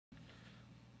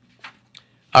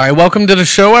All right, welcome to the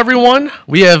show, everyone.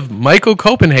 We have Michael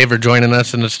Copenhaver joining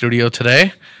us in the studio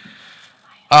today.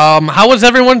 How was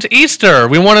everyone's Easter?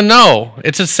 We want to know.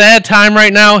 It's a sad time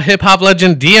right now. Hip-hop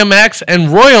legend DMX and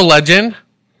royal legend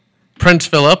Prince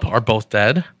Philip are both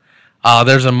dead.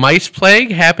 There's a mice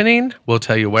plague happening. We'll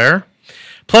tell you where.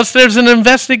 Plus, there's an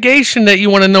investigation that you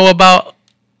want to know about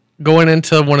going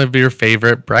into one of your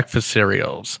favorite breakfast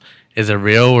cereals. Is it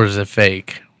real or is it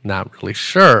fake? Not really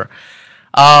sure.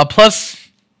 Plus,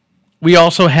 we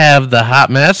also have the hot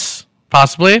mess,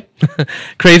 possibly.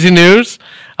 Crazy news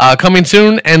coming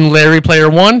soon. And Larry Player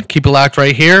One. Keep it locked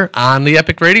right here on the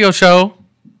Epic Radio Show.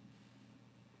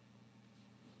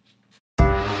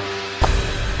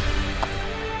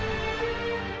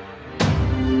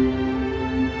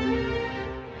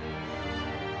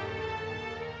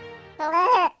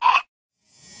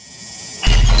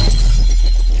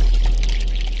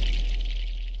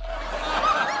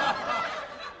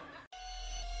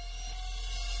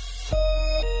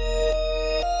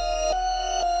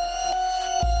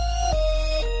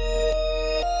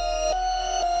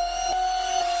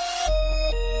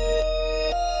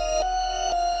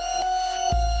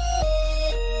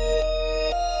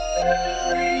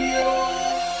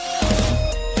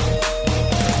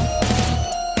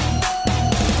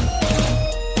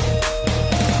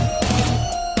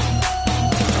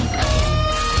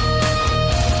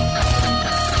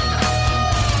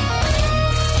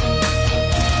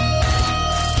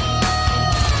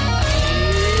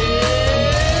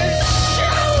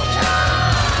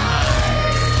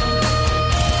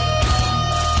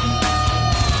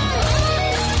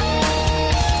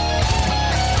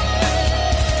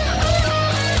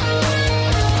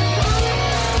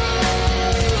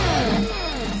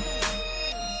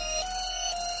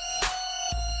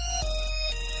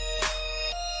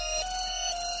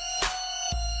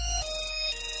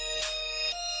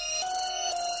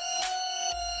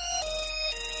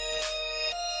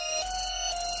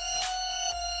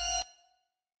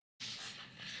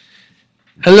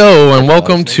 Hello and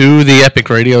welcome to the Epic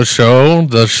Radio Show,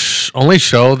 the only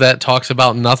show that talks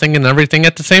about nothing and everything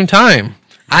at the same time.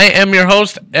 I am your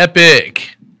host,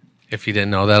 Epic. If you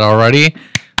didn't know that already,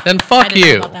 then fuck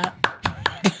you.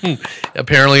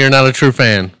 Apparently, you're not a true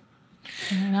fan.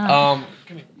 Give me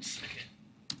a second.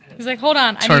 He's like, hold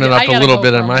on. Turn it up a little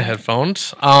bit on my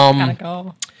headphones. Gotta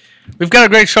go. We've got a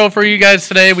great show for you guys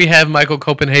today. We have Michael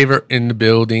Copenhaver in the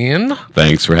building.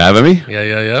 Thanks for having me.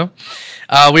 Yeah.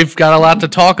 We've got a lot to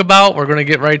talk about. We're going to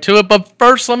get right to it. But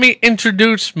first, let me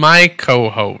introduce my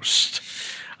co-host.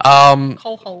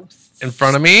 Co-host. In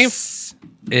front of me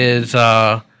is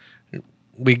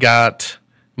we got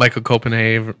Michael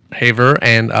Copenhaver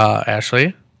and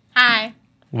Ashley. Hi.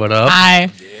 What up? Hi.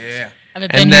 Yeah.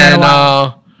 Haven't And been here in a then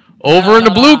while. over in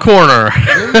the blue corner,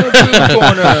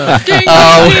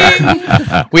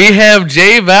 we have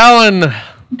Jay Valen,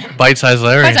 Bite Size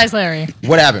Larry. Bite Size Larry.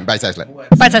 What happened? Bite size Larry.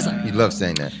 Bite Size Larry. You love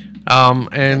saying that.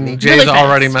 And Jay's Really fast.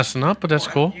 already messing up, but that's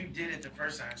cool. You did it the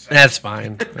first time. So That's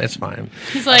fine. That's fine.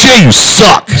 He's like, Jay, you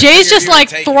suck. Jay's just like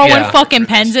throwing Yeah. fucking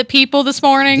pens at people this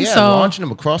morning. Yeah, so launching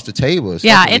them across the table.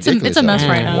 yeah, fucking it's a ridiculous mess out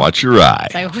right there. now. Watch your eye.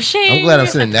 It's like, shame. I'm glad I'm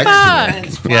sitting next to you.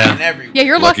 Pens Yeah. flying everywhere. Yeah,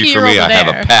 you're lucky, Lucky for you're me, over I there.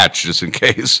 have a patch just in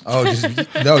case. Oh,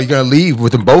 no, you're gonna leave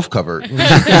with them both covered.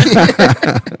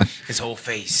 His whole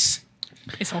face.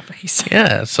 His whole face.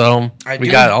 Yeah, so I we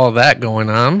do. got all that going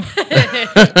on. We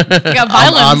got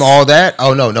violence. I'm all that.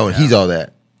 Oh no, he's all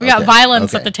that. we got Okay,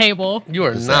 violence okay. at the table. You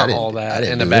are Listen, I not didn't- all I that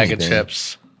didn't in a do bag of anything.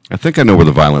 chips. I think I know where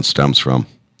the violence stems from.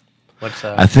 What's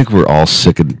I think we're all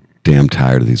sick and damn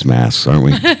tired of these masks, aren't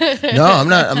we? No, I'm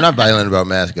not violent about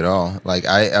mask at all. Like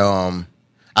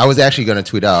I was actually gonna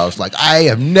tweet out. I was like, I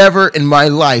have never in my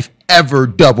life ever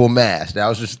double masked. I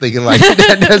was just thinking like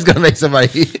that's gonna make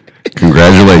somebody.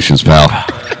 Congratulations, pal.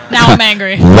 Now I'm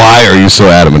angry. Why are you so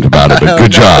adamant about it? But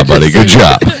good job, buddy. Good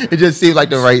job. It just seemed like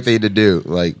the right thing to do.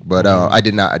 Like, but I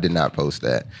did not post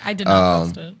that. I did not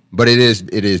post it. But it is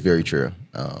very true.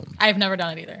 I've never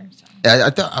done it either. So. I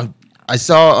thought I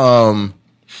saw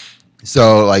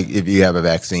so like if you have a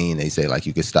vaccine, they say like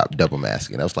you could stop double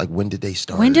masking. I was like, when did they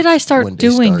start? When did I start when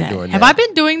did they doing start that? doing Have I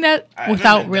been doing that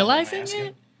without realizing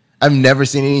it? I've never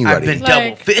seen I've anybody. been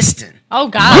Like- double fisting. Oh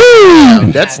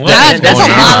God, That's that's going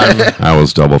a lot. I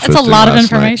was double fisting. That's a lot of last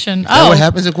night. information. Is that Oh, what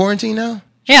happens in quarantine now?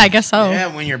 yeah, I guess so.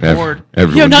 Yeah, when you're bored.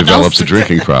 Everyone nothing develops else a to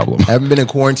drinking problem. I haven't been in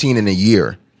quarantine in a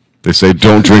year. They say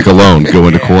don't drink alone. Go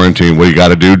into quarantine. What you got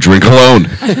to do? Drink alone.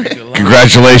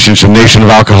 Congratulations, you're a nation of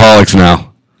alcoholics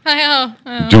now. I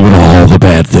know. Doing all the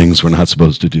bad things we're not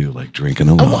supposed to do, like drinking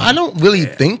alone. I don't really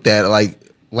think that. Like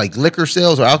like liquor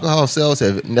sales or alcohol sales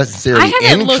have necessarily I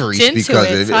haven't looked increased into because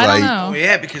it, of it. so I don't Like, know. Oh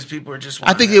yeah, because people are just.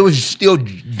 I think it was still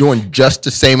doing just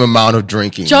the same amount of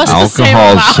drinking. Just the same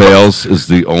Alcohol amount. sales is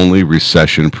the only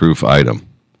recession-proof item.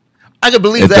 I can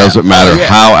believe It that. doesn't matter yeah.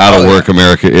 how out of Oh, work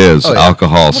America is. Oh, yeah.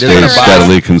 Alcohol figure stays it out.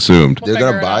 steadily consumed. They're figure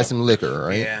gonna it buy out. some liquor,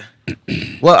 right? Yeah.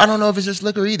 Well, I don't know if it's just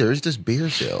liquor either. It's just beer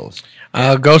sales.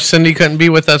 Ghost Cindy couldn't be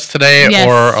with us today, Yes.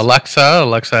 or Alexa.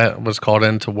 Alexa was called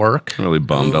in to work. Really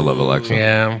bummed. I love Alexa.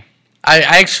 Yeah. I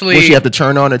actually. Will she have to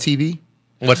turn on a TV?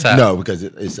 What's that? No, because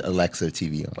it's Alexa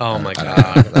TV on. Oh, my I don't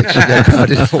God. know. Like, she's got to come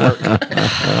to work.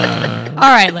 All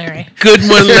right, Larry. Good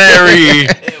one, Larry.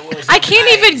 I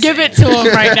can't even give it to him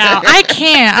right now. I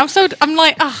can't. I'm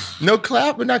like, ugh. No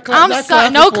clap, but not I'm not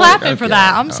sorry. clapping No for it? clapping for Okay.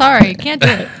 that. I'm sorry. Can't do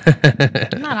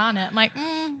it. I'm not on it. I'm like,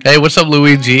 Hey, what's up,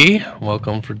 Luigi?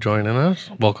 Welcome for joining us.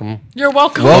 Welcome. you're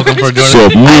welcome. Welcome for joining So,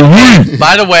 us.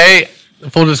 By the way,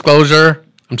 full disclosure,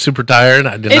 I'm super tired.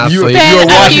 I did not It's You, sleep. been you are a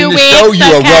watching few the show. weeks,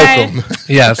 You are okay. welcome.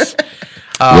 Yes.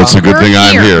 well, it's a good We're thing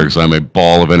I'm here. here because I'm a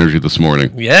ball of energy this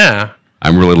morning. Yeah.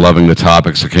 I'm really loving the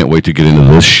topics. I can't wait to get into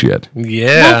this shit.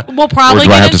 Yeah. We'll Or probably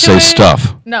do I get have to into say it.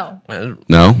 stuff? No.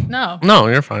 No? No. No,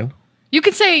 you're fine. You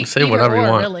can say Say either whatever you or,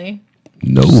 want. Really.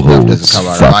 No Stuff holds doesn't come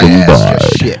out of my fucking ass.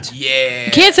 Just barred. shit. Yeah.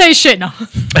 You can't say shit. No.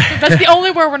 That's the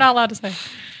only word we're not allowed to say.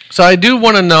 So I do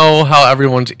want to know how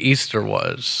everyone's Easter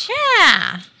was.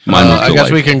 Yeah. Mine was I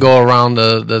guess we delightful. can go around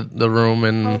the room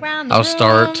and Around the I'll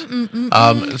start.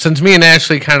 room. Since me and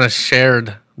Ashley kind of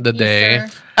shared the day.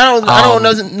 Easter. I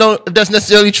don't know if that's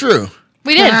necessarily true.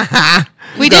 We did.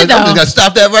 We did I'm though. just gonna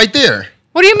stop that right there.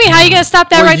 What do you mean? How you gonna stop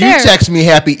that When right you there? text me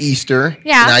Happy Easter,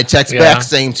 Yeah. and I text Yeah. back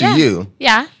same to Yeah. you,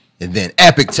 Yeah. and then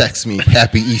Epic texts me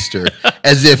Happy Easter,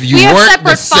 as if you We have weren't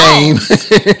the separate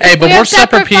same. Hey, but We we're have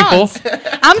separate people. phones.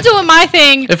 I'm doing my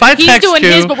thing. If I He's text doing you-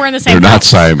 his, but we're in the They're same. not house.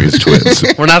 Siamese twins.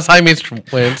 We're not Siamese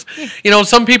twins. You know,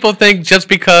 some people think just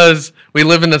because we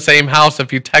live in the same house,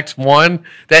 if you text one,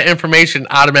 that information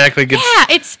automatically gets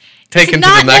Yeah, it's taken it's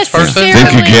to the not next person.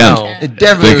 necessarily- Think again. No. It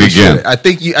definitely Think again. should.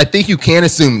 I think you can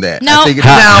assume that. No. I think it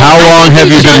How, is. how I long think have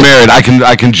we you been should- married?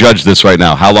 I can judge this right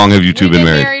now. How long have you two We've been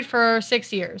been married? married for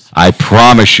 6 years. I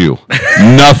promise you,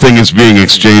 nothing is being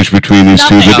exchanged between these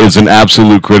two that Nothing. isn't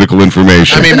absolute critical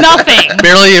information. I mean, Nothing.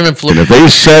 barely even and flip. if they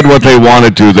said what they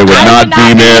wanted to, they would I not would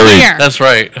be married. here. That's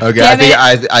right. Okay,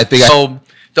 Damn I think So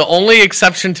the only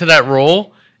exception to that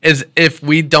rule is if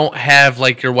we don't have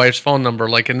like your wife's phone number.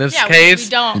 Like in this Yeah, we case,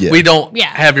 don't. Yeah. we don't Yeah.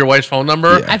 have your wife's phone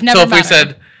number. Yeah. I've never So if we met her.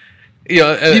 said, you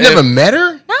know, you never met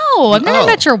her. No, I've never Oh.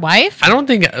 met your wife. I don't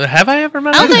think have I ever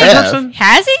met I don't her in think- person?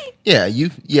 Has he? Yeah,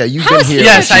 you've How been is he here.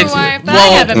 Yes, met I your did. wife?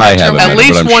 Well, I haven't I met your haven't, At wife.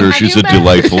 least but I'm one- sure Have she's you a met-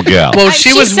 delightful gal. Well, She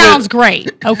she was sounds with,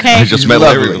 great. Okay. I just met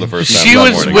lovely. Larry for the first time. she that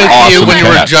was morning. with you Awesome when you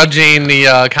were cat. judging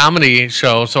the comedy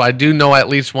show. So I do know at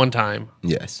least one time.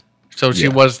 Yes. So she Yeah.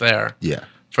 was there Yeah.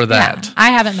 for Yeah, that. I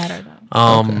haven't met her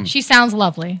though. She sounds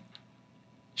lovely.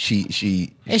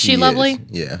 She Is she lovely?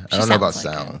 Yeah. I She don't know about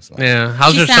sounds like sounds. Yeah.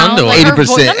 How's She your son sounds doing? like her voice-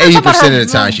 80%, I'm not talking about 80% her of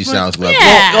the time voice. she sounds lovely.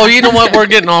 Yeah. Oh, you know what? We're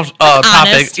getting off topic.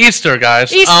 honest. Easter,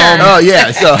 guys. Easter. Oh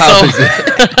yeah. So how So- is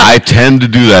it? I tend to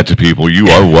do that to people. You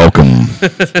are welcome.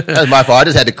 That's my fault. I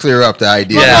just had to clear up the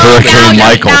idea. Yeah. Now Hurricane you're-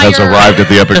 Michael now has you're- arrived at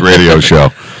the Epic Radio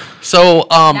Show. So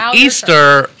Now your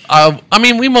Easter. I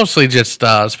mean, we mostly just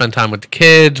spent time with the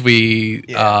kids. We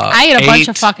I ate a bunch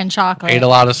of fucking chocolate. ate a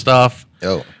lot of stuff.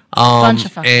 Oh. bunch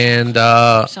of fucking And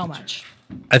so much.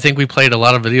 I think we played a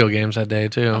lot of video games that day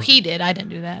too. Oh, he did. I didn't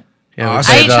do that. Yeah, we I I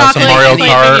played ate some chocolate Mario and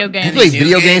played Kart. video You games. played Video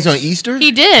video games on games? Easter?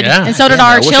 He did, Yeah. and so did Damn,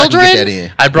 our I wish I could get that children.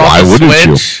 in. I brought Why the wouldn't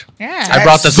you? Switch. Yeah. I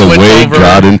brought the The Switch way over.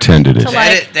 God intended it. To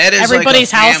like That is like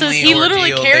everybody's a houses. family He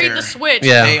literally ordeal carried there. the Switch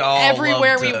Yeah. They all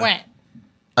everywhere love we to- went.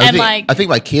 I And, think, like, I think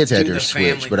my kids had do their the Switch,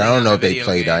 family but I thing don't know on if they video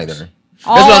played games. either.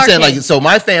 All That's what our I'm saying. kids. Like, so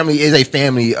my family is a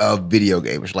family of video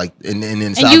gamers. Like, and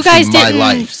you guys my didn't-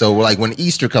 life. So, like, when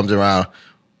Easter comes around,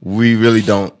 we really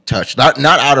don't touch. Not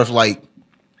out of like,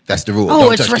 that's the rule. Oh,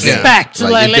 Don't it's touch the game. respect.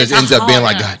 Like, Like, it just let's- ends up being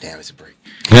like, yeah. God damn, it's a break.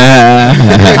 Okay.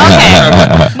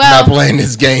 Not Well, playing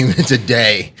this game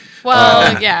today.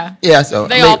 yeah. Yeah, so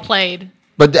They I mean, all played.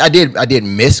 But I did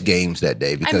miss games that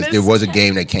day because there missed was a games.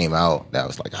 game that came out that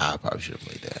was like, I probably should have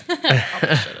played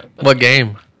that. What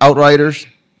game? Outriders.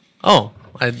 Oh,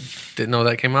 I didn't know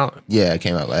that came out. Yeah, it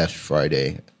came out last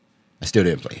Friday. I still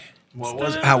didn't play it.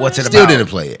 What's it Still about? didn't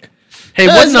play it. Hey,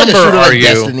 No, what it's like a number shooter are like you?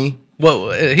 Destiny.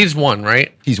 Well, he's one,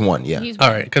 right? He's one, yeah. He's-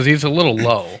 All right, because he's a little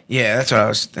low. Yeah, that's what I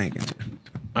was thinking.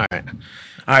 All right.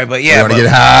 All right, but You yeah, want to but-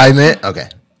 get high, man? Okay.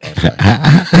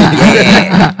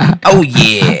 oh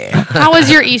yeah. How was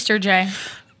your Easter, Jay?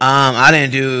 I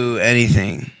didn't do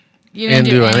anything. You Didn't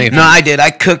do anything. No, I did.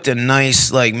 I cooked a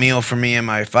nice like meal for me and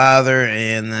my father,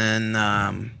 and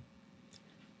then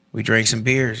we drank some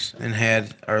beers and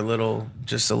had our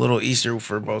just a little Easter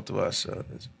for both of us. So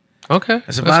Okay.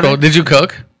 That's about cool. it. Did you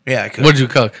cook? yeah, I could. What'd you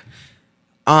cook?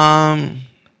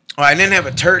 Well, I didn't have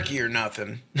a turkey or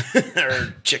nothing,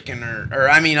 or chicken or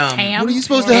I mean Ham? What are you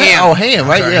supposed to Ham. have? Oh, ham,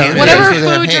 right? Sorry, yeah. ham. Whatever You're supposed to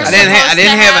have food you're ham. I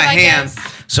didn't have a I ham,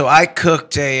 guess. so I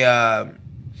cooked a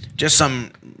just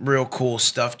some real cool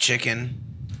stuffed chicken.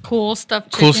 Cool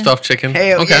stuffed chicken. Cool stuffed chicken.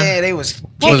 Hell Okay. yeah, they was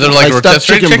Was it Like like stuffed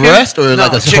rotisserie chicken breast or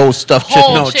like a chick- whole stuffed whole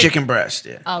chicken? no chicken. chicken breast.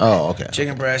 Yeah. Oh, okay.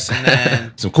 Chicken breast and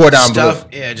then Some cordon stuff.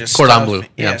 bleu. Yeah, just Cordon stuff, bleu,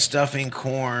 yeah. stuffing,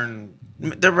 corn,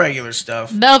 the regular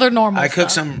stuff. The other normal I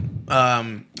cooked stuff.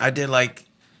 some. I did like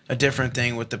a different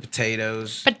thing with the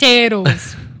potatoes.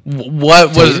 Potatoes.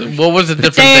 What was the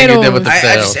different thing you did with the I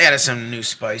potatoes? just added some new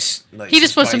spice. Like He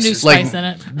just put some new spices. spice in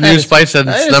it. New spice that's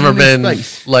That is never new been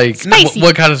spice. like Spicy.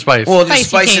 what kind of spice? Well, the Spicy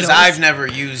spices potatoes. I've never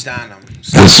used on them.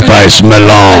 The spice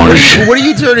melange. What are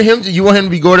you turning him to? You want him to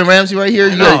be Gordon Ramsay right here?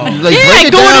 You No. gotta, like, Yeah, break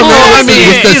it Gordon down, man. Ramsay.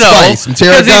 What's the You know, spice? Some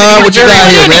tarragon? 'cause he's What you very-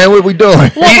 got here, man? What we doing?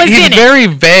 What was He's in it? very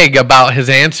vague about his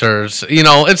answers. You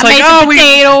know, it's I like, made some we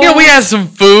potatoes. had some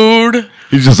food.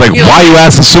 He's just like, why are you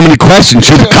asking so many questions?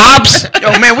 You're the cops?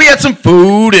 Yo, man, we had some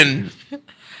food and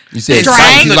You said Drank.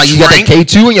 spice. He's like, you got that Drank.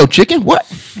 K2 in your chicken? What?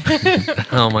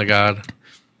 Oh my god.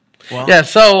 well, Yeah.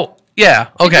 So yeah.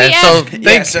 Okay. we So ask-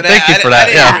 thank you for I that.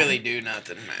 didn't Yeah. really do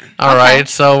nothing, man. All right.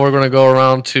 So we're gonna go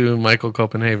around to Michael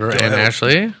Copenhaver and ahead.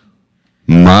 Ashley.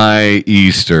 My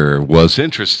Easter was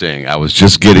interesting. I was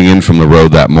just getting in from the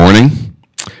road that morning.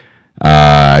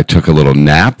 I took a little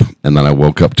nap, and then I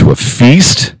woke up to a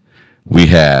feast. We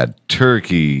had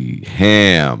turkey,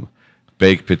 ham,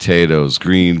 baked potatoes,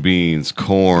 green beans,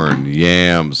 corn,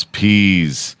 yams,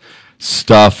 peas,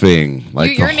 stuffing,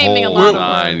 like You're the naming a whole lot of-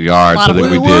 9 yards. lot And of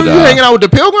then we food. Were did. you hanging out with the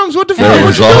pilgrims? What the fuck? There What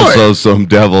was you doing? also some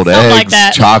deviled Something like eggs,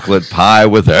 that. chocolate pie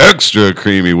with extra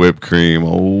creamy whipped cream.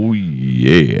 Oh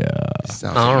yeah,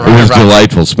 Sounds All it was right.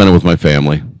 delightful. Spent it with my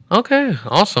family. Okay.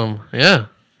 Awesome. Yeah.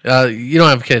 You don't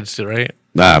have kids, too, right?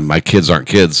 Nah, my kids aren't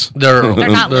kids. They're not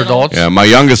they're little. adults. Yeah, my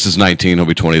youngest is 19. He'll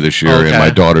be 20 this year, Okay. and my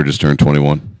daughter just turned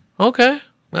 21. Okay.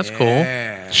 That's cool.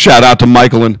 Yeah. Shout out to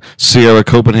Michael and Sierra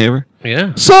Copenhaver.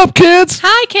 Yeah. Sup, kids?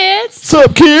 Hi, kids.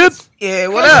 Sup, kid? Yeah,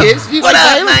 what up? kids? You What like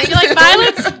up, violence? You like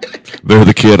violence? They're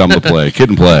the kid. I'm the play. Kid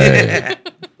and play.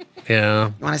 Yeah.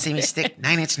 You want to see me stick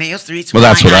 9-inch nails through each Well,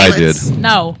 that's what I did, eyelids?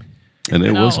 No. and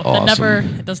it No. was awesome. That never.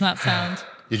 It does not sound.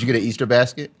 Did you get an Easter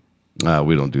basket?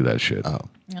 We don't do that shit. Oh.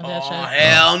 No, that Oh, shit.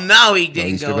 hell no, he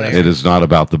didn't Easter go basket. there. It is not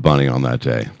about the bunny on that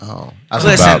day. Oh. It's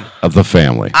Listen. about of the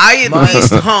family. I at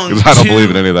least hung 'Cause I don't two- believe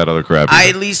in any of that other crap. I either.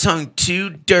 at least hung 2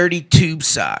 dirty tube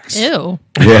socks Ew.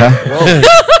 Yeah.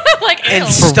 Like ew. and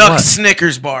stuck what?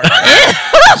 Snickers bars.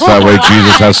 So that way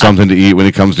Jesus has something to eat when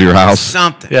he comes to your house.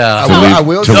 Something. Yeah. To leave, I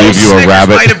will to say- leave Those you a Snickers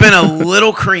rabbit. might have been a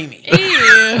little creamy.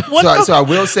 Ew. What the? So I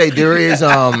will say there is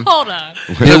Hold on.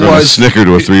 There was- was a Snicker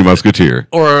to a Three Musketeer.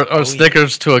 Or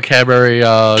Snickers to a Cadbury.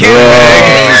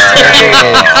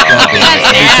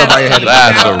 somebody had to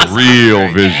That's a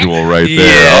real visual right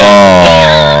there.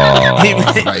 Yeah.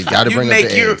 Oh. Right, gotta You bring up make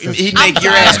the your, eggs. he'd I'm make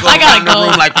your done. ass go I gotta around the go.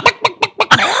 room like.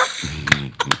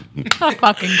 I'll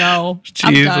fucking go.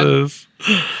 I'm done. Jesus.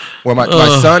 Well, my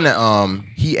son,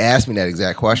 he asked me that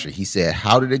exact question. He said,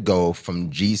 "How did it go from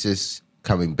Jesus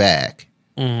coming back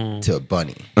to a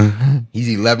bunny?" He's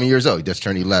 11 years old. He just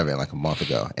turned 11 like a month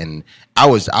ago, and I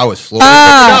was floored.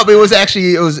 No, but it was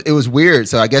actually it was weird.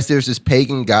 So I guess there's this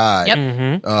pagan god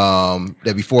Yep.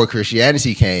 that before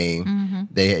Christianity came,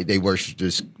 they worshipped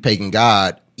this pagan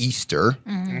god Easter,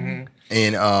 and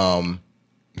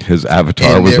His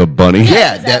avatar And was there- a bunny.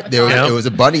 yeah, his that there was, avatar. it was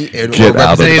a bunny. And Get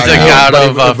out of He's the a god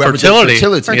house. of fertility.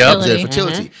 Fertility. Yep. Represented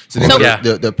fertility. So, then So- Yeah.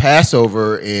 the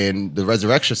Passover and the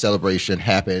resurrection celebration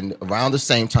happened around the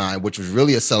same time, which was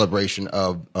really a celebration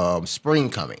of spring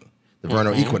coming, the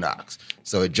vernal equinox.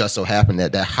 So it just so happened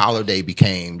that holiday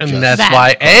became And just that's That.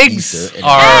 why eggs Easter and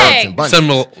are eggs and bunnies. I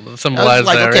symbolize was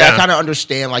like, there. okay, Yeah. I kind of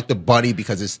understand like the bunny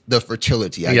because it's the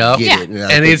fertility. I Yep. get Yeah. it. I And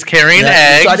think- he's carrying So I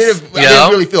eggs. didn't Yep.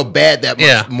 really feel bad that much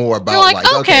Yeah. more about You're like,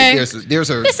 like, okay, there's a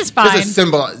this is There's fine.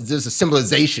 there's a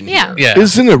symbolization Yeah. here. Yeah.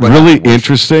 Isn't it really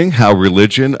interesting how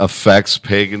religion affects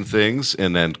pagan things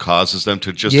and then causes them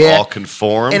to just Yeah. all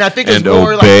conform And I think it's and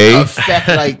more obey?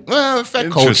 like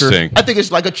affect culture. Interesting. I think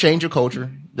it's like a change of culture.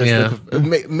 Yeah.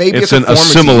 Maybe It's a an conformity,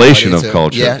 assimilation but it's of a-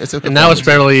 culture. Yeah, it's a And now it's conformity.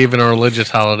 barely even a religious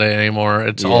holiday anymore.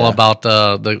 It's all Yeah. about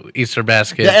the Easter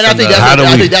basket. Yeah, and I think How do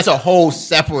I we- think that's a whole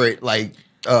separate like.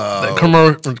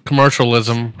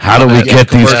 commercialism. How do we Yeah, get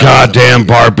these commercialism. goddamn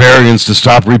barbarians to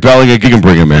stop rebelling? You can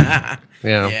bring them in.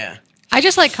 Yeah. Yeah. I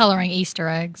just like coloring Easter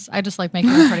eggs. I just like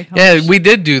making them pretty Yeah, colors. we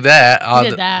did do that. We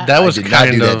did that. That I was did not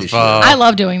kind do that of. this year. I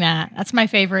love doing that. That's my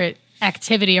favorite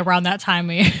activity around that time.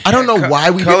 It I don't know why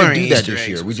we didn't coloring do that Easter this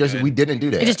year. eggs We was just good. we didn't do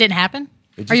that. just didn't happen.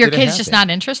 It just Or your didn't kids just happen.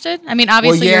 not interested? I mean,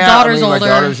 obviously Well, your yeah, daughter's I mean, older. my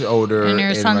daughter's older, and your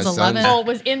and son's my 11. son's-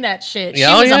 Was in that shit.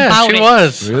 Yeah, oh, yeah, she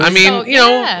was. Really? I mean, So, you know,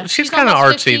 yeah, she's kind of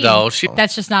almost artsy 15. though. She,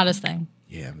 That's just not his thing.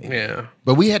 Yeah, maybe. yeah,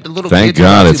 But we had the little Thank kids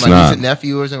God around, too. it's My niece not. and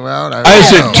nephew was around. I don't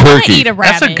said know. I wanna turkey. eat a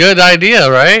rabbit. that's a good idea,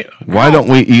 right? Why don't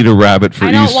we eat a rabbit for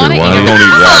I don't Easter? want to Why eat don't a we eat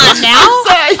rabbit. rabbits?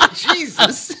 Now?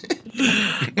 Jesus.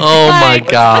 Oh my Like,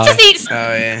 God! Let's just eat. Oh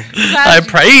yeah. I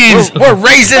praise. We're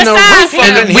raising the Besides, roof up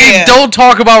And in we here. don't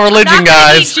talk about religion, I'm not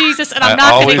gonna guys. eat Jesus, and I'm I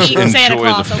not going to always eat Santa enjoy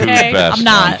Claus. the food Okay, best I'm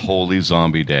not. on Holy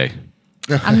Zombie Day.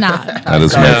 I'm not. That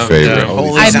is my Yeah, favorite. yeah.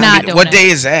 Holy I'm zombie- not doing What it. day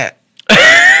is that?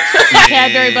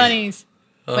 Cadbury bunnies.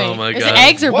 Oh Wait, my is God! it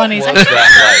eggs or bunnies? And then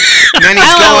he's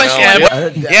I don't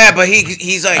know going. what Yeah, but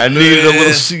he's like. I needed a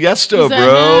little siesta, He's like,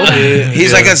 bro.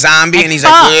 He's like a zombie, and he's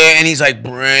Fuck. like, and he's like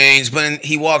brains, but then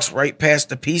he walks right past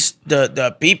the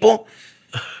people,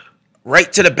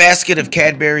 right to the basket of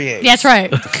Cadbury eggs. That's right.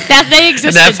 They existed.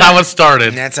 And that's how it And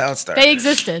started. that's how it started. They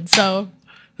existed. So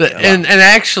And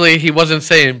actually, he wasn't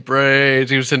saying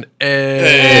braids; he was saying eggs.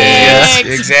 Yes,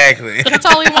 Eggs. exactly. that's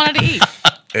all he wanted to eat.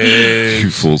 You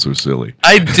fools are silly.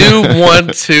 I do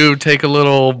want to take a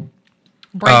little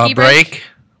Breaky break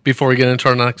before we get into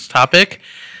our next topic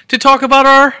to talk about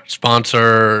our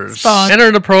sponsors.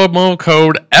 Enter the promo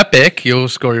code EPIC. You'll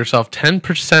score yourself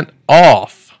 10%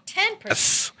 off.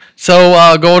 10%.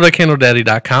 So go to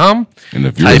candledaddy.com. And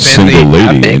if you're Type a in single the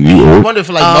lady epic. and you I order, wonder if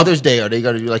like Mother's Day, are they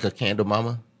going to do like a candle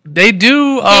mama? They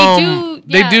do.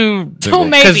 yeah. So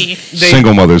maybe.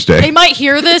 single Mother's Day. They might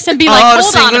hear this and be like, All the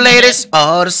hold on a single minute. ladies.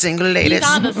 All the single He's ladies.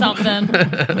 onto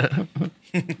something.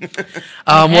 We're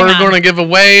on. going to give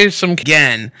away some.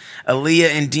 Again, Aaliyah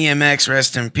and DMX,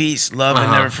 rest in peace, love and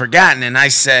Uh-huh. never forgotten. And I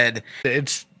said,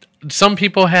 It's some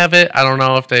people have it. I don't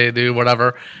know if they do,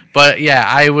 whatever. But yeah,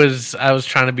 I was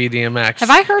trying to be DMX. Have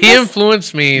I heard He this?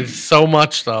 influenced me so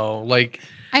much, though. Like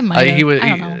I might. he was. I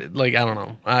don't know. Like I don't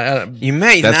know. you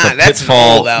may That's not. a That's an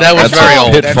pitfall. old album. That was That's very a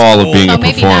old. pitfall of being So a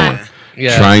maybe performer. not.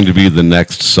 Yeah. Trying to be the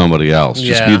next somebody else.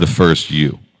 Just Yeah. be the first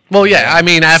you. Well, yeah. I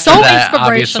mean, after So that,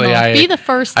 obviously, inspirational. Be the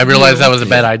first I realized you. that was a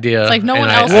bad idea. It's like no and one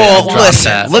I- else I Well, dropped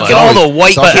listen, that, look but- at all the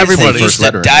white But kids that everybody- used to First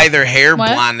letter. dye their hair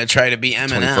What? blonde to try to be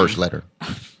Eminem. 21st letter.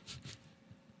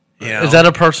 You know? Is that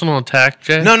a personal attack,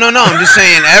 Jay? No. I'm just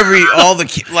saying all the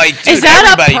like, dude, Is that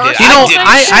a everybody did. person- You know,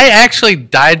 I did. I actually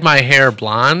dyed my hair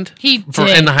blonde He for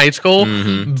did. in high school,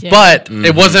 Did. but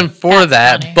it wasn't for That's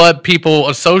that. funny. But people Well,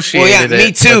 associated yeah, it.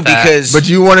 me too, with that. because But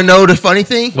you want to know the funny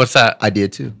thing? What's that? I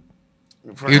did too.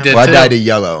 You did Well, I too. dyed it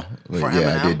yellow. For Yeah,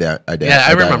 Eminem? I did that. I did. Yeah, I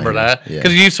dyed my remember hair. that Yeah.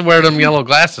 because you used to wear them yellow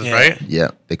glasses, Yeah. right? Yeah,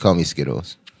 they call me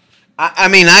Skittles. I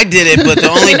mean, I did it, but the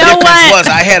only You know difference what? was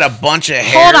I had a bunch of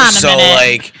hair, Hold on a so minute.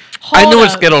 like I Hold knew a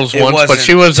up. Skittles it once, but wasn't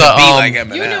she was to a be like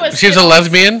Eminem. You knew a she's a Skittles.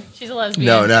 lesbian, She's a lesbian.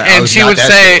 No, no. I and was she not would that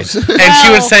say, Skittles. and she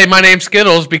would Well- say, "My name's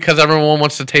Skittles because everyone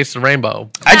wants to taste the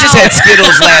rainbow." I just had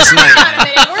Skittles last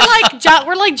night.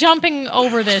 We're like jumping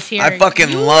over this here. I fucking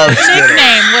Your love Skittles.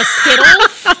 nickname was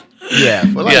Skittles. Yeah,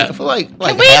 for like, Yeah. for like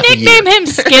Can we half a year. nickname him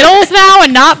Skittles now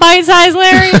and not Bite Size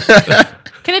Larry?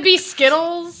 Can it be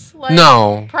Skittles? Like,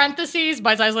 No. Parentheses,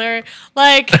 Bite Size Larry.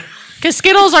 Like, because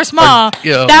Skittles are small.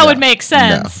 yeah, that no. would make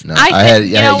sense. No, I I think, had-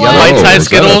 you I had know yellow. what? Bite-sized is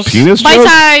that a Skittles? penis Bite joke?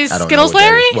 Size I don't know Skittles what that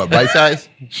Larry? is. What, bite size?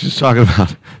 She's talking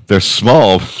about they're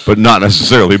small, but not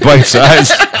necessarily bite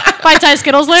sized. Bite Size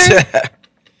Skittles Larry?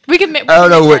 We can make. I don't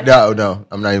know what. No.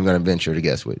 I'm not even gonna venture to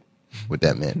guess what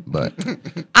that meant. But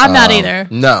I'm not either.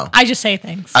 no, I just say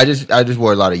things. I just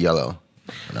wore a lot of yellow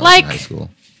when I was Like, in high school.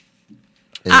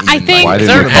 And I even think- Why Is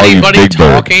didn't there they call you anybody Big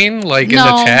Bird? talking like in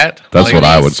No. the chat? That's Like- what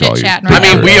I would Chit call you. chatting Big I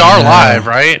mean, Bird. we are live,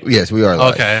 right? Yes, we are.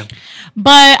 Live. Okay.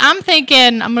 But I'm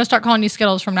thinking I'm going to start calling you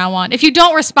Skittles from now on. If you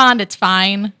don't respond, it's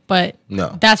fine. But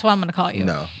No. that's what I'm going to call you.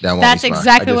 No, that won't That's respond.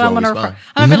 exactly I what just I'm going won't to. respond.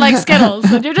 I'm going to be like Skittles.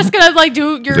 And you're just going to like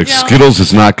do your. Like, you know, Skittles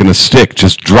is not going to stick.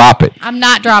 Just drop it. I'm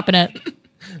not dropping it.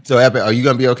 So, Epic, are you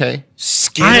gonna be okay?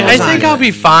 Skittles I think on I'll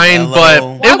be fine, yellow. but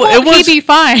Why it won't was. he be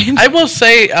fine? I will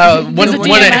say when a it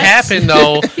DMX. happened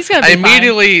though, He's gonna I be fine.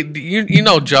 immediately you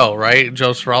know Joe, right?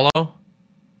 Joe Sorello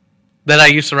that I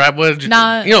used to rap with.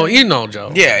 Nah. you know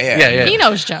Joe. Yeah. He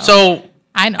knows Joe. So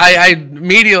I know. I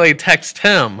immediately text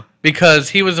him because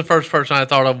he was the first person I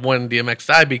thought of when DMX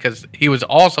died because he was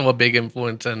also a big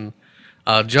influence in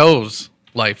Joe's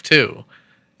life too,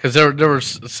 because there were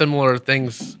similar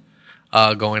things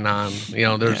going on. You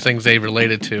know, there's things they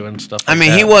related to and stuff. I like mean,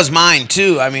 that. he was mine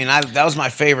too. I mean, that was my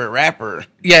favorite rapper.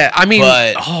 Yeah, I mean,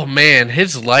 But- oh man,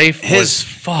 his life was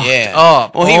fucked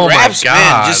up. Well, he oh raps, my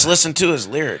man. God. Just listen to his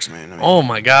lyrics, man. I mean, Oh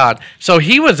my God. So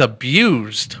he was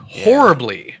abused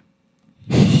horribly.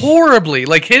 Horribly.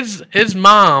 Like his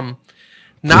mom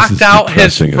knocked out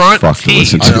his depressing as front fuck to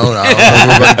teeth. listen to. I don't know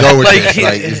where we're gonna go with Like, this. he-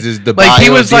 Like, is this the Like he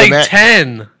bio was of like DMX?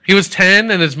 10. He was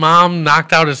 10, and his mom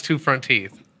knocked out his 2 front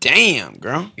teeth. Damn,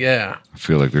 girl. Yeah. I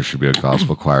feel like there should be a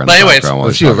gospel choir in But the anyways, background. while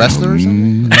Was they she a talk. wrestler or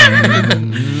something?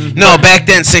 No, back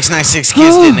then 696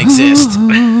 Kids didn't exist.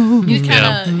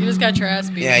 You just got your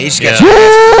ass beat. Yeah, you just Yeah. got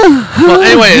your Well,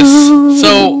 anyways,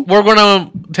 so we're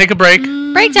gonna take a break.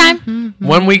 Break time.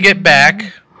 When we get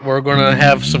back, we're gonna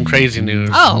have some crazy news.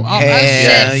 Oh, Hell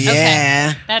shit.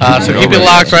 yeah. Okay. That's So right. keep it Already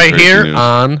locked some right crazy here news.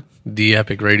 on the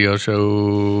Epic Radio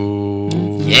Show.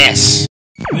 Yes.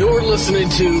 You're listening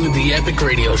to The Epic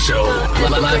Radio Show.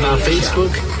 Live on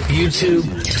Facebook, YouTube,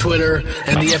 Twitter,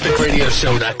 and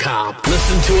theepicradioshow.com.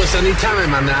 Listen to us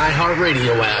anytime on the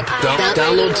iHeartRadio app.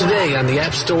 Download today on the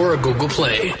App Store or Google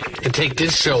Play. And take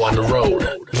this show on the road.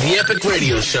 The Epic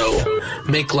Radio Show.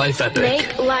 Make life epic.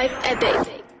 Make life epic.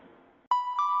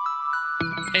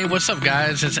 Hey, what's up,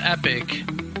 guys? It's Epic.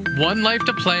 One Life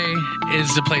to Play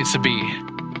is the place to be.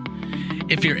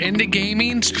 If you're into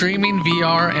gaming, streaming,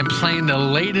 VR, and playing the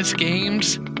latest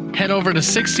games, head over to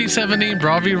 6070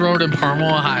 Broadview Road in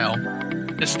Parma, Ohio.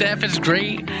 The staff is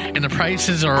great, and the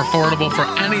prices are affordable for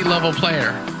any level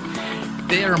player.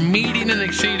 They are meeting and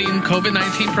exceeding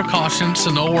COVID-19 precautions,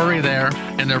 so no worry there,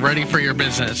 and they're ready for your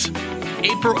business.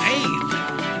 April 8th.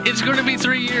 It's going to be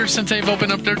 3 years since they've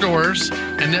opened up their doors,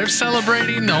 and they're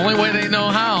celebrating the only way they know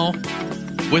how,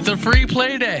 with a free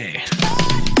play day.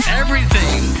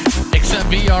 Everything except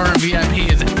VR and VIP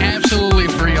is absolutely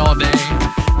free all day.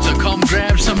 So come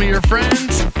grab some of your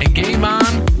friends and game on,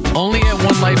 only at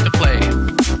One Life to Play.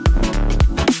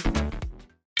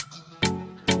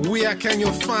 Where can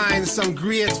you find some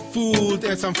great food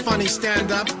and some funny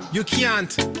stand-up? You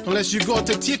can't unless you go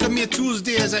to Take Me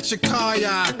Tuesdays at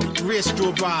Chicago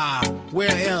Restro Bar.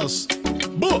 Where else?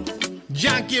 Book!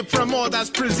 Yankee Promoters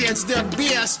presents their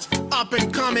best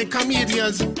up-and-coming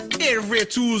comedians every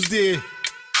Tuesday.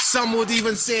 Some would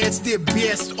even say it's the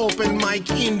best open mic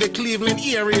in the Cleveland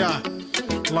area.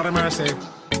 Lord of mercy.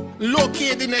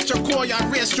 Located at Chicago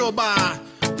Restro Bar,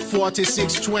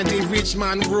 4620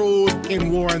 Richmond Road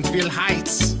in Warrensville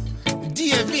Heights.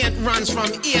 The event runs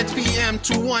from 8 p.m.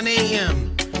 to 1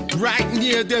 a.m. right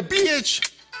near the beach.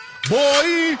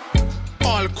 Boy,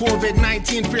 all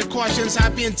COVID-19 precautions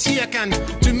have been taken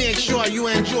to make sure you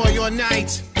enjoy your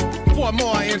night. For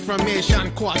more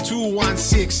information, call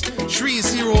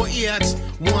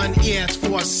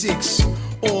 216-308-1846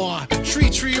 or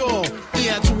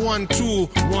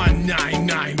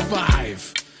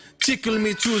 330-812-1995. Tickle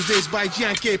Me Tuesdays by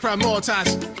Yankee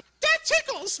Promoters. That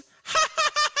tickles!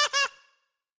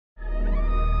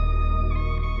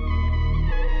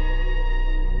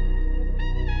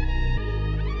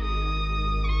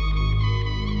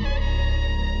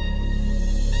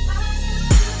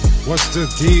 What's the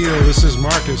deal? This is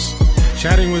Marcus.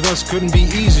 Chatting with us couldn't be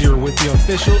easier with the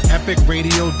official Epic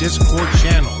Radio Discord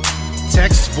channel.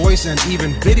 Text, voice, and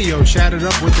even video chatted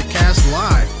up with the cast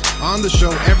live on the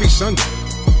show every Sunday.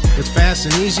 It's fast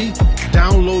and easy.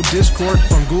 Download Discord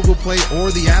from Google Play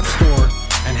or the App Store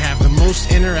and have the most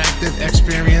interactive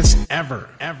experience ever.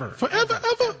 Forever.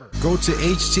 Go to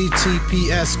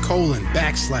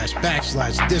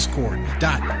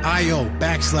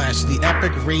https://discord.io/The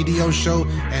Epic Radio Show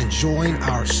and join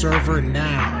our server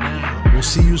now. We'll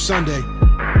see you Sunday.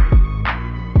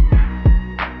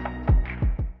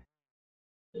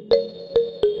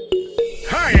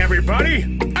 Hi,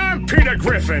 everybody. I'm Peter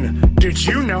Griffin. Did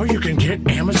you know you can get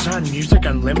Amazon Music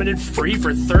Unlimited free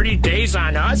for 30 days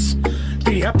on us,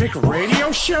 the Epic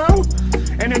Radio Show,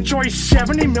 and enjoy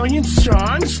 70 million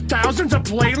songs, thousands of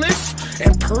playlists,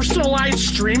 and personalized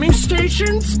streaming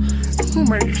stations? Oh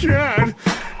my God.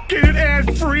 Get it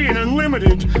ad-free and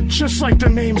unlimited, just like the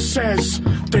name says.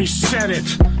 They said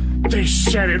it. They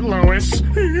said it, Lois.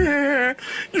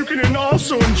 You can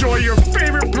also enjoy your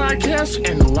favorite podcast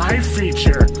and live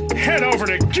feature. Head over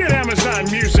to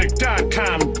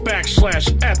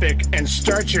getamazonmusic.com/epic and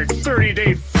start your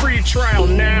 30-day free trial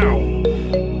now.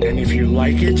 And if you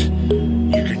like it,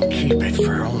 you can keep it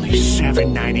for only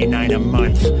 $7.99 a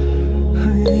month.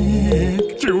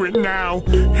 Do it now.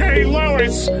 Hey,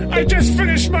 Lois, I just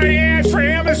finished my ad for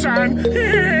Amazon.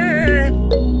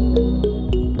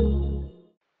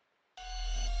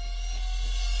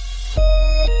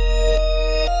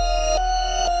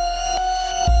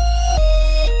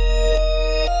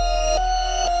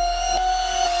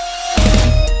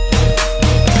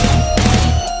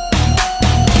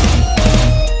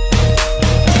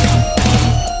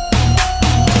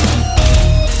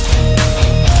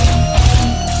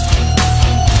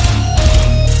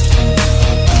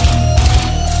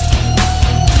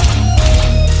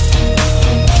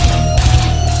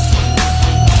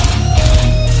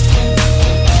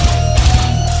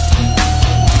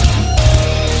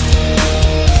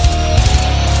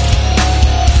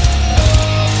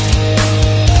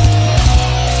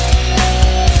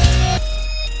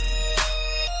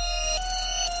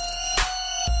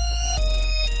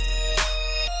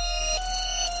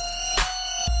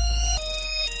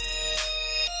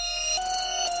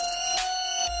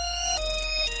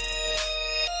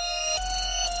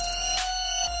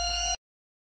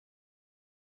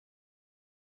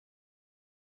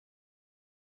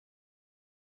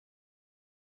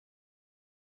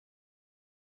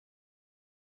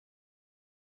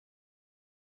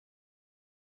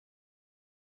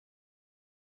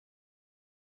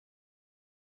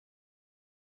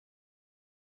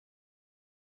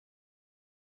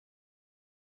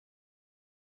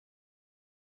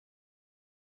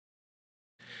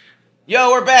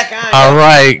 Yo, we're back on. All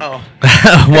right. Oh.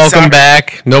 Welcome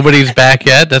back. Nobody's back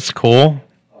yet. That's cool.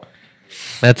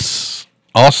 That's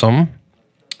awesome.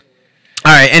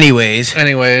 All right. Anyways,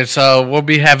 we'll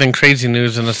be having crazy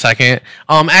news in a second.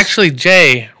 Actually,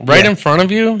 Jay, right in front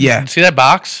of you. Yeah. See that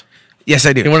box? yes,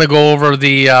 I do. You want to go over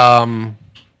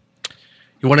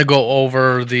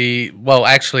the. Well,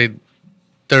 actually,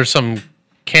 there's some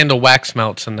candle wax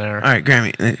melts in there. All right,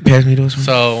 Grammy, pass me those.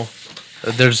 So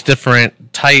there's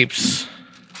different types.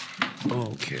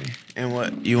 Okay. And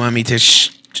what you want me to?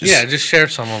 Just share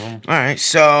some of them. All right.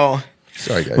 So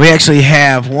Sorry, guys. we actually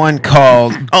have one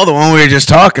called. Oh, the one we were just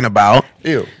talking about.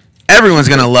 Ew. Everyone's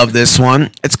gonna love this one.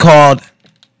 It's called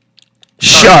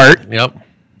Shart. Yep.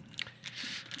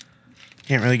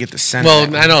 Can't really get the scent. Well,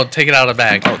 of I know. Take it out of the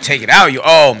bag. Oh, take it out.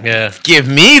 Yeah. Give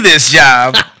me this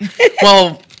job.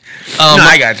 Well,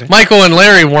 I got you. Michael and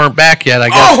Larry weren't back yet. I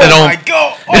guess they don't. my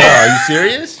god. Are you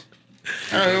serious?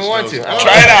 I don't even want to. Try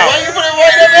it out. Why you put it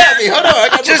right up at me? Hold on. I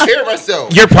got to prepare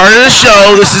myself. You're part of the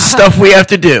show. This is stuff we have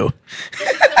to do.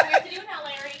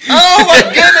 Oh my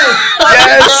goodness!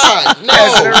 Yes. Oh my God. No,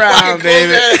 Pass it around, fucking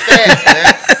baby. close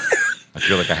that fast, I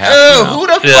feel like I have man. to now. Who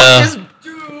the Yeah. fuck is?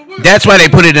 That's why they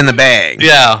put it in the bag.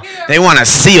 Yeah. They want to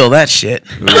seal that shit.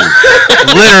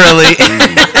 Literally.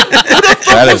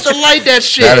 That Supposed to light that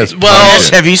shit. That is Well,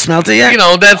 bullshit. Have you smelt it yet? You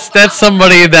know, that's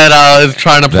somebody that is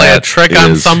trying to play a That trick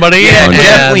on is somebody. Yeah, But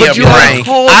definitely But a you are prank.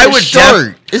 called I a would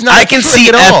short. It's not I a can trick see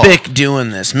at all. Epic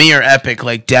doing this. Me or Epic,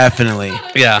 like definitely.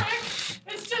 Yeah.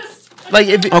 Like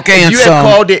if Okay, if and you so- had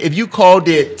called it, if you called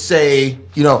it, say,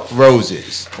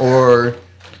 roses or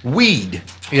weed,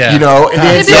 Yeah. and then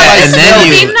It'd be somebody like and smelled then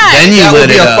It'd you be nice. then you that would lit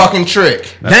be it a up. fucking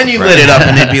trick. Then you lit it up,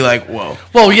 and it'd be like, whoa.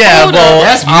 Well, yeah. Hold Well, on.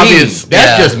 That's obvious. mean.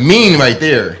 That's yeah. just mean right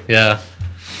there. Yeah.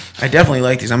 I definitely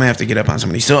like these. I'm gonna have to get up on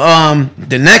somebody. So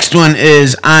the next one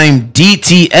is I'm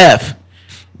DTF.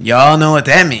 Y'all know what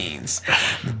that means.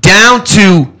 Down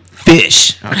to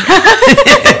fish.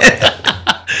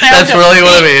 That's really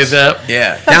what it means. Yeah.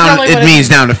 Yeah, That's down. really It what it means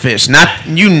down to fish. Not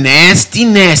you nasty.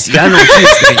 I know what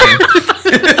you're thinking.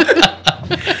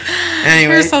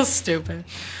 Anyway, You're so stupid.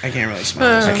 I can't really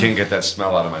smell I this. can't get that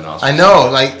smell out of my nostrils. I know.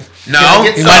 Like, No? can I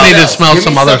get You You might something need to else? smell Give me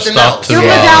some other something stuff else. too. Give me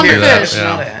down Here, to let me fish.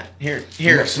 smell Yeah. that.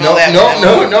 Here, smell that. No, I'm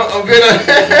good on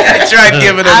that. I tried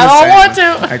giving it. I don't want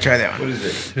to. I tried that one. What is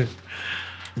it?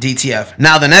 DTF.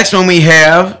 Now the next one we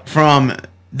have from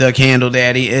the Candle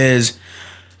Daddy is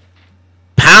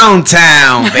Pound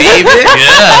Town, baby.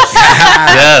 Yes.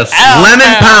 Yes.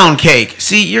 Lemon pound cake.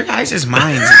 See, your guys'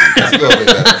 minds. Let's go with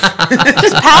that.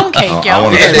 Just pound cake, I yo.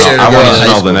 want to Yeah, smell, yeah, I wanna yeah. smell High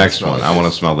the school next smells. one. I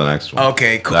want to smell the next one.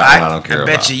 Okay, cool. That one I don't care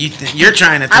bet about. you're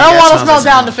trying to. Think I don't that want to smells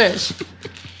smell like- down to fish.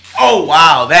 Oh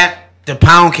wow, the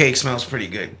pound cake smells pretty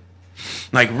good.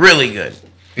 Like really good.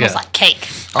 Smells Yeah. like cake.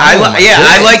 I Oh my I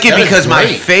like it goodness, that is because my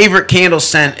great. favorite candle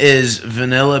scent is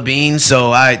vanilla bean,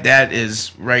 so that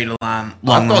is right along I the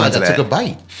thought lines of I took a that.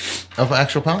 bite of an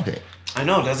actual pound cake. I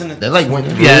know, doesn't it? They like went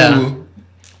through. Yeah.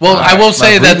 Well, I will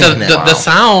say my that breathing's the now.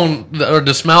 sound or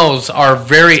the smells are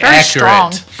very, Very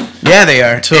accurate strong. Yeah, they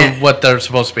are. to what they're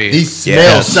supposed to be. These smells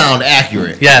Yes. sound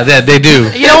accurate. Yeah, they do.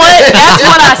 You know what? That's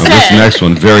what I And this said. next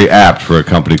one, very apt for a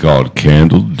company called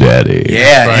Candle Daddy.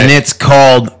 Yeah, Right. and it's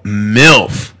called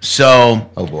MILF. So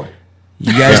Oh boy.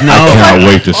 you guys I know. cannot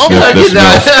wait to sniff this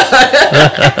MILF.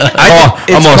 I'm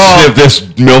it's going to called- sniff this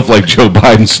MILF like Joe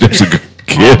Biden sniffs a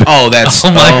kid. Oh, that's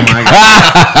Oh my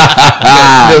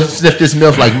god. Sniff this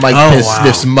milk like Mike Oh Pence wow.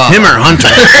 sniffs mom. Him or Hunter.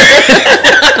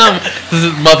 This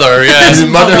is mother, yes. His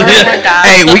mother.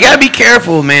 Hey, we gotta be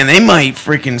careful, man. They might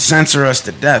freaking censor us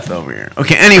to death over here.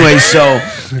 Okay, anyway, so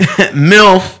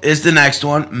MILF is the next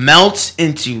one. Melts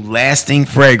into lasting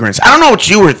fragrance. I don't know what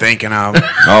you were thinking of.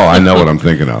 Oh, I know what I'm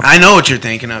thinking of. I know what you're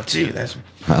thinking of too. That's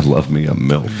I love me a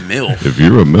MILF. MILF. If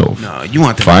you're a MILF, No, you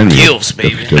want the find me gilfs, at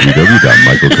baby.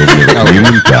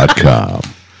 www.michaelcopenhaver.com.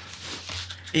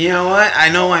 You know what? I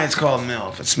know why it's called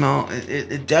MILF.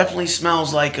 It definitely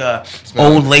smells like a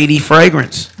old lady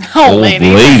fragrance. Oh, Old lady.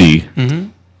 lady. Mm-hmm.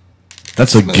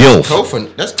 That's a gilf.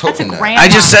 That's That's a coconut. grand. I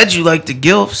just said you like the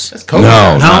gilfs. That's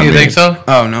coconut. No, not You me. think so?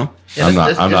 Oh no, I'm not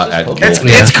at coconut. it's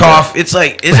coconut. it's cough. It's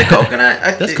like is it coconut?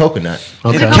 That's coconut.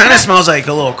 It kind of smells like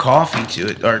a little coffee to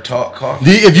it, or coffee.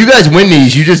 If you guys win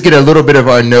these, you just get a little bit of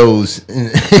our nose. Yeah.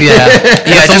 Yeah,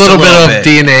 It's a just little a bit little of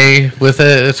bit. DNA with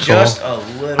it. It's cool. Just a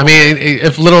little. I mean,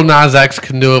 if little Nas X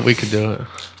can do it, we could do it.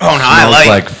 oh no, I Smells like.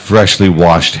 like freshly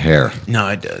washed hair. No,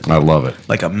 it does. I love it.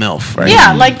 Like a MILF, right?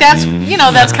 Yeah, like that's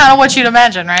that's kind of what you'd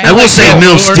imagine, right? I will say tofu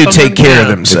MILFs or do something? take care of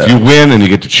Yeah. themselves. If you win and you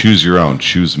get to choose your own,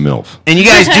 choose MILF. And you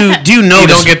guys do You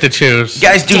notice. don't get to choose. you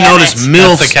guys do Damn notice it.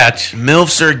 MILFs. That's the catch.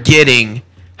 MILFs are getting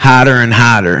hotter and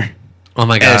hotter. Oh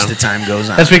my as god. the time goes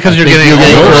on. That's because you're getting you're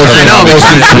getting older. closer. I know, I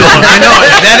I know.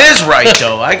 That is right,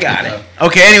 though. I got it.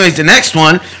 Okay, anyways, the next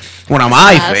one of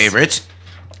my Yes. favorites,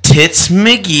 Tits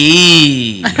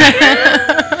McGee.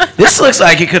 This looks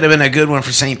like it could have been a good one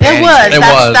for St. It Patty's was. Day.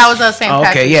 That was a St. Okay,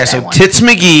 Patrick's yeah, Day so one. Tits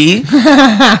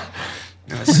McGee.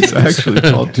 It's actually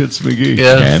called Tits McGee.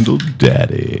 Yeah. Candle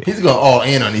Daddy. He's going all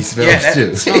in on these smells Yeah, that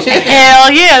too. smells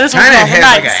Hell yeah, this one's Kind of nice. has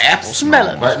like an apple Smell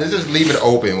smell. it. Right, let's just leave it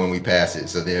open when we pass it,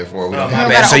 so therefore we Oh, don't my have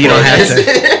bad. to. So you don't have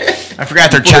to. I forgot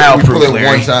they're childproof, Pull it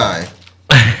Larry. one time.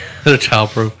 They're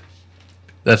childproof.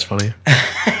 That's funny.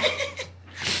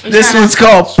 This one's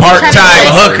called Part-Time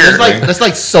Hooker. That's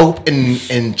like soap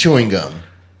and chewing gum.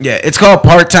 Yeah, it's called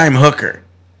Part-Time Hooker.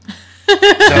 So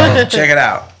check it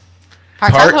out.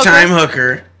 Part-Time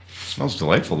hooker. Smells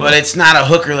delightful. But it's not a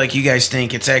hooker like you guys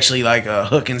think. It's actually like a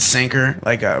hook and sinker,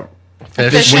 like a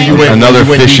Fish. Fishing. Another when you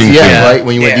went fishing DTF, camp. right?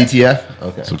 When you went Yeah. DTF?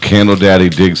 Okay. So Candle Daddy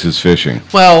digs his fishing.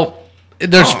 Well,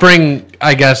 their spring,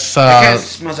 I guess, it kinda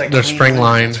smells like their clean spring linen.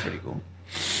 line. That's pretty cool.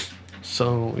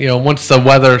 So, once the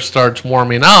weather starts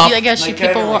warming up, I guess Like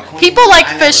people kinda like clean people linen. like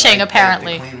I never fishing liked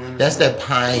apparently. the clean linen. That's that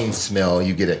pine smell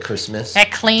you get at Christmas.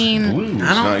 That clean. Ooh, it's I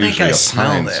not don't think usually I a smell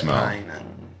pine that smell. pine.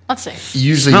 Let's see.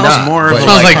 Usually Smells not. more of but a-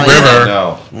 smells like pine. river.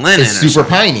 No. Linen. It's or super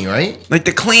something. piney, right? Like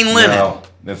the clean linen. No.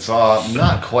 It's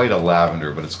not quite a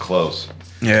lavender, but it's close.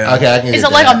 Yeah. Okay, I can Is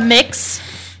get it like that. a mix?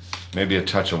 Maybe a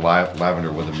touch of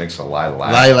lavender with a mix of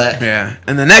lilac. Lilac? Yeah.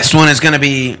 And the next one is going to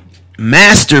be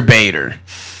Masturbator.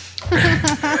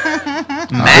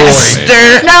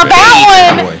 Master. Now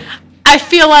that one, Boy. I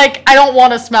feel like I don't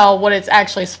want to smell what it's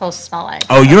actually supposed to smell like.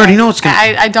 Oh, you already know it's going to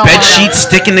I don't bed wanna know. sheets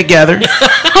sticking together,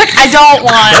 I don't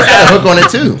want. Got a hook on it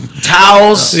too.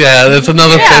 towels. yeah, that's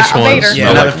another Yeah, fish a one. baiter. Yeah,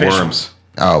 Smell another like fish. worms.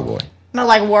 Oh boy. Smell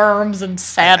like worms and I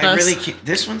sadness. really can't.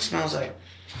 This one smells like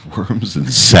Worms and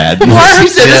sadness. She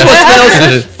said this one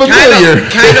smells familiar.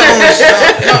 kind of almost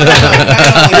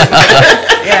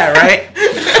yeah, right.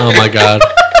 Oh my god.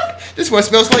 This one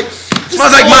smells like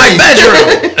Smells like my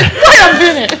bedroom. Wait a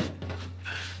minute.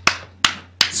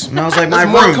 Smells like my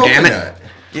That's more room. Damn it. coconut.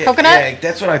 Yeah, Coconut? Yeah,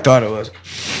 that's what I thought it was.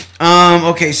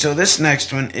 Okay, so this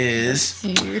next one is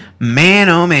man,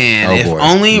 oh man, Oh, if boy.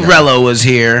 only No. Rello was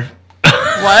here,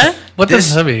 What? What This-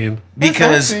 does that mean?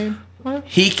 because mean?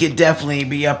 he could definitely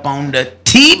be up on the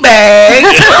tea bag.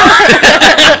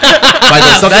 Like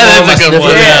there's something That wrong is a with my good sniffers.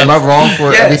 one, yeah. Am I wrong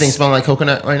for Yes. everything smelling like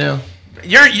coconut right now?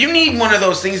 You need one of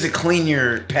those things to clean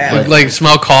your pad. Like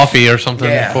smell coffee or something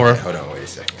Yeah. before. Hold on, wait a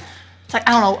second. It's like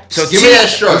I don't know. so Give me that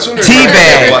straw. Tea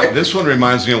bag. This one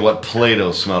reminds me of what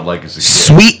Play-Doh smelled like as a kid.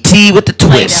 Sweet tea with the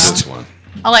twist. This one.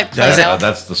 I like Does it? Play-Doh.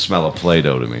 That's the smell of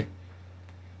Play-Doh to me.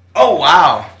 Oh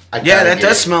wow. I Yeah, kinda that get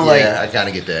does it. smell Yeah, I like. kind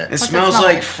of get that. It What's it smells smell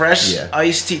like like? fresh Yeah.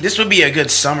 iced tea. This would be a good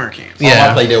summer camp. All Yeah.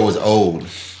 my Play-Doh was old.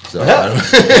 So I don't-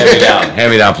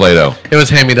 Hand-me-down Play-Doh. It was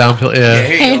hand-me-down. Yeah.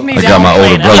 Here you Hand go. me I got down my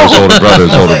older Play-Doh.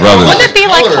 brothers, older brothers. Wouldn't it be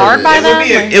like hard by It would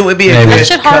be a, then? it would be a Maybe. good That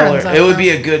shit color. hardens up, It would huh? be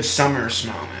a good summer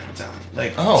smell, man. I'm telling you.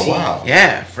 Like Oh, tea. wow.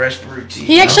 Yeah, fresh brewed tea.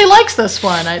 He actually likes this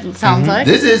one. It sounds like.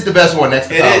 This is the best one next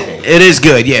to Falcon. It is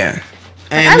good, yeah.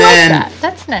 And I then like that.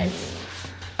 That's nice.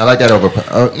 I like that over.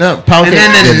 No, pound and cake.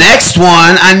 then the Yeah. next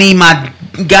one, I need my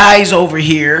guys over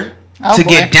here Oh, to boy.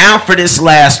 get down for this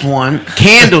last one.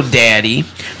 Candle Daddy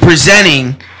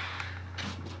presenting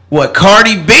what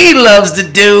Cardi B loves to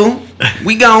do.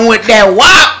 We going with that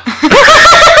WAP.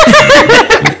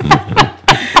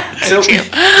 So,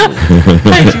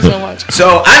 Thank you so much.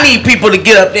 so I need people to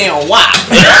get up there and WAP.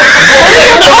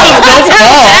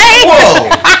 Whoa!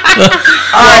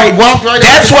 All right, Walk right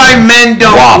that's out. why men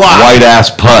don't Wop, WAP. white ass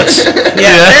putts.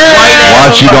 Yeah.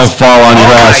 Watch you don't fall on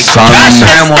your Oh ass, my son. gosh,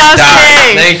 I almost died.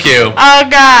 Disgusting. Thank you. Oh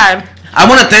God. I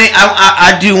want to thank.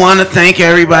 I do want to thank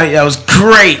everybody. That was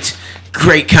great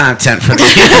content for the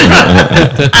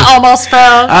kids. I almost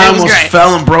fell. I It was almost great.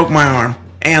 fell and broke my arm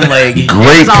and leg.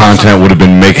 Great awesome. content would have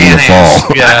been making you And ass.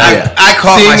 fall. Yeah. I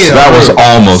caught Sing it myself. That was through.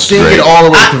 almost Sing great. it all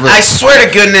the way through. I swear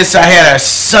to goodness, I had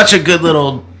such a good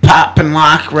little pop and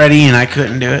lock ready, and I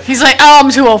couldn't do it. He's like, oh,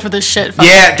 I'm too old for this shit. Fuck.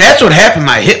 Yeah, that's what happened.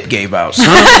 My hip gave out. Son.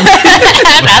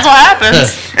 That's what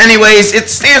happens. Anyways, it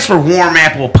stands for warm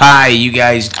apple pie. You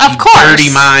guys, Of you course. dirty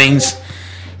minds.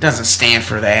 Doesn't stand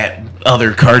for that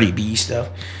other Cardi B stuff.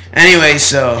 Anyway,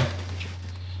 so.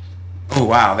 Oh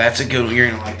wow, that's a good one. You're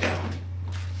gonna like that one.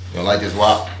 You don't like this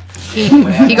wop? He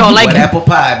gonna like Wet it. apple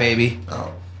pie, baby.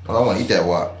 Oh, well, I want to eat that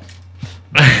wop.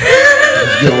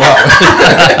 It's good wop.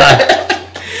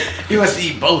 He wants to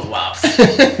eat both wops.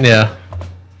 Yeah.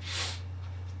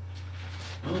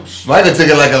 Michael took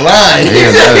it like a line.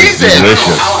 Man, that He is said,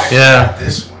 delicious. Yeah. Got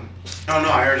this one. Oh no,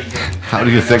 I already did. How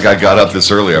do you think I got up this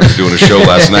early? I was doing a show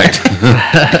last night.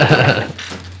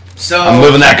 So I'm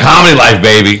living that comedy life,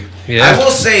 baby. I Yeah. will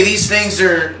say these things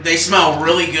they smell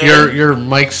really good. Your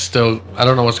mic's still. I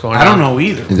don't know what's going on. I don't know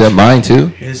either. Is that mine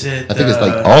too? Is it? I think it's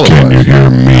like all of Can you ours. hear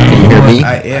me? Can you hear me?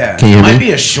 Yeah. Can you hear Might me?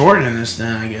 be a short in this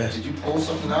then, I guess. Did you pull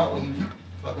something out when you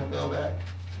fucking fell back?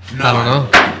 No. I don't know.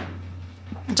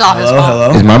 It's all his Hello, fault.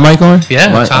 hello. Is my mic on?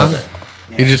 Yeah, Mine- it's on. okay.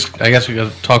 You just. I guess we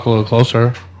got to talk a little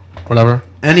closer. Whatever.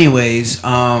 Anyways,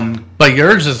 But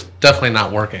yours is definitely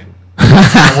not working. no.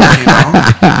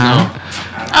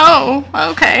 Oh,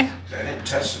 okay. I didn't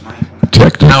touch the mic.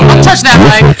 Technical touch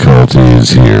that mic. difficulties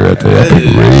here at the Epic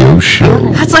Radio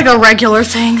Show. That's like a regular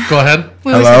thing. Go ahead.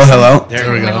 Hello.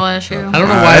 There we go. Regular issue. I don't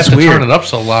know why I have that's to weird. turn it up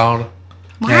so loud.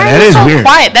 Why Yeah, are that you is so weird.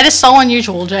 quiet? That is so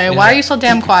unusual, Jay. Why are you so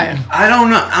damn quiet? I don't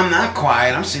know. I'm not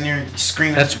quiet. I'm sitting here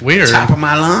screaming. That's at the weird. Top of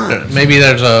my lungs. Maybe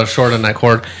there's a short in that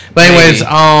cord. But anyways,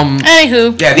 Maybe.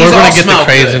 Anywho, Yeah, these we're all gonna get the smell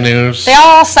crazy good. news. they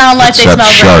all sound like they Except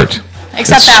smell shart. great.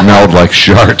 Except It that smelled one. like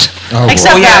shart. Oh,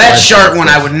 Except Oh yeah, that that one. shark one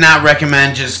I would not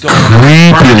recommend just going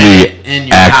Creepily in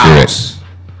your accurate. house.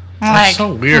 That's Like,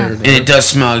 so weird. And it does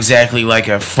smell exactly like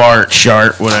a fart,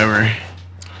 shart, whatever.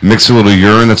 Mix a little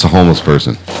urine, it's a homeless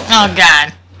person. oh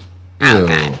God. Ew.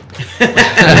 New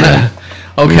York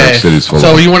Okay, City's full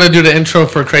so of- you want to do the intro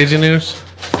for crazy news?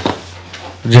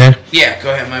 Jay? Yeah,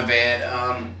 go ahead. My bad.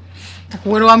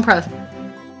 What do I press?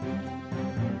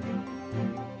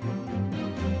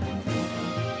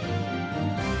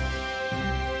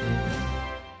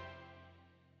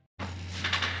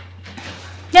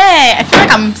 Yay! I feel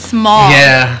like I'm small.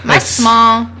 Yeah, Am I that's-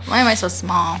 small? Why am I so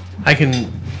small? I can.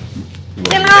 You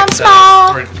know I'm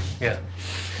small. Yeah.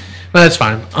 No, that's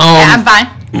fine. Yeah, I'm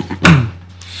fine.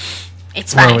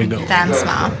 It's What are fine we doing? that I'm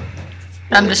small.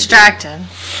 But I'm distracted.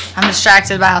 I'm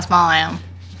distracted by how small I am.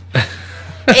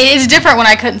 It's different when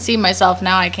I couldn't see myself.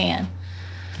 Now I can.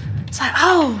 It's like,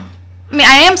 oh. I mean,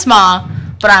 I am small,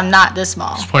 but I'm not this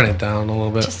small. point it down a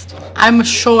little bit. I'm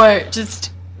short.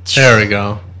 Just, There we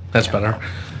go. That's better.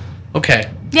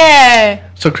 Okay. yay.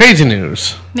 So crazy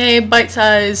news. Yay,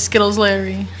 bite-sized Skittles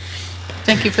Larry.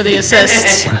 Thank you for the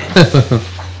assist.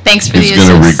 Thanks for He's the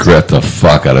gonna assist. regret the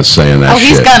fuck out of saying that Oh, shit.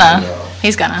 he's gonna.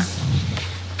 He's gonna.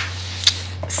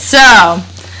 So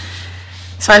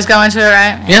I was going to it,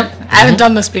 right? Yep. I haven't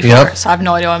done this before, Yep. so I have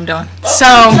no idea what I'm doing. So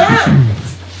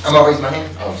I'm gonna raise my hand.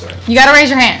 Oh, I'm sorry. you gotta raise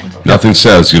your hand. Nothing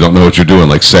says you don't know what you're doing,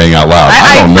 like saying out loud,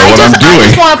 I don't know what I'm I doing.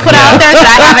 just want to put out there that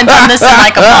I haven't done this in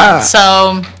like a month,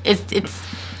 so it's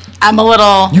I'm a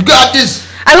little. You got this.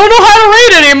 I don't know how to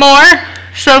read anymore.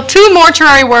 So 2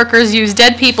 mortuary workers used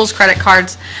dead people's credit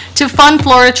cards to fund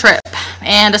Florida trip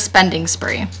and a spending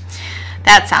spree.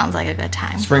 That sounds like a good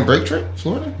time. Spring break trip,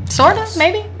 Florida. Sort of,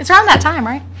 maybe. It's around that time,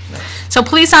 right? So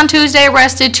police on Tuesday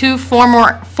arrested 2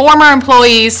 former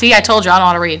employees. See, I told you I don't know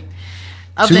how to read.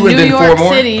 Of 2 the and New then York 4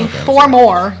 more? City. Okay, I'm 4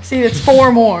 more. See, it's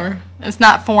 4 more. It's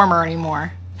not former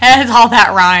anymore. It's all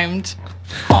that rhymed.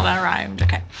 All that rhymed.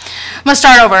 Okay. I'm going to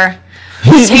start over.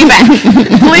 Take it back.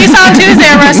 Police on Tuesday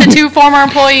arrested 2 former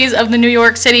employees of the New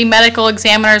York City Medical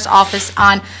Examiner's Office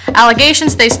on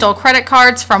allegations they stole credit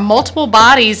cards from multiple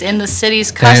bodies in the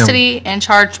city's custody and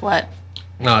charged what?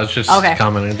 No, it's just Okay.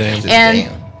 commenting. Damn. And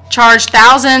charged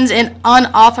thousands in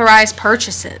unauthorized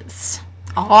purchases.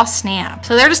 Aw, snap.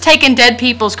 So they're just taking dead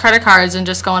people's credit cards and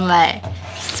just going like,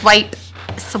 swipe,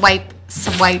 swipe,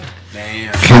 swipe.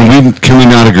 Damn. Can we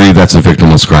not agree that's a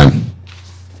victimless crime?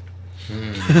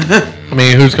 I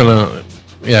mean, who's gonna?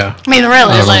 Yeah. I mean,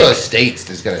 really, There's like, other states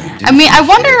that's gonna do. I mean, I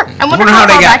wonder wonder how how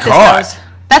they far got back caught. this goes.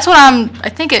 That's what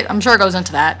I'm sure it goes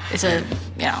into that. It's a,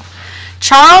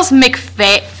 Charles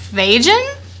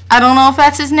McFadgen? I don't know if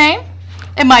that's his name.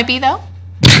 It might be, though.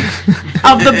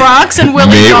 Of the Bronx and Willie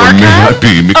May or may Darka. not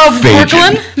be Of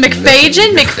McFadgen.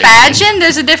 Brooklyn. McFadgen.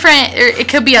 There's a different, it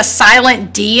could be a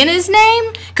silent D in his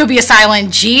name. Could be a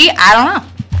silent G. I don't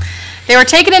know. They were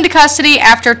taken into custody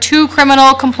after 2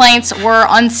 criminal complaints were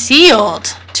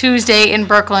unsealed Tuesday in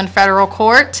Brooklyn federal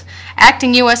court.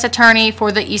 Acting U.S. Attorney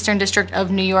for the Eastern District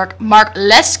of New York, Mark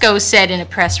Lesko, said in a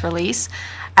press release.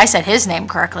 I said his name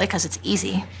correctly because it's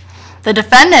easy. The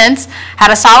defendants had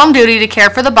a solemn duty to care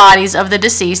for the bodies of the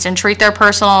deceased and treat their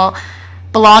personal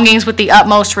belongings with the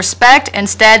utmost respect.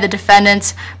 Instead, the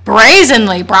defendants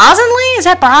brazenly? Is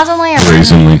that brazenly?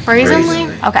 Or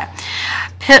brazenly? Okay.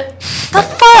 The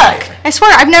fuck? I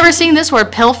swear, I've never seen this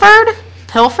word. Pilfered?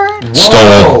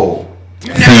 Stole.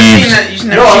 You've never seen that. You've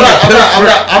never No, seen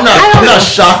I'm not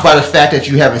shocked by the fact that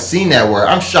you haven't seen that word.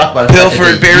 I'm shocked by the fact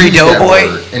Pilfered that they Barry used that Doughboy?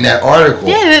 word in that article.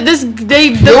 Yeah,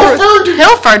 Pilfered?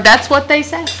 Pilfered, that's what they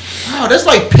say. Oh, that's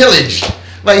like pillaged.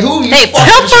 Like who? They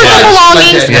pilfered the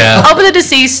belongings of the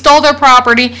deceased, stole their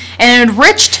property, and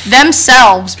enriched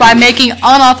themselves by making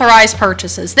unauthorized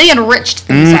purchases. They enriched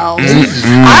themselves.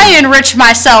 I enrich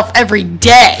myself every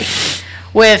day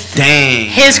with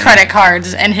his credit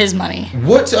cards and his money.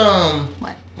 What?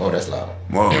 What? Oh, that's loud.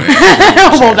 Whoa.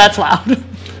 Well, that's loud.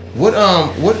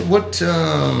 What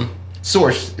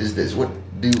source is this?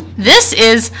 This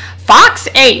is Fox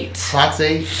 8. Fox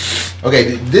 8?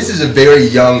 Okay, this is a very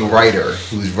young writer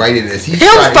who's writing this. He's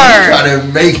Pilfer. trying to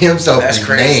make himself That's his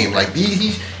crazy. name. Like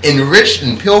he's enriched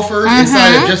and pilfered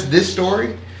inside of just this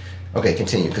story. Okay,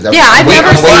 continue. Because Yeah, I've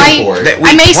never seen. for it.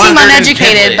 I may seem plundered and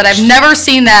uneducated, but I've pillaged. never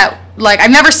seen that. Like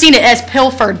I've never seen it as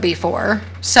pilfered before.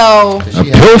 So A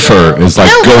pilfer is like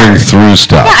Pilfer. going through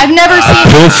stuff. yeah, I've never A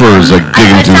seen. pilfer is like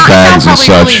digging it through sounds bags and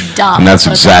probably such, really dumb, and that's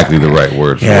but- exactly the right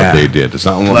word for Yeah. what they did. It's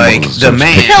not Like the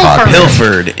man Pilfer.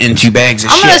 pilfered into bags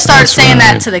of I'm shit. gonna start That's saying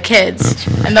right. that to the kids,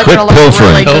 right. and they're Quit gonna look pilfering.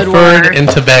 really good Pilfered word.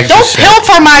 into bags Don't of shit.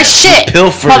 pilfer my shit,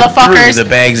 pilfered motherfuckers. through the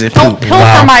bags of Don't poop. pilfer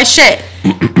Wow. my shit,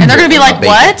 and they're gonna be like,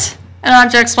 Bacon. "What?" And I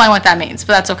have to explain what that means,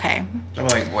 but that's okay. I'm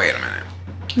like, wait a minute.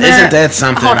 Isn't that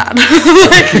something? Hold on.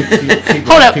 Keep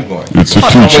Hold up. Keep going. It's a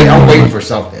I'm teaching. waiting for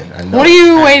something. I know. What are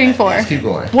you waiting for? Keep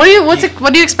going. What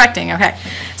are you expecting? Okay.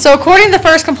 So according to the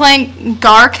first complaint,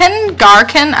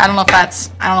 Garkin, I don't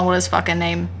know what his fucking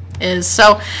name is.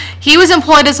 So he was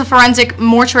employed as a forensic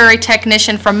mortuary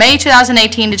technician from May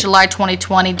 2018 to July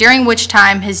 2020, during which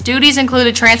time his duties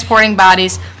included transporting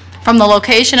bodies from the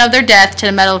location of their death to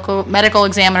the medical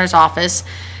examiner's office.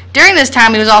 During this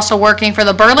time, he was also working for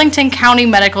the Burlington County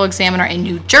Medical Examiner in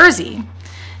New Jersey.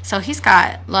 So he's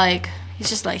got, he's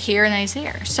just here and then he's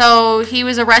here. So he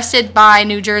was arrested by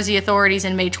New Jersey authorities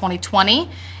in May 2020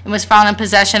 and was found in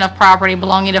possession of property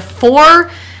belonging to 4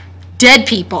 dead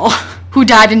people who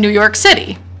died in New York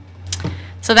City.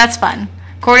 So that's fun.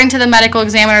 According to the medical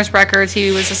examiner's records,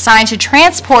 he was assigned to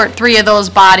transport 3 of those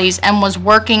bodies and was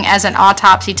working as an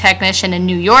autopsy technician in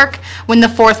New York when the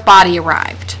 4th body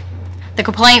arrived. The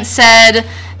complaint said,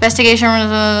 investigation,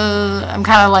 I'm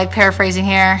kind of paraphrasing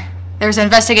here. There's an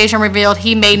investigation revealed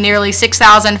he made nearly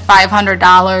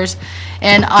 $6,500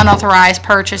 in unauthorized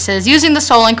purchases using the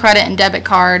stolen credit and debit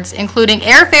cards, including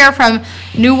airfare from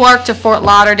Newark to Fort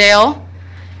Lauderdale.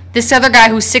 This other guy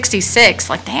who's 66,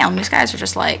 damn, these guys are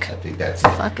just I think that's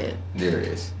fuck it. There it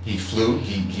is. He flew.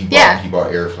 He Yeah.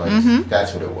 bought airplanes.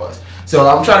 That's what it was. So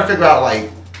I'm trying to figure out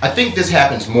I think this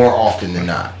happens more often than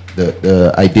not.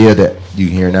 The idea that you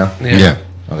can hear now. Yeah.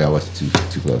 Okay, I wasn't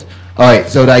too close. All right,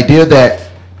 so the idea that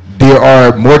there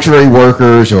are mortuary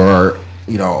workers or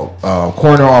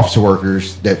coroner officer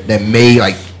workers that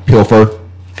may pilfer,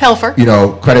 Pilfer.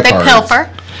 credit They cards. pilfer.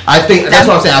 I think that's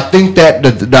what I'm saying. I think that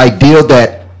the idea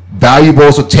that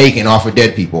valuables are taken off of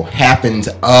dead people happens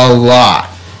a lot.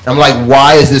 I'm like,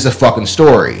 why is this a fucking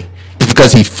story? It's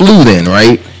because he flew then,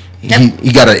 right? Yep.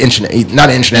 He got not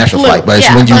an international Flew. flight, but it's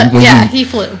Yeah, when he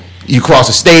flew. you cross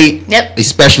a state, Yep.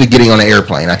 especially getting on an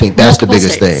airplane. I think that's Multiple the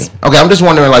biggest states. thing. Okay, I'm just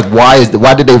wondering why did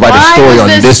they write Why a story was on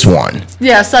this- this one?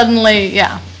 Yeah, suddenly,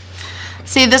 yeah.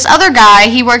 See, this other guy,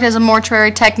 he worked as a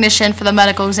mortuary technician for the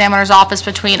medical examiner's office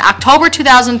between October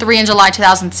 2003 and July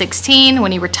 2016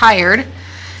 when he retired.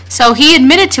 So he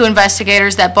admitted to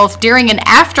investigators that both during and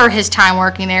after his time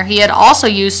working there, he had also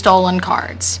used stolen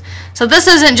cards. So this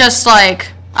isn't just for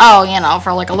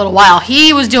a little while.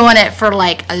 He was doing it for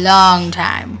a long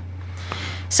time.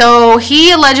 So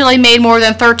he allegedly made more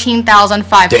than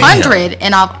 $13,500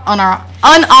 in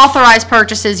unauthorized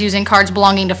purchases using cards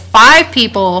belonging to 5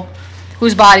 people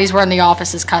whose bodies were in the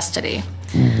office's custody.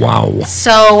 Wow.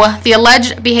 So the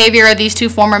alleged behavior of these 2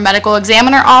 former medical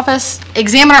examiner office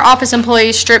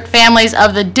employees stripped families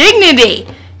of the dignity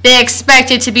they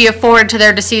expected to be afforded to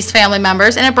their deceased family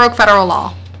members, and it broke federal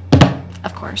law.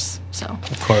 Of course.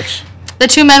 Of course. The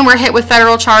 2 men were hit with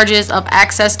federal charges of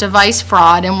access device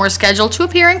fraud and were scheduled to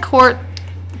appear in court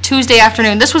Tuesday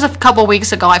afternoon. This was a couple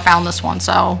weeks ago I found this one,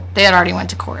 so they had already went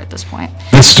to court at this point.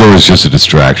 This story is just a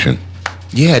distraction.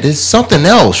 Yeah, there's something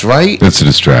else, right? It's a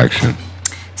distraction.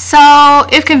 So,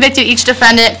 if convicted, each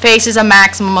defendant faces a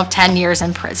maximum of 10 years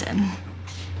in prison.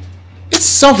 It's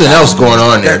something else going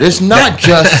on there. There's not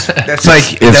just. That's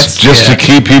It's just to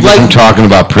keep people from talking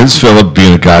about Prince Philip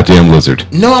being a goddamn lizard.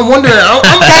 No, I'm wondering.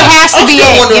 That has to be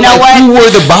it. You know what? Who were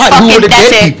the Fuck Who were it, the that's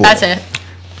dead it. people? That's it.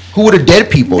 Who were the dead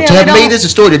people? Yeah, to have they made don't- this a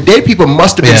story, the dead people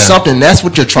must have been Yeah. something. That's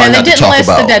what you're trying Yeah, not they to didn't talk list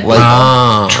the about. dead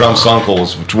Like, Trump's uncle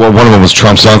was, well, one of them was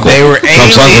Trump's uncle. They were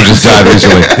Trump's uncle aliens. just died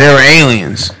recently. They were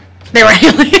aliens. They were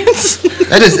aliens.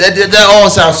 that all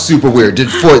sounds super weird.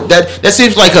 That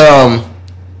seems like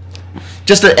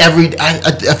just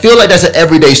I feel like that's an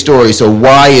everyday story. So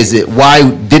why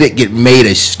did it get made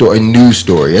a news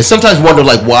story? I sometimes wonder,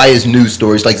 like, why is news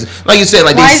stories like you said,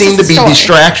 like, they seem to be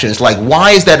distractions. Like,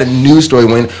 why is that a news story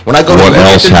when I go to what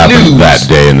else happened news that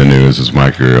day in the news is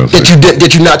my curiosity.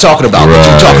 that you're not talking about? Right. But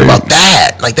you're talking about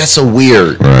that. Like, that's so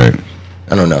weird. Right.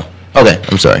 I don't know. Okay,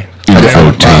 I'm sorry.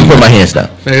 I put my hands down.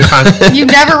 You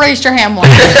never raised your hand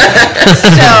once.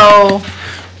 So,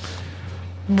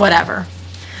 whatever.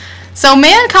 So,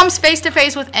 man comes face to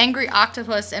face with angry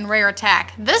octopus in rare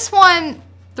attack. This one,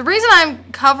 the reason I'm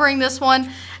covering this one,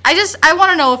 I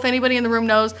want to know if anybody in the room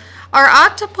knows. Are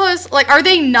octopus, like, are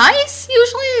they nice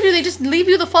usually, or do they just leave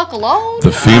you the fuck alone?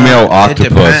 The female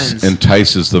octopus depends.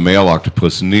 entices the male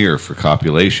octopus near for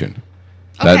copulation.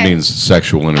 That Okay. means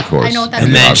sexual intercourse I know what that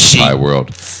in the means. octopi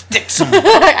world. Sticks them.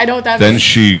 I know what that Then means.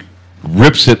 she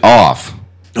rips it off,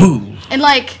 And,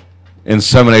 like,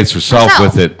 inseminates herself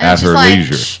with it and at she's her like,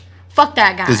 leisure. "Shh, fuck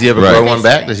that guy." Does he ever Right. grow one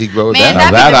back? Does he grow it Man, back?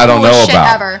 Now that'd be that the I don't coolest know shit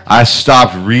about. ever. I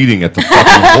stopped reading at the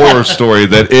fucking horror story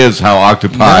that is how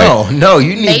octopi. No,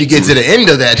 you need to Mate. get to the end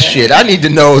of that shit. I need to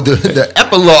know the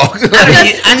epilogue.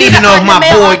 I need to know if my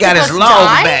boy got his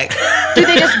log back. Do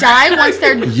they just die once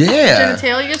their Yeah.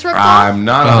 genitalia gets ripped off? I'm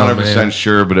not Oh, 100% man.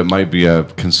 sure, but it might be a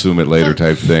consume it later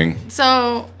type thing.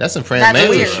 So That's some Fran that's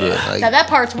Manley weird. shit. Now, that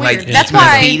part's weird. Like That's the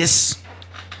why. fetus.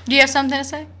 Do you have something to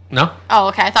say? No. Oh,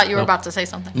 okay. I thought you were about to say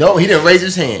something. No, he didn't raise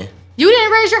his hand. You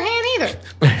didn't raise your hand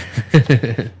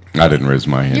either. I didn't raise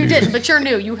my hand. You either. didn't, but you're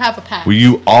new. You have a pass. Well,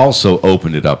 you also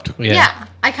opened it up to. Yeah.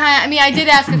 I did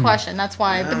ask a question. That's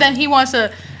why. But then he wants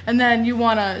to, and then you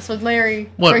want to. So Larry.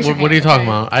 What raise your are you hand, talking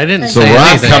okay? about? I didn't So So say where I'm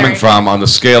anything. coming from, on the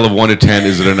scale of 1 to 10,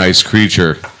 is it a nice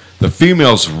creature? The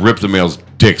females rip the males'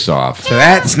 dicks off. So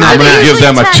that's But not I'm they going to bad. give usually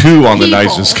them a attack 2 on the people.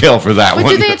 nicest scale for that But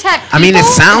one. do they attack people? I mean, it Is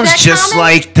sounds that just common?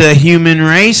 like the human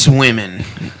race women.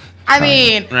 I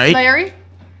mean, Right? Larry.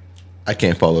 I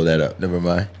can't follow that up. Never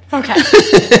mind. Okay.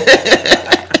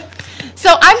 So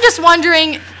I'm just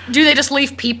wondering, do they just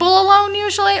leave people alone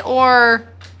usually, or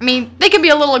I mean, they can be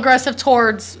a little aggressive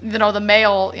towards the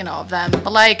male of them,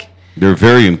 but like. They're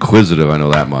very inquisitive, I know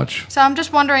that much. So I'm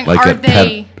just wondering, Like are at,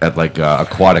 they? at like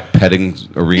aquatic petting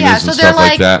arenas Yeah, so and they're stuff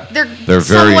like like that. they're very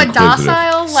somewhat inquisitive.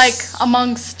 docile, like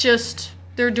amongst just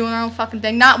they're doing their own fucking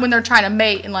thing. Not when they're trying to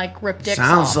mate and like rip dicks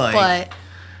Sounds off, like- but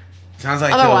Sounds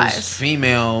like Otherwise. those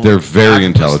female. They're very octopus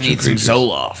intelligent need some creatures.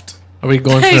 Zoloft. Are we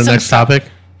going Hey, to the some next topic?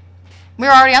 we're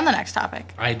already on the next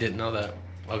topic. I didn't know that.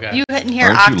 Okay. You didn't hear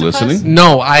Aren't you octopus? listening?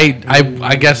 No, I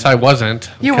guess I wasn't.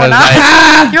 You were because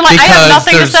not. You're like, I have because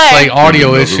nothing to there's say. like audio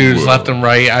Another issues world. left and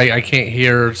right. I can't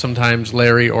hear sometimes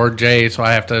Larry or Jay, so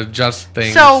I have to adjust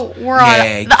things. So we're on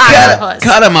Yeah, the octopus.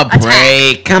 cut him a attack.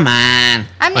 break. Come on.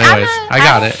 I mean, Anyways, I I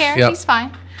got don't it. care. Yep. He's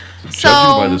fine.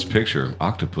 Judging by So, this picture,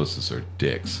 octopuses are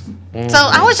dicks. that's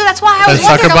why I was A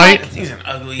sucker wondering. I'm bite? like, He's an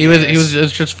ugly.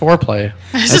 It's just foreplay.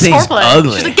 it's just thing's foreplay.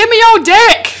 ugly. She's like, give me your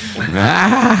dick.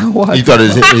 What? You thought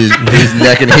his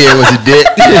neck and hair was a dick?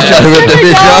 He was trying to rip Give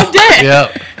me that bitch your off. dick.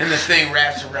 Yep. And the thing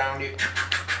wraps around it.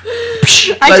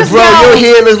 I Like, just bro, know your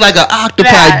hair looks like an octopi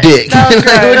that. dick. That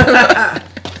was good.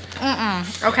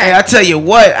 Okay. Hey, I tell you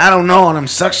what, I don't know on them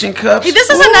suction cups. Hey, this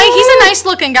is he's a nice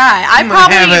looking guy. I'd might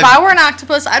probably, have if it. I were an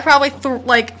octopus, I'd probably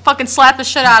fucking slap the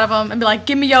shit out of him and be like,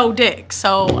 give me your dick.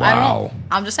 So, I don't know. Wow.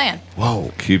 I'm just saying.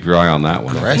 Whoa. Keep your eye on that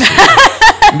one.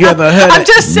 You ever heard I'm of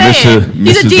just saying.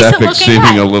 He's a Mrs. decent Epic looking seeming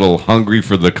guy. a little hungry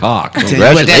for the cock.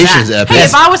 Congratulations, Epic. Hey,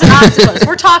 if I was an octopus,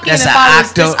 we're talking That's if a I was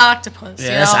octo- this octopus. Yeah,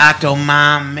 you that's know? Octo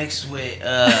Mom mixed with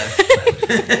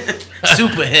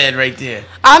Superhead right there.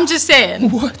 I'm just saying.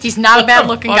 He's not a bad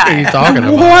looking What are you guy. talking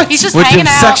about? He's just With hanging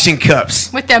them out suction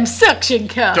cups. with them suction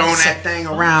cups. Throwing that thing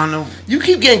around. You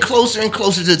keep getting closer and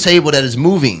closer to the table that is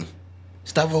moving.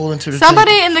 Stop rolling to the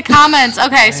Somebody table. in the comments.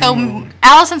 Okay, so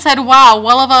Allison said, "Wow,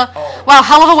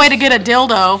 hell of a way to get a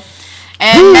dildo."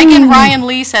 And Megan Ryan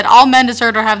Lee said, "All men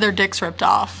deserve to have their dicks ripped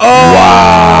off."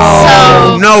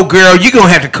 Oh, no, girl, you're going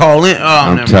to have to call in. Oh,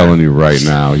 I'm never telling you right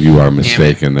now, you are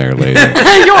mistaken there, lady.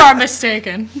 You are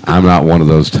mistaken. I'm not one of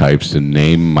those types to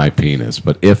name my penis,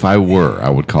 but if I were, I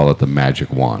would call it the magic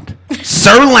wand. mind.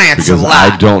 Sir Because Lancelot.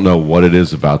 I don't know what it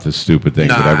is about this stupid thing,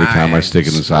 but every time I Nice. stick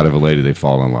it inside of a lady, they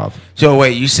fall in love. So,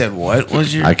 wait, you said what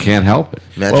was your... I can't help it.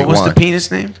 Magic what was wand. the penis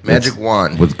name? Magic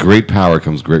wand. With great power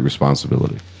comes great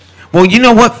responsibility. Well, you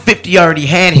know what? 50 already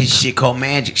had his shit called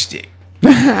Magic Stick.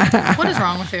 What is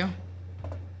wrong with you?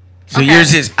 So Okay.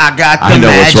 yours is, I got the I know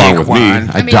what's magic wrong with wand.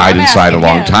 me. I I mean, died I'm inside a asking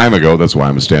long him. time ago. That's why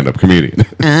I'm a stand-up comedian.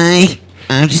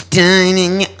 I'm just dying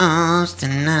in your arms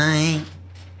tonight.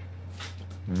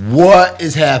 What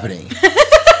is happening?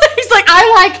 He's like,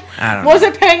 I don't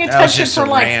wasn't paying That was attention just for a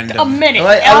like random- a minute.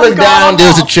 Like, and I was looked going down. There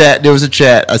was a off. chat. There was a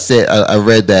chat. I said I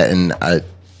read that and I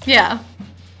Yeah.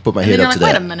 put my And head then up you're to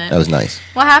like, that. wait a minute. That was nice.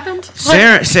 What happened?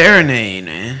 Serenade,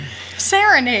 man.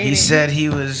 Serenade. He said he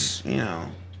was,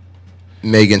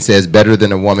 Megan says better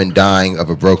than a woman dying of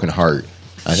a broken heart.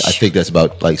 I think that's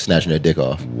about like snatching their dick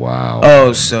off. Wow.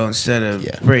 Oh, so instead of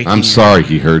Yeah. breaking. I'm sorry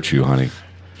he hurt you, honey.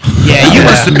 Yeah, you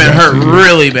must have been hurt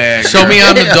really bad. Show me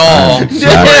on the doll.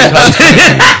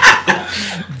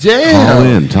 Damn. Call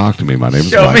in. Talk to me. My name is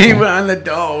Show me Michael. on the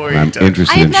doll where I'm you talking.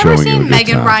 interested I've in never showing you a seen good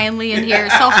Megan time. Ryan Lee in here,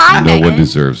 so hi, No Megan. one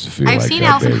deserves to feel I've like seen that,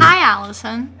 Allison. baby. Hi,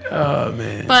 Allison. Oh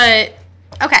man. But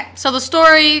okay, so the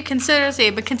story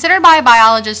considered by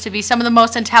biologists to be some of the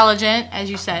most intelligent, as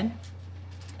you said,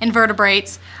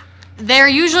 invertebrates. They're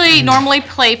usually normally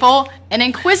playful and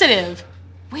inquisitive.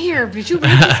 Weird. Did you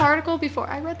read this article before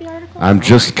I read the article? I'm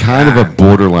just kind of a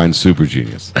borderline super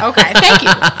genius. Okay, thank you.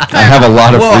 I have a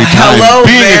lot of Well, free time hello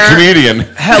being there. a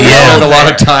comedian. Hello I spend a lot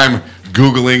there. of time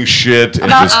Googling shit and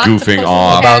About just goofing octopuses,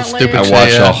 off. About apparently. stupid I shit. watch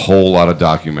Yeah. a whole lot of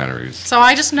documentaries. So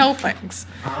I just know things.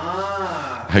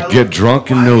 I get drunk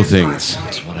and know things.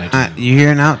 That's what I do. You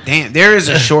hear now? Damn, there is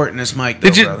a short in this mic, though,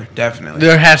 Did you- brother. Definitely.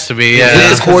 There has to be. It Yeah.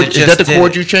 is. Is 'cause cord- it is just that the did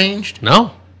cord it. you changed?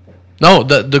 No,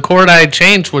 the chord I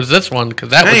changed was this one because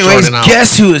that was Anyways, shorting out.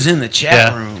 guess who is in the chat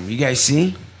Yeah. room? You guys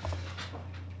see?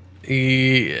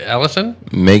 Allison?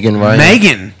 Megan Ryan.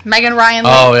 Megan. Megan Ryan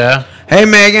Lee. Oh yeah, Hey,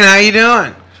 Megan, how you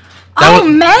doing? Oh,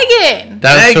 was- Megan.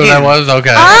 that's who that Megan. was.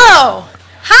 Okay. Oh,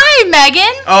 hi,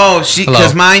 Megan. Oh, she Hello.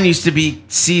 because mine used to be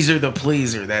Caesar the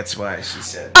Pleaser. That's why she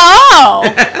said. Oh,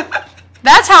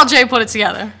 that's how Jay put it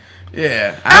together.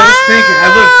 Yeah, I was thinking.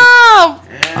 I Oh.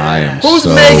 I am Who's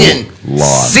so Megan?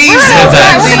 lost. Caesar. We're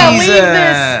gonna the leave Pleaser.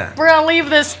 this. We're gonna leave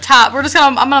this top.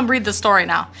 I'm gonna read the story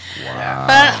now. Wow.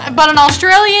 But an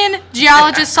Australian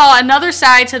geologist saw another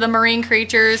side to the marine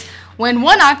creatures when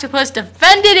one octopus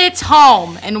defended its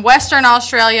home in Western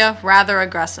Australia rather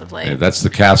aggressively. Yeah, that's the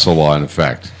castle law in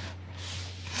effect.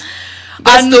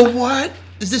 That's the what?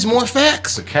 Is this more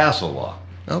facts? The castle law.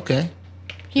 Okay.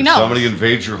 He knows. Somebody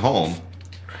invades your home,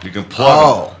 you can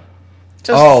plug them.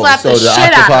 Just Oh, slap so the the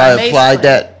shit out octopi of him, applied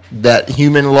basically. that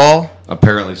human law?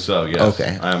 Apparently so, yes.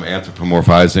 Okay. I am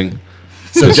anthropomorphizing.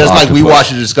 So this just like we octopus. watch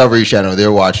the Discovery Channel,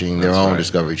 they're watching their That's own right.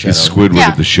 Discovery He Channel. Squidwarded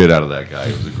Yeah. the shit out of that guy.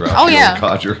 He was a grouchy Oh, yeah. old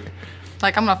codger.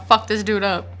 Like, I'm gonna fuck this dude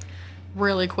up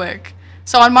really quick.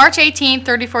 So on March 18th,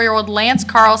 34-year-old Lance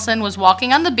Carlson was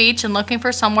walking on the beach and looking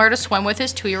for somewhere to swim with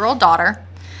his 2-year-old daughter.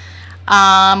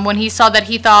 When he saw that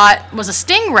he thought was a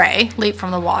stingray leap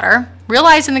from the water,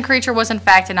 realizing the creature was in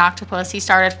fact an octopus, he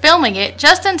started filming it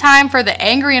just in time for the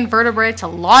angry invertebrate to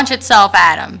launch itself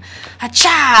at him.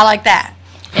 Ha-cha, like that.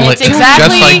 And Like- it's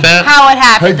exactly just like that? how it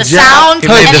happened. The sound He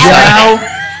and made this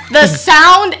everything. The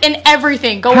sound and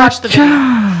everything. Go watch the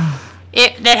video.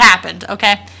 It happened,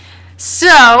 okay?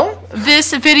 So,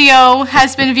 this video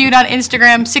has been viewed on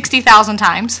Instagram 60,000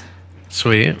 times.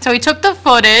 Sweet. So he took the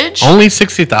footage. Only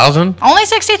 60,000. Only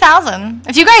 60,000.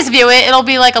 If you guys view it, it'll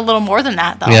be like a little more than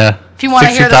that, though. Yeah. If you want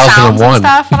to hear the sounds and 60,001.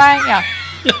 stuff, but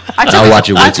I took I'll it, watch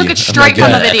it with I took you. it I'm straight not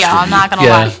from the gonna video. extra I'm not gonna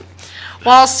Yeah. lie.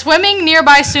 While swimming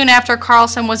nearby soon after,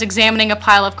 Carlson was examining a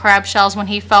pile of crab shells when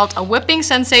he felt a whipping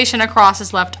sensation across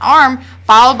his left arm,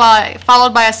 followed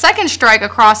by a second strike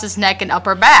across his neck and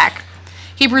upper back.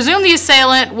 He presumed the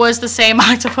assailant was the same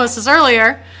octopus as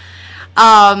earlier.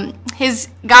 His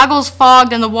goggles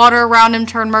fogged and the water around him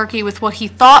turned murky with what he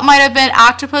thought might have been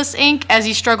octopus ink as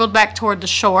he struggled back toward the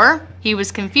shore. He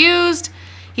was confused.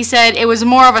 He said it was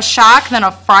more of a shock than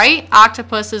a fright.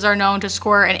 Octopuses are known to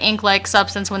squirt an ink-like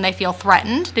substance when they feel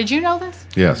threatened. Did you know this?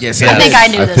 Yes. Yes, I think I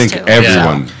knew I this think too.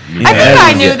 everyone knew I think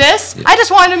that. I knew this. I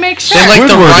just wanted to make sure. They like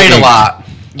to Squidward write a ink. lot.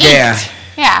 Yeah.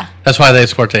 Yeah. That's why they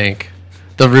squirt the ink.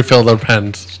 They'll refill their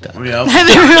pens. Yep. they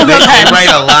write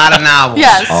a lot of novels.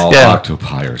 Yes. All Yeah.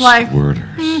 octopi are Like-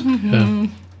 squirters.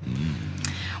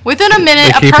 Within a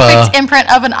minute, They a keep, perfect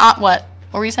imprint of an what?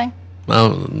 What were you saying?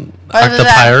 Other than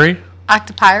that- Octopyry?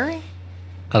 Octopyry?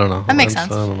 I don't know. That makes That's-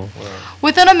 sense. I don't know.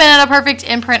 Within a minute, a perfect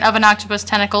imprint of an octopus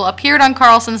tentacle appeared on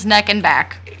Carlson's neck and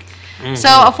back. So,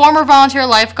 a former volunteer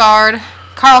lifeguard,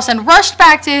 Carlson, rushed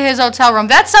back to his hotel room.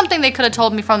 That's something they could have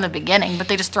told me from the beginning, but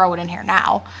they just throw it in here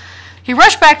now. He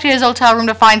rushed back to his hotel room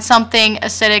to find something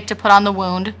acidic to put on the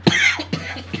wound,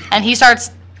 and he starts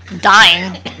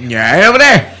dying. Yeah, right over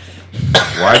there.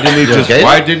 Why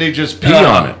didn't he just pee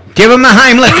on it? Give him the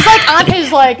Heimlich. It's like on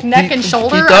his like neck and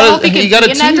shoulder. He I don't know thought if he he could got be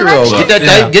a in that 2-year-old.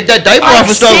 direction. Get that diaper off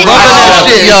and start sick.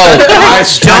 rubbing that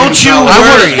shit. Don't you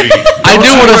worry. I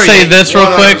do want to worry. say this real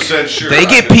quick. They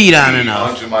get peed on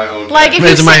enough. Like if you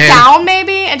Raising my sit hand. down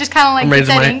maybe and just kind of like I'm get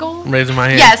raising that my, angle. I'm raising my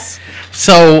hand. Yes.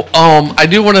 So, I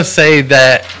do want to say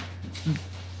that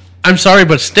I'm sorry,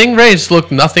 but stingrays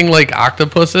look nothing like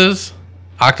octopuses,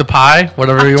 octopi,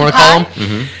 whatever you want to call them.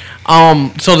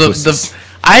 Mm-hmm. So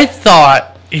I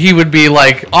thought he would be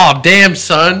like, "Oh, damn,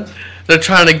 son, they're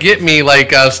trying to get me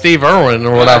like Steve Irwin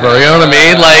or whatever." You know what I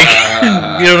mean?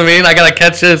 Like, you know what I mean? I gotta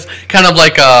catch this, kind of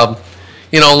like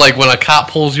like when a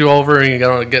cop pulls you over and you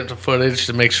gotta get the footage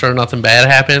to make sure nothing bad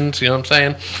happens. You know what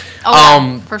I'm saying?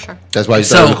 Oh, for sure. That's why he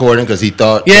started recording, because he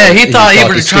thought. Yeah, he thought he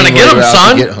was trying to get him,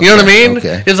 son. You know what I mean?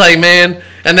 Okay. It's like, man,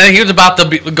 and then he was about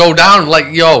to go down. Like,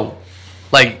 yo,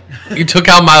 like you took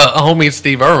out my homie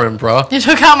Steve Irwin, bro. You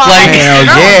took out my Hell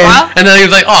yeah. And then he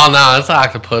was like, "Oh no, it's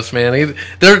octopus, man.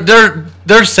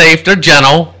 They're safe. They're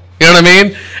gentle. You know what I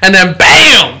mean?" And then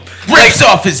bam, Rips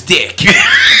off his dick. Dick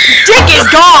is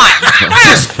gone.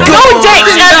 No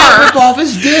dicks ever. Rip off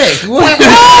his dick. What?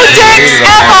 No dicks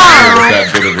ever. That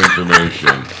bit of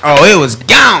information. Oh, it was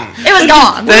gone. It was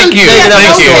gone. Thank you, He has thank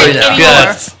no you. dick anymore.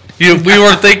 Yes, we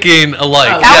were thinking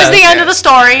alike. That was Yes. the end of the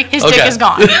story. His dick Okay. is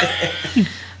gone.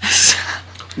 So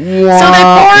they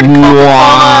poured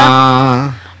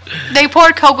Coca-Cola. They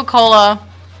poured Coca-Cola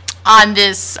on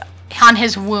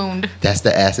his wound. That's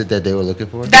the acid that they were looking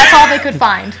for? That's all they could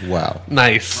find. Wow.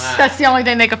 Nice. That's the only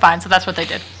thing they could find, so that's what they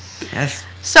did. Yes.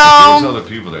 If there was So other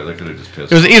people there, they could have just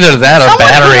pissed. It was either that or Someone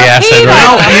battery put a acid, pee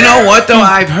right? down. You know what though?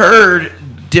 I've heard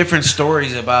different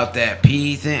stories about that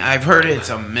pee thing. I've heard it's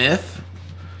a myth.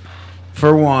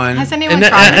 For one, has anyone And,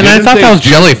 tried and it? I thought that was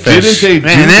jellyfish. Didn't they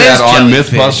Man, do that that is on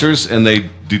jellyfish. MythBusters and they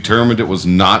determined it was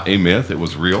not a myth? It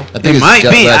was real. I It might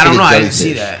be. but I don't think know. it's I didn't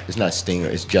see jellyfish. that. It's not stinger.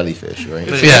 It's jellyfish, right?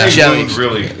 But Yeah. it's Any jelly. wound,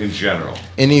 really, in general.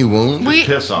 Any wound? We-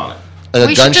 Piss on it. A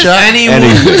we should just- gunshot? Any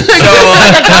Anything. wound. So,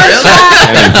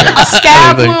 A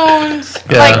scab Everything. wound.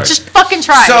 Yeah. Like, just fucking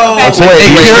try So- it. Okay?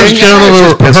 It cures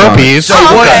genital piss on it. herpes. so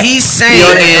Oh, what okay. he's saying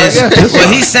is,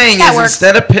 That works.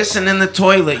 instead of pissing in the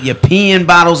toilet, you pee in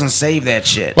bottles and save that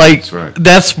shit. Like, That's right.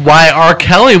 that's why R.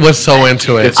 Kelly was so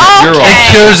into it. It's a cure-all. Okay.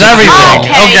 It cures everything.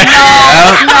 Okay,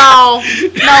 no,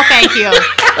 thank you.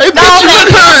 No, thank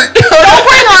you. Don't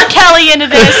bring R. Kelly into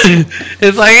this.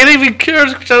 It's like it even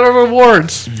cures genital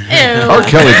warts. Ew. R.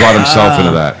 Kelly brought himself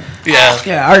into that. Yeah.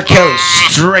 Yeah, R. Kelly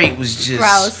straight was just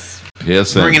Gross.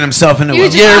 Pissing. bringing himself into You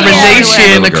it. just-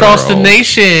 Urination Little across the girl.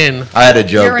 nation. I had a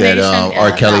joke that Urination, R.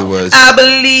 yeah, Kelly no. was I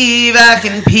believe I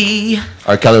can pee.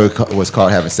 R. Kelly was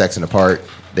caught having sex in the park.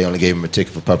 They only gave him a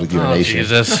ticket for public Oh, urination.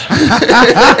 Jesus.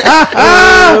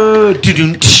 Oh,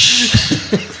 doo-doo.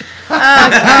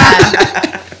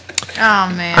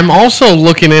 Oh, man. I'm also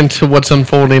looking into what's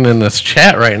unfolding in this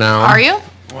chat right now. Are you?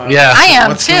 Yeah. I am,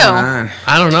 What's too. going on?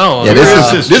 I don't know. Yeah,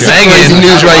 this is Banging. crazy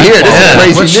news right here. This Yeah. is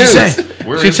crazy What'd she news. say?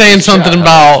 Where She's is saying this something chat?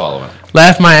 about Follow it.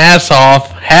 laugh my ass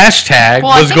off. Hashtag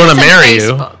Well, I was think going to it's in marry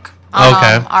you. Facebook.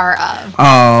 Okay. Our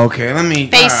Oh, okay. Let me.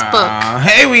 Facebook.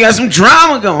 Hey, we got some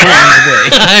drama going on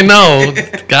today. I know.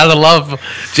 Gotta love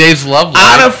Jay's love life.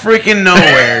 Out of freaking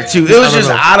nowhere, too. It was just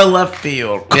know. out of left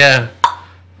field. Yeah.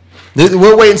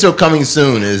 We're waiting until coming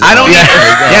soon. I don't. Yeah.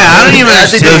 I don't even I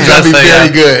think understand. it's gonna be Just say, very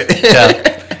yeah. good.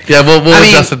 Yeah. Yeah, we'll I mean-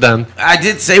 adjust it then. I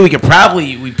did say we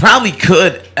probably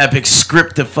could epic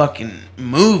script a fucking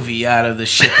movie out of the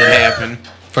shit that happened.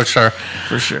 For sure.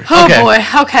 For sure. Oh, Okay. boy.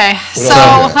 Okay. So,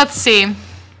 else? let's see.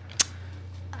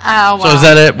 Oh, So is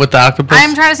that it with the octopus?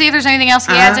 I'm trying to see if there's anything else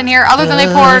he adds in here other than they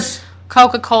poured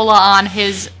Coca-Cola on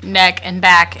his neck and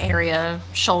back area,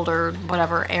 shoulder,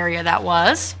 whatever area that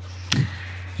was.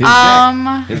 His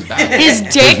back. His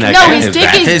dick. neck No, and his his dick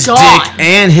back. is His gone. dick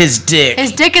and his dick.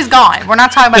 His dick is gone. We're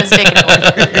not talking about his dick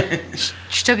anymore.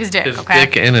 She took his dick. his Okay.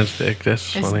 dick and his dick.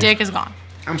 That's His funny. dick is gone.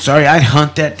 I'm sorry, I'd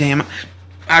hunt that damn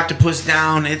octopus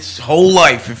down its whole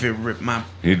life if it ripped my.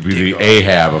 He'd be the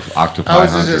Ahab of octopi I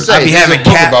was just gonna hunters. say, I'd be there's a having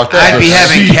book about that. I'd be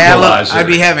having Sequelizer. I'd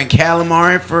be having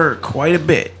calamari for quite a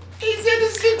bit.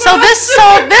 So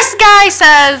this guy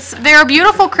says they're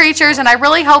beautiful creatures, and I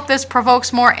really hope this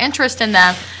provokes more interest in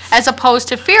them as opposed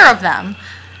to fear of them.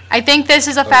 I think this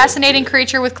is a fascinating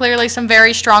creature with clearly some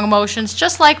very strong emotions,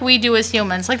 just like we do as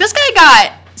humans. Like this guy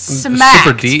got smacked,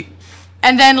 Super deep.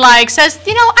 and then like says,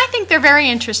 I think they're very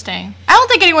interesting. I don't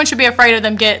think anyone should be afraid of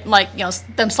them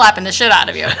them slapping the shit out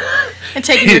of you and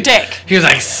taking your dick. He was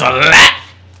like, slap.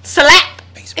 Slap.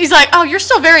 He's like, oh, you're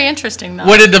still very interesting though.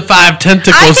 What did the 5 I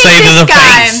tentacles think say to this the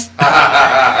guy. face?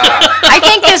 I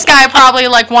think this guy probably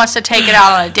wants to take it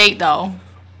out on a date though.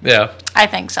 Yeah. I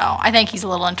think so. I think he's a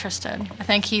little interested. I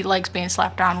think he likes being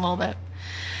slapped down a little bit.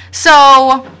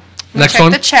 So, Next check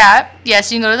one? the chat.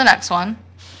 Yes, you can go to the next one.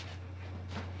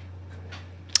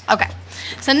 Okay.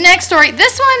 So next story.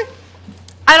 This one,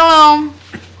 I don't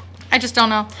know. I just don't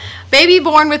know. Baby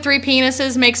born with 3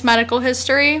 penises makes medical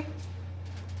history.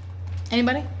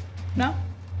 Anybody? No?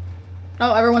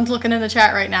 Oh, everyone's looking in the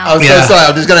chat right now. I'm so sorry.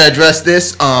 I'm just gonna address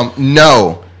this.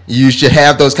 No, you should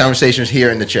have those conversations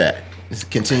here in the chat. Just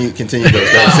continue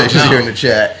those conversations here in the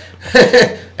chat.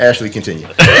 Ashley, continue.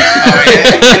 You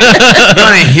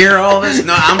want to hear all this?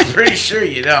 No, I'm pretty sure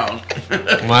you don't.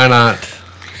 Why not?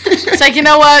 It's like, you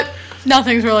know what?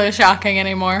 Nothing's really shocking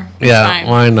anymore. It's Yeah, fine.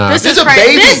 why not? This This is is a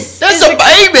crazy. baby. That's a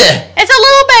baby. It's a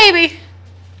little baby.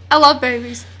 I love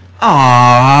babies.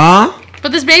 Aww.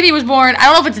 But this baby was born. I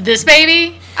don't know if it's this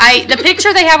baby. The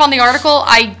picture they have on the article,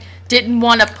 I didn't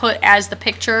want to put as the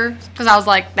picture because I was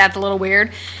like, that's a little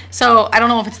weird. So I don't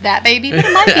know if it's that baby, but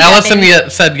it might be Allison that baby.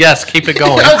 said yes. Keep it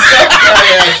going. I'm so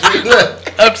sorry, Ashley.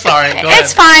 Look. I'm sorry. Go ahead.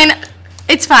 It's fine.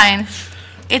 It's fine.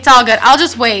 It's all good. I'll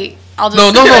just wait. No, go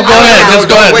ahead. Just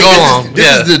go ahead. Wait, Go along.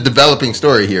 This is the developing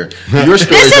story here. Your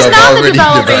stories This is are not the already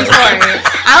developing developed.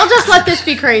 story. I'll just let this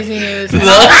be crazy news. I'll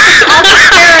just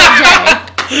stare at Jay.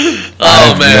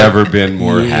 Oh I've man. never been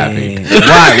more happy.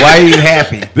 Why? Why are you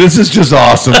happy? This is just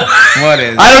awesome. What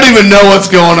is? I don't even know what's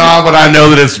going on, but I know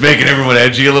that it's making everyone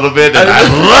edgy a little bit, and I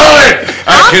love it.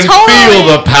 I I'm can totally- feel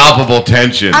the palpable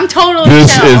tension. I'm totally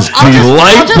This chill. is I'll just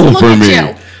delightful look for at me.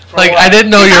 you. Like I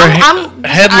didn't know your I'm-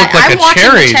 head looked like I'm a watching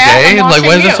cherry, the chat, I'm Jay. Like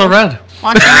why is watching it so you. red?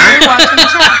 Watching the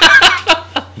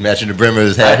chat. Matching the brim of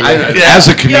his hat. As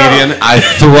a comedian, I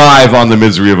thrive on the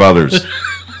misery of others.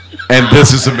 And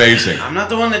this is amazing. I'm not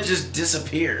the one that just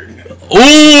disappeared. Ooh!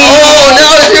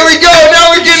 Oh, here we go.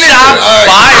 Now we're getting it.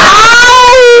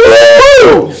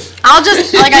 I'll just,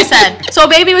 like I said, so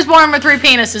baby was born with 3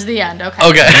 penises, the end, okay.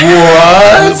 Okay.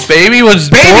 What? Baby was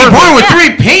Born with with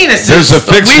 3 penises. There's a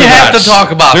fix We for have that. to talk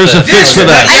about There's a this. fix for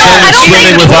that. I don't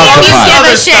Swimming think with you octopi. give a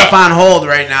Other shit. stuff on hold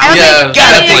right now. I don't Yeah, think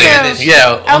gotta any play of this. you-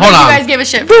 Yeah, I don't hold think you on. guys give a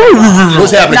shit. What's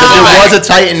happening? Because No. there was a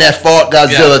Titan that fought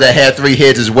Godzilla Yeah. that had 3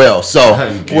 heads as well. So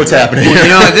what's happening? You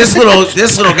know, this little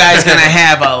guy's gonna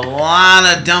have a lot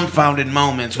of dumbfounded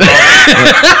moments.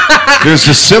 There's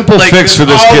a simple Like, fix for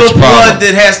this all kid's the blood problem.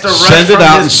 that has to rush Send it from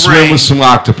out and his swim brain. with some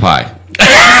octopi. You'll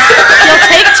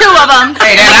take 2 of them.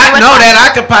 Hey,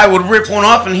 that octopi would rip one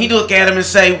off, and he'd look at him and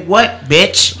say, "What,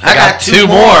 bitch? I got 2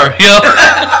 more. Yep.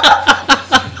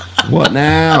 What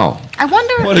now? I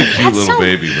wonder. What a cute that's little so-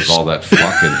 baby with all that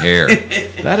fucking hair.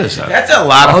 That is That's a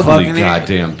lot of ugly fucking hair.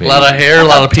 goddamn baby. A lot of hair, a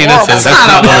lot of penises. That's not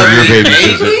not a one of your baby.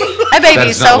 babies, is it? That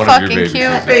baby's That's not so one of your fucking babies, cute. is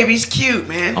That baby's cute,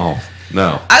 man. Oh,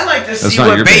 no. I'd like to That's see not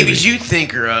what your babies baby. you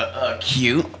think are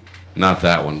cute. Not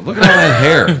that one. Look at all that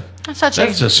hair. That's such a.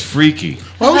 That's just freaky.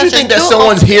 Why would you Such a think that's cute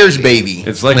someone's little- hair's baby?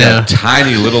 It's like Yeah. a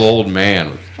tiny little old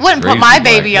man. Wouldn't put Crazy my black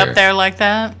baby hair. up there like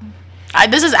that.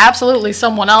 This is absolutely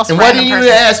someone else. And why random didn't you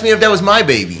person. ask me if that was my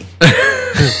baby?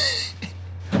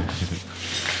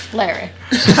 Larry?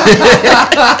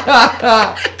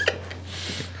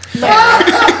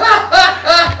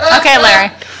 Okay,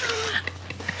 Larry.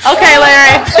 Okay,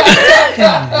 Larry.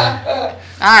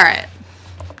 All right,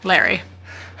 Larry.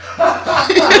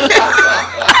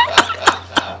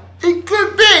 It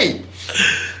could be.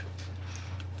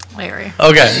 Larry.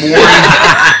 Okay.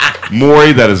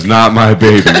 Maury, that is not my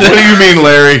baby. What do you mean,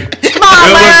 Larry? Come on,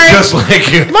 It Larry. looks just like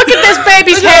you. Look at this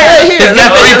baby's hair. He's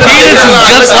got 3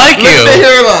 penises just like Look at the you.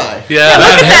 hairline. Yeah.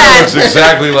 Look at Hair that. looks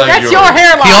exactly like That's yours. your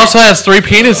hairline. He also has 3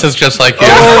 penises just like you.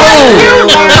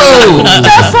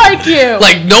 Just like you.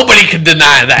 Like nobody could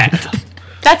deny that.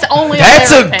 That's only.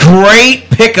 That's a Larry thing. great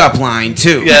pickup line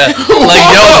too. Yeah. Like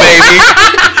yo, baby.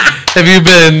 Have you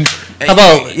been? How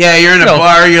about Yeah, you're in a No.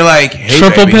 bar. You're like, hey,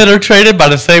 triple baby. penetrated by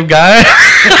the same guy?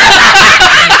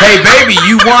 Hey, baby,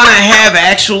 you want to have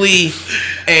actually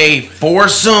a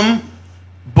foursome,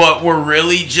 but we're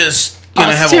really just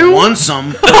gonna Us have two? a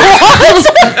one-some. Wait a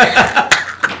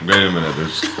minute.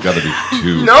 There's got to be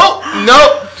 2 Nope.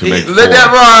 to make Let 4.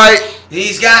 that ride.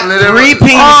 He's got Let it 3 rip.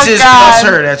 penises Oh, God. plus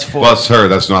her. That's 4. Plus her.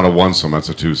 That's not a one-some. That's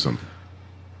a twosome.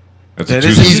 That's a That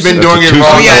is- twosome. he's been That's doing a it twosome.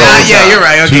 wrong. Oh yeah, you're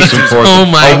right. Okay, Twosome, foursome. Oh,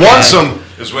 my A God. one-some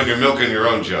is when you're milking your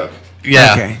own jug.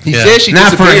 Yeah. Okay. He Yeah. said she not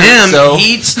for disappeared, him. So.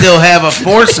 He'd still have a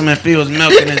foursome if he was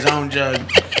milking his own jug.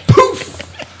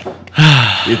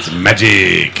 It's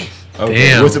magic. Okay,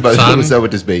 Damn, what's up son.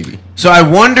 with this baby? So I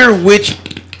wonder which,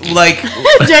 like,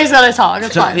 Jay's gotta talk.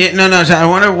 It's so, fine. yeah, no. So I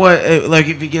wonder what, like,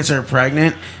 if he gets her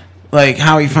pregnant, like,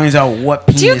 how he finds out what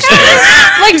penis. Do you guys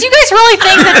like? Do you guys really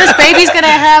think that this baby's gonna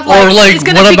have like? Or, like, he's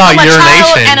gonna what become about a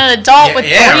child urination? and an adult with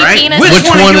Yeah, 3 right. penises? Which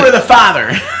one of you one- are the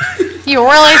father? You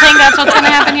really think that's what's gonna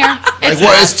happen here? Like,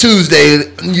 what? It's Tuesday.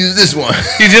 Use this one.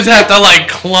 You just have to like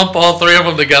clump all 3 of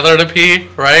them together to pee,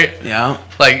 right? Yeah.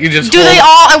 Like you just Do hold- they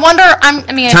all? I wonder. I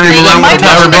mean, Time they around might with the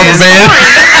mention rubber this band. story.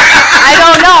 I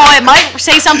don't know. It might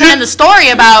say something in the story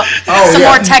about some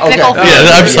more technical things.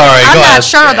 Yeah, I'm sorry. I'm Go not ahead.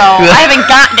 sure though. I haven't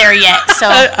gotten there yet. So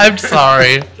I'm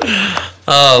sorry.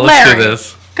 Oh, let's Larry, do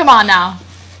this. come on now.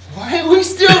 Why are we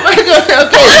still? Okay, it's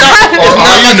not the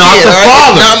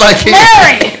father? Not my kid.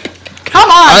 Larry,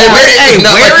 come on. Now. Hey,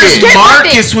 Not where my is kid.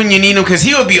 Marcus when you need him? Because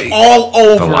he would be all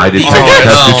over. The lie these detector guys.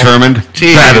 test no. determined.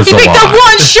 Gee. That is You a think the lie.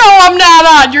 one show I'm not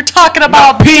on, you're talking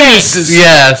about Penises.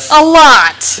 Yes. a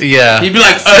lot. Yeah. He'd be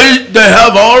like, they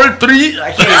have all three.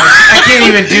 I can't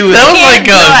even do it. That was Can't like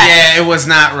do it. Yeah, it was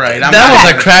not right. that was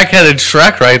a crackheaded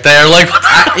Shrek right there. Like,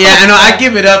 Yeah, I know. I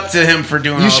give it up to him for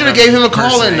doing. You all should have them gave him a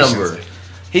call-in impersonations. number.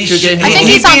 He Should've gave him I think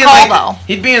he'd he's on be in, call, like, though.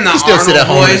 He'd be in the He still sit at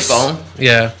Arnold home on his voice. phone.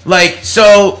 yeah. Like,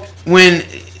 so when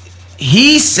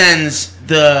he sends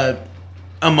the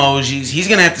emojis, he's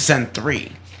gonna have to send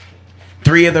three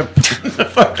of the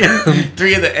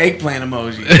three of the eggplant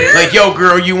emojis. Like, yo,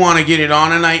 girl, you want to get it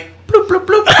on tonight? Bloop bloop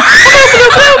bloop.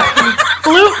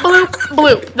 Bloop, bloop,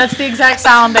 bloop. That's the exact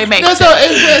sound they make. That's how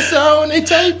eggplant sound when they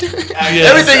typed.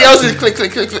 Everything else is click,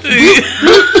 click, click, click.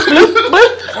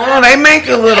 Oh, they make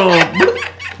a little.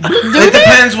 It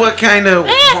depends what kind of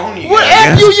phone you What got.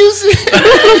 app yeah. you using?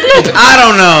 I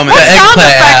don't know, man. What sound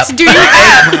eggplant effects app. do you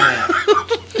have?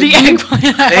 The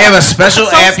eggplant. They have a special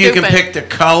So app. You can stupid. pick the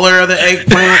color of the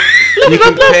eggplant. You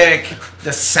can pick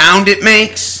the sound it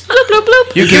makes. Bloop, bloop,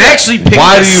 bloop. You can actually pick.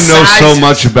 Why the do you know so sizes.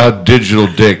 much about digital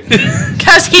dick?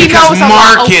 Because he Because knows a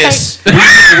lot. Okay. Marcus,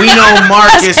 we know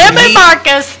Marcus. Because him and he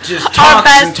Marcus just are talks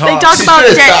best. and They talks. talk He about Should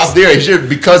have dicks. stopped there. He should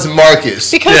because Marcus.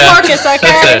 Because Yeah. Marcus, okay?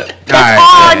 That's it. That's All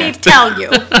all right, I need to tell you.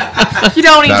 You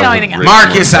don't need to know anything else.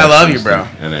 Marcus, I love you, bro.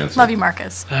 Love you,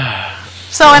 Marcus.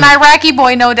 So an Iraqi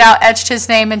boy, no doubt, etched his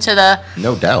name into the,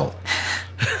 No doubt.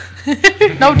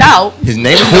 no doubt. His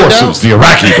name is Of No course, Doubt. it was the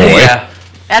Iraqi boy. Yeah.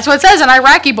 That's what it says, an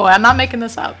Iraqi boy. I'm not making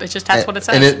this up. It's just that's what it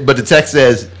says. But the text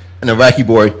says an Iraqi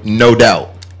boy, no doubt.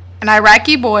 An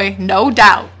Iraqi boy, no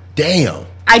doubt. Damn,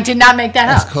 I did not make that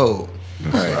that's up. cold.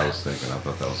 That's what I was thinking. I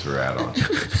thought that was her add-on.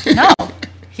 No,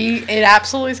 it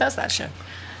absolutely says that shit.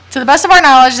 To the best of our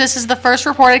knowledge, this is the first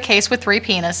reported case with 3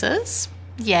 penises.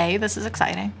 Yay, this is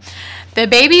exciting. The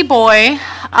baby boy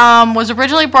was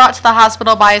originally brought to the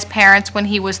hospital by his parents when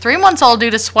he was 3 months old due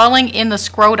to swelling in the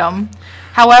scrotum.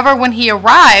 However, when he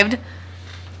arrived,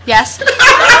 yes,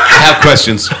 I have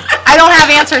questions. I don't have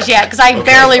answers yet because I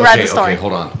barely read the story. Okay,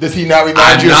 hold on. Does he not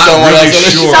remind I'm you of not someone really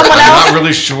else? sure. Someone I'm else? not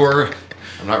really sure.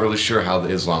 I'm not really sure how the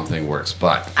Islam thing works,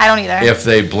 but I don't either. if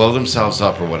they blow themselves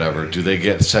up or whatever, do they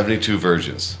get 72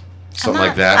 virgins? Something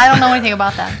like that? I don't know anything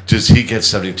about that. Does he get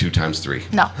 72 times 3?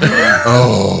 No.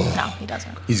 Oh, No, he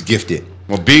doesn't. he's gifted.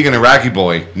 Well, being an Iraqi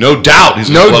boy, no doubt he's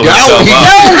No going to blow doubt himself he-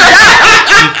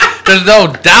 up. There's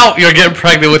no doubt you're getting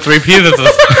pregnant with 3 penises.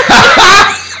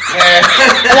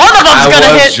 One of them's I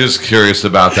gonna was hit. just curious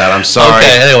about that. I'm sorry.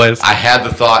 Okay, anyways. I had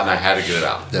the thought and I had to get it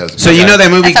out. So you know that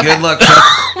movie, That's okay. Good Luck Chuck?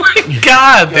 Oh my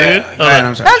God, dude. Go ahead,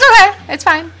 I'm sorry. No, it's okay. It's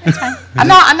fine. It's fine. I'm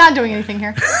not doing anything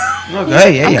here. No, go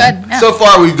ahead, yeah, I'm yeah. good. Yeah. So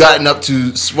far, we've gotten up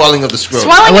to swelling of the scrotum.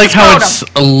 I Swelling like of how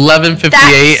scrotum. it's 11:58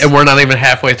 That's- and we're not even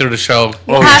halfway through the show.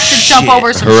 We'll have to jump shit.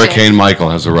 over some Hurricane shit. Michael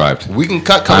has arrived. We can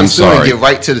cut coming I'm soon and sorry. get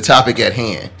right to the topic at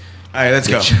hand. All right, let's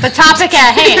go. The topic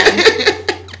at hand.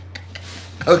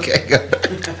 Okay, go.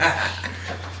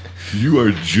 You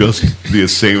are just the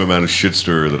same amount of shit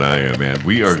stirrer that I am, man.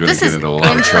 We are going to This get is into a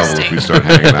lot of trouble if interesting. we start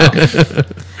hanging out.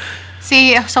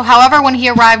 See, so however, when he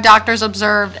arrived, doctors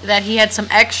observed that he had some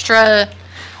extra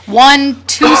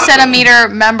 1-2 centimeter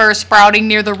member sprouting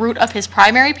near the root of his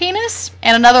primary penis,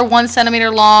 and another 1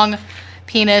 centimeter long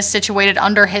penis situated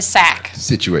under his sac.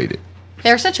 Situated.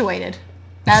 They're situated.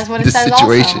 That's what it The says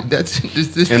situation. also. That's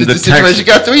this And the situation text,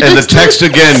 got 3 and the dicks. text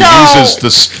again So- uses the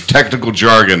technical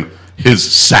jargon, his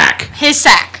sack. His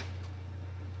sac.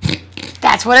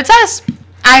 That's what it says.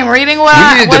 I'm reading what,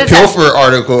 We needed what the it says. Pilfer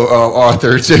article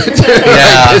author to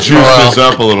Yeah, Juice this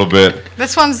up a little bit.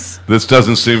 This one's This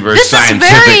doesn't seem very this scientific. is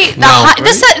very the No.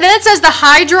 then it says the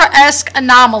Hydra-esque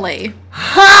anomaly.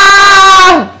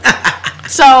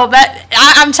 So that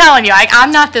I'm telling you,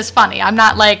 I'm not this funny. I'm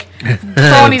not like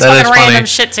throwing these That is fucking random funny.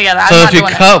 shit together. I'm So not if you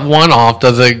doing cut one off,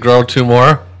 does it grow 2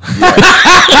 more? fucking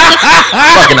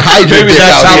Hydra Maybe dick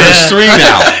that's out how here. there's 3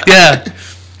 now. Yeah.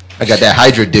 I got that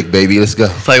Hydra dick, baby. Let's go.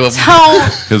 It's like, well, it.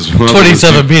 So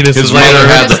 27 penises His later. mother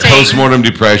had the Interesting. postmortem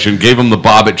depression, gave him the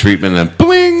Bobbitt treatment, and then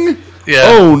bling! yeah.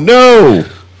 Oh no!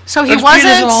 so he There's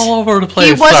penises all wasn't over the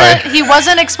place. he wasn't Sorry. he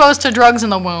wasn't exposed to drugs in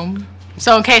the womb.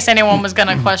 So in case anyone was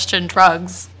gonna question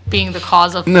drugs being the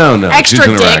cause of No, extra she's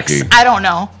an dicks, Iraqi. I don't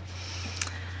know.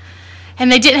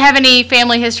 And they didn't have any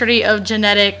family history of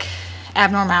genetic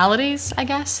abnormalities, I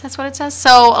guess that's what it says.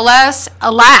 So alas,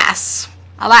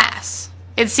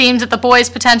 It seems that the boy's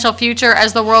potential future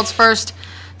as the world's first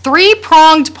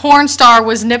three-pronged porn star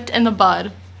was nipped in the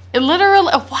bud. It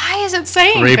literally, why is it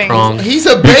saying Three-pronged. He's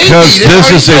a baby. Because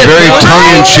this is a very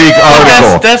tongue-in-cheek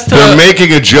article. That's the- They're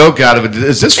making a joke out of it.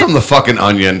 Is this from the fucking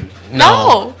Onion?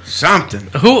 No. Something.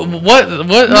 Who? What?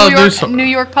 New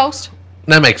York Post?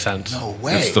 That makes sense. No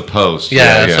way. It's the Post.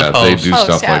 Yeah, it's the They Post. do Post,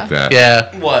 stuff yeah. like that.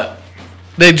 Yeah. What?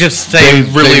 They just say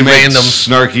really they make random.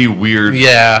 snarky, weird.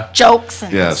 Yeah. Jokes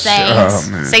and Yes. sayings.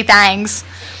 Oh, man. Say things.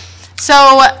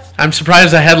 So, I'm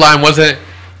surprised the headline wasn't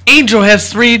 "Angel has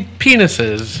 3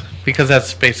 penises" because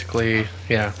that's basically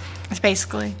it's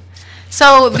basically.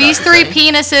 So, these 3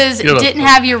 penises You're the- didn't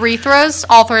have urethras.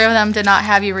 All 3 of them did not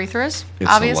have urethras, It's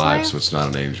obviously. alive, so it's not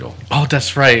an angel. Oh,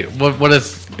 that's right. What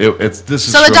is? This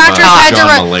is So the from, doctors had John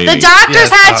to Mulaney. the doctors Yes,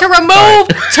 had to remove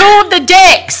 2 of the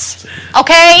dicks.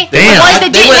 Okay? Damn. The ones that They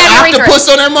didn't went have urethras. octopus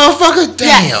on that motherfucker?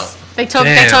 Damn. Yes. They took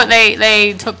Damn.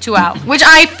 they took 2 out, which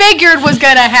I figured was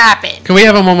gonna happen. Can we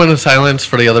have a moment of silence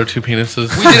for the other 2 penises?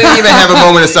 We didn't even have a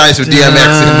moment of silence with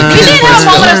DMX. We didn't have a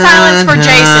moment of silence for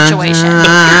Jay's situation.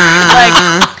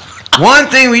 Like, One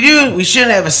thing we should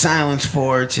have a silence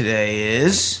for today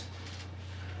is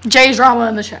Jay's drama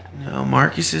in the chat.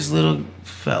 Marcus's little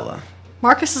fella.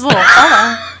 Marcus is a little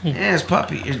fella. Yeah, his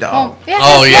puppy, his Oh, dog. yeah,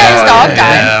 Oh his, yeah. his dog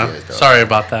died. Yeah. Sorry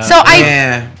about that. So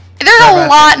Yeah. there's Sorry a about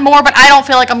lot more, but I don't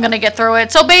feel like I'm gonna get through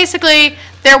it. So basically,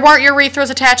 there weren't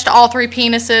urethras attached to all 3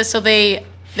 penises, so they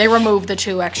removed the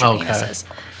 2 extra Okay. penises.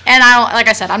 And I don't, like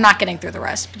I said, I'm not getting through the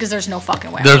rest because there's no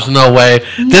fucking way. There's I will. no way.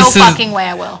 No fucking way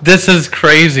I will. This is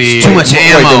crazy. It's too much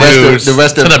ammo. The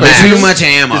rest of To the crazy max. Too news? much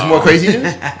ammo. There's more crazy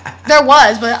news? There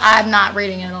was, but I'm not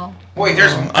reading it all. Wait,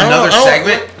 there's another don't-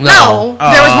 segment? No,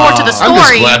 there was more to the I'm just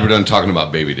story. glad we're done talking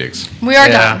about baby dicks. We are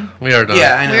Yeah, done. we are done.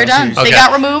 Yeah, I know. We're done. seriously. They Okay.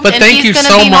 got removed, But and thank he's you gonna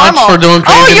so be much normal. for doing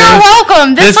Oh, crazy you're news.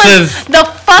 welcome. This This was is- the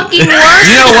fucking worst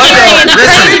You know what, though? experience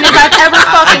Listen, craziness I've ever I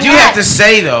fucking do had. have to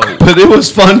say, though, But it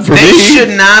was fun for they me. should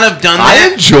not have done I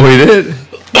that enjoyed it.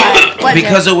 What,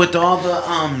 because Jay? of with all the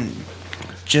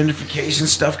gentrification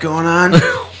stuff going on.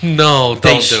 No,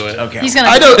 They don't sh- do it. Okay. He's gonna.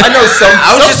 I know some I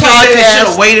was some just gonna say they should have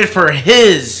podcasts, waited for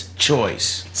his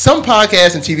choice. some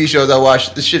podcasts and TV shows I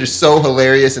watch, this shit is so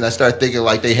hilarious, and I start thinking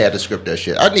like they had to script that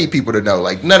shit. I need people to know,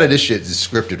 like, none of this shit is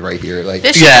scripted right here. Like,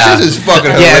 This this, Yeah. is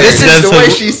fucking Yeah, hilarious. this is- the way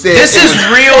she said This it is was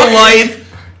real fucking life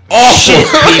shit,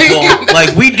 people.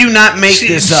 Like, we do not make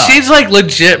this up. She's like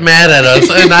legit mad at us,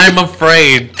 and I'm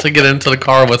afraid to get into the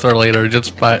car with her later.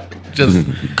 Just Glad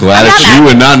I'm it's not you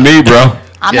and not me, bro.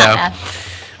 I'm yeah. not mad.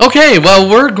 okay. Well,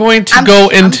 we're going to I'm- go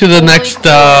I'm into the totally next.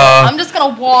 cool. I'm just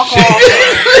gonna walk off.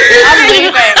 I'm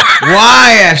leaving.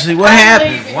 Why, Ashley? What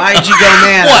happened? leaving. Why did you go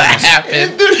mad? What at us?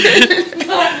 happened?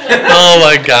 Oh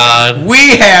my god.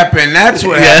 We happened. That's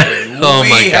what Yeah. happened. Oh We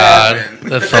my god. happened.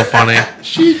 That's so funny.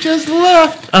 She just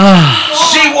left.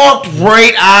 She walked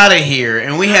right out of here,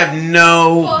 and we have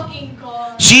no. Fucking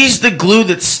God. She's the glue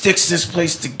that sticks this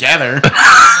place together.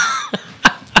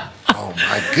 Oh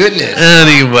my goodness.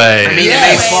 Anyway. I mean,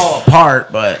 Yes. it may fall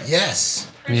apart, but Yes.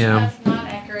 Yeah. That's not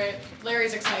accurate.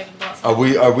 Larry's excited about Are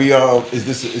we? Is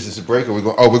this a break? Or we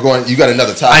going? Oh, we're going. You got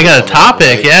another topic. I got a coming up, topic.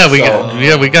 right? Yeah, we So,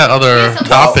 got we got other some-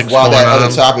 topics While going that on.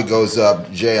 other topic goes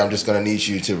up, Jay, I'm just gonna need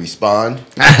you to respond.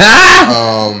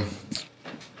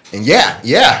 And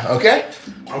yeah, okay,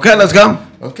 okay, let's go.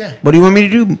 okay. What do you want me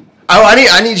to do? Oh, I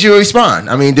need you to respond.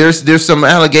 I mean, there's some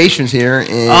allegations here.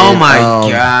 And, Oh my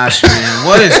gosh, man,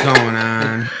 what is going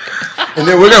on? And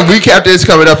then we're gonna recap this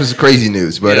coming up as crazy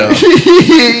news. But I've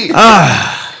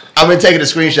been taking the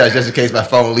screenshots just in case my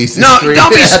phone leaves. No, don't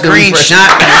be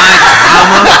screenshotting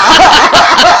my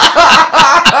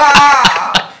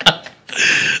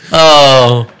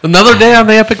Oh, another day on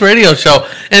the Epic Radio Show.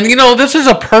 And you know, this is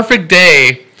a perfect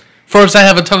day for us to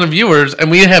have a ton of viewers, and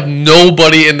we have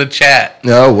nobody in the chat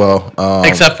No, well,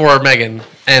 except for Megan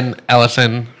and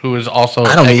Allison, who is also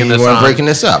I don't taking even this want on. breaking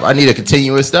this up. I need a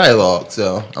continuous dialogue.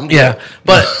 So I'm good. Yeah,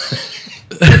 but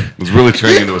It was really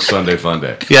turning into a Sunday fun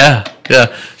day. yeah.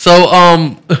 So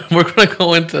we're gonna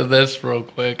go into this real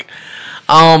quick.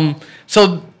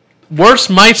 So worst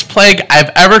mice plague I've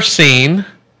ever seen.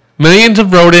 Millions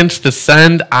of rodents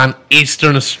descend on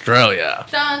eastern Australia.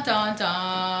 Dun dun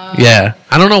dun. Yeah,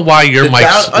 I don't know why your The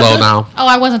mic's down low under? now. Oh,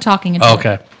 I wasn't talking into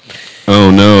Okay.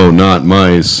 Oh no, not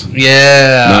mice.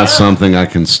 Yeah. Not something I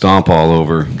can stomp all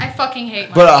over. I fucking hate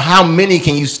my. But how many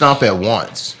can you stomp at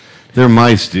once? They're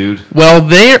mice, dude. Well,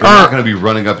 they They're not are. going to be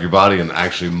running up your body and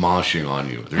actually moshing on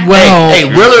you. They're Well, Hey,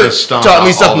 you're Willard just gonna stomp taught me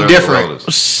out all something their different.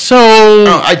 gorillas. so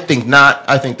Oh, I think not.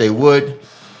 I think they would.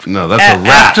 No, that's a rat.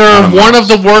 after not a one mouse.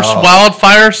 of the worst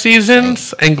wildfire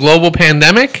seasons and global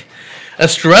pandemic,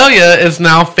 Australia is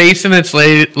now facing its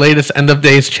latest end of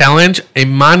days challenge, a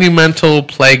monumental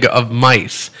plague of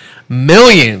mice.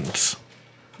 Millions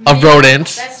of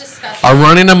rodents That's disgusting. are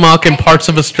running amok in parts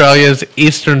of Australia's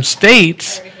eastern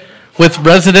states, with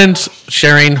residents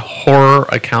sharing horror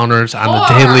encounters on a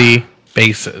Horror. daily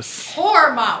basis.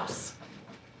 Horror mouse.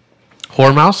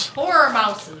 Horror mouse? Horror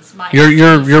mouses. Mice.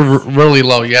 You're really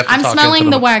low. You have to I'm talk smelling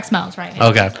into the wax mouse right now.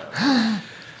 Okay.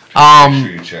 Make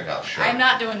sure you check out show. I'm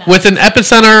not doing that. With an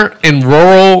epicenter in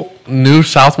rural New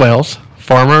South Wales,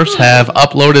 farmers have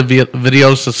uploaded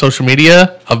videos to social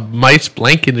media of mice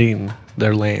blanketing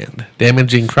their land,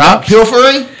 damaging crops,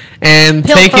 Pilfering? and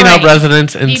Pilfering. taking up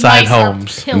residents These inside mice are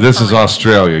homes. And this is pilfering.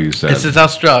 Australia, you said. This is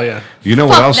Australia. You know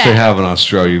what Fuck else they that. have in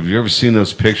Australia? Have you ever seen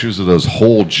those pictures of those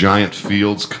whole giant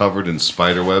fields covered in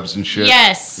spider webs and shit?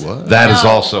 Yes. What? That is No.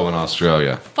 also in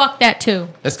Australia. Fuck that too.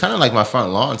 It's kind of like my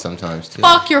front lawn sometimes, too.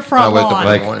 Fuck your front When I wake lawn. up in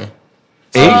Like- the morning.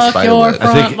 Fuck Spider your web.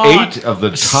 front I think lawn. 8 of the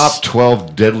top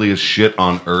 12 deadliest shit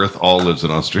on Earth all lives in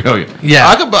Australia. Yeah.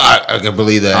 I can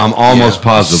believe that. I'm almost Yeah.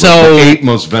 positive. So- the 8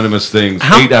 most venomous things.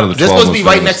 How- 8 out of the 12 This supposed to most be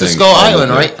right venomous next to things Skull all live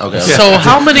Island, there. right? Okay. So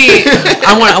how many?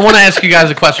 I want to ask you guys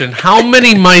a question. How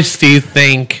many mice do you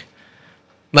think?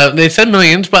 Like, they said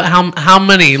millions, but how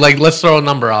many? Like, let's throw a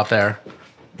number out there.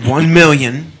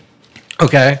 1,000,000,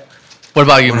 Okay. What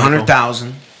about you, Michael?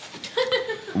 100,000,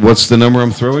 What's the number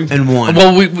I'm throwing? and 1.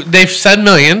 Well, they've said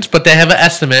millions, but they have an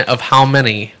estimate of how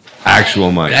many Actual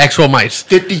mice. actual mice.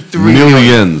 53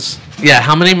 Millions. Yeah,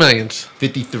 how many millions?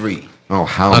 53. Oh,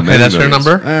 how Okay, many that's your millions?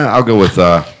 number? I'll go with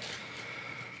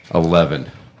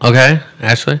 11. Okay,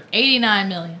 Ashley? 89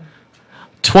 million.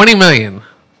 20 million.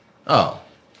 Oh.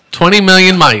 20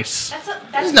 million mice.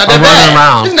 It's not Are that running bad.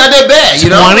 around. It's not that bad, you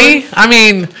know? 20? I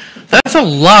mean, that's a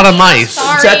lot of mice.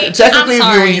 Sorry. Technically, I'm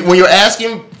sorry. when you're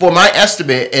asking for my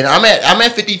estimate, and I'm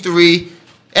at 53,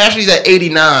 Ashley's at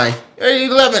 89,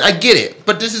 11, I get it.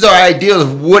 But this is our ideal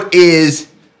of what is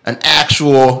an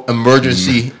actual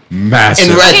emergency.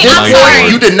 Massive. And at Okay, this I'm point,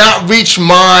 sorry. you did not reach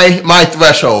my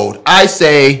threshold. I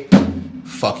say,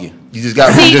 fuck you. You just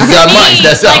got See, you just for got me, mice.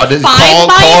 That's like all. Just 5 call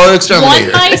mice,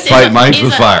 exterminator. One mice Fight is mice is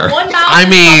with fire. One mouse I is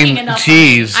mean, fucking enough.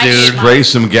 jeez, I hate dude. mice. Spray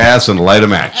some gas and light a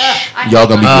match. I Y'all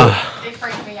hate gonna be mice. good. They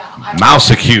freak me out. I don't- Mouse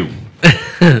a cue.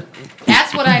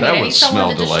 That's what I need. That I would need someone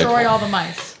to smell destroy delightful. all the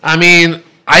mice. I mean,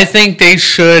 I think they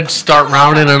should start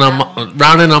rounding them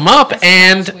up That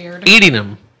and sounds weird. eating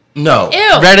them. No. Ew.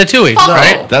 Ratatouille, Fuck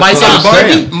right? That's Mice what on I'm the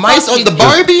Barbie? saying. Mice on the you.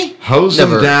 Barbie? Hose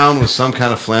Never. them down with some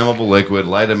kind of flammable liquid,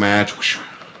 light a match. whoosh.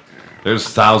 There's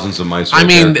thousands of mice right I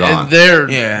mean, there gone. they're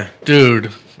Yeah.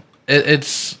 dude.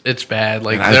 It's bad.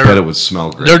 Like And I they're bet it would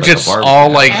smell great. they're like a just Barbie. all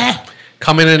like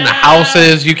coming into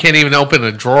houses. You can't even open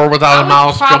a drawer without I a would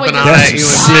mouse probably jumping out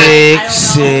just- at you.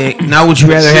 That's And shit. I don't know. sick. Now, would you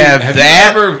rather have Have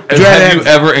that? you Would you rather have you have-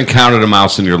 ever encountered a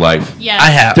mouse in your life? Yes.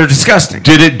 I have. They're disgusting.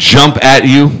 Did it jump at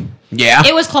you? Yeah.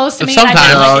 It was close to me. Sometimes. And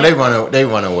I No, didn't like it. they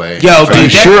run away. Yo, Are you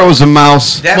dude, sure it was a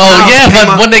mouse? that Well, mouse yeah, came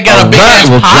but up- when they got A a big rat ass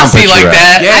will jump posse at like your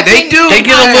that, Yeah, I they think do. they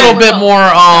get a I little will. bit more.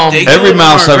 They- Every More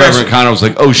mouse I've ever aggressive. encountered was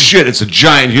like, oh shit, it's a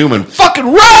giant human. Fucking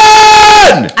run!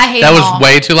 I hate That them was all.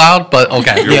 way too loud, but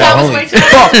okay. Yeah, That was holy way too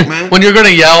fuck, man. When you're gonna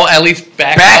yell, at least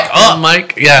back Back up, up.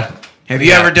 Mike. Yeah. Have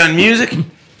you Yeah. ever done music?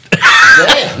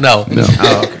 No.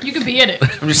 You could be in it.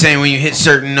 I'm just saying, when you hit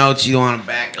certain notes, you want to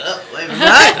back up. Like,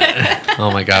 what? Oh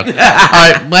my god. All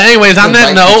right. But anyways, on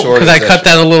that Mike note, short because I session. cut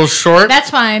that a little short, That's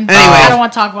fine. Anyway. I don't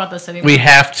want to talk about this anymore. we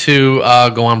have to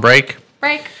go on break.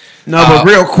 Break. No, but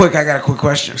real quick, I got a quick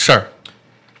question. Sure.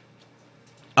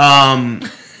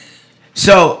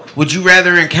 So, would you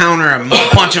rather encounter a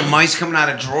bunch of mice coming out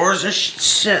of drawers and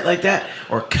shit like that,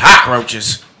 or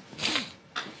cockroaches?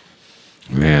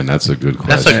 Man, that's a good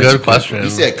That's question. a good question. He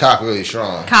said cock really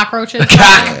strong. Cockroaches.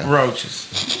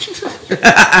 Cockroaches.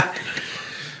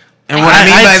 And what I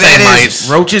mean I'd by say that is mice.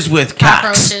 roaches with cocks.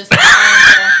 Cockroaches.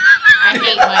 I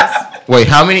hate mice. Wait,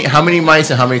 how many mice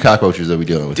and how many cockroaches are we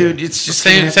dealing with? Dude, it's just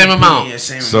Same- gonna have same to be amount. a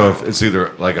same So amount. if it's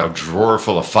either like a drawer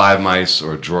full of 5 mice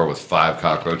or a drawer with 5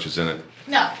 cockroaches in it,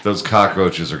 No. those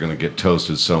cockroaches are going to get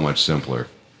toasted so much simpler.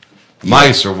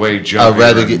 Mice are way jumpier. I'd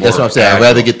rather and get. That's more what I'm saying. I'd agile.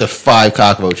 rather get the 5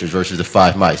 cockroaches versus the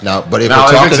 5 mice. Now, but if Now, we're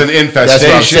if talking, it's an that's what I'm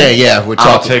infestation, saying. Yeah, we're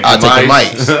I'll talking. take the I'll take the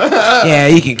mice. mice. Yeah,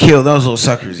 you can kill those little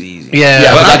suckers easy. Yeah.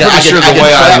 Yeah, But but I I'm can- pretty sure I can the way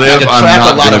I trap- I live, can I'm trap a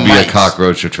not lot going of to be a mice.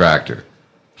 cockroach attractor.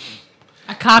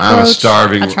 A cockroach. I'm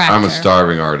a attractor.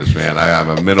 starving artist, man. I'm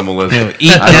a minimalist. He'll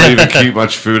eat I don't even keep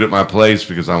much food at my place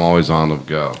because I'm always on the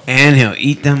go. And he'll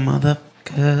eat them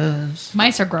motherfuckers.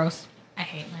 Mice are gross. I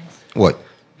hate mice. What?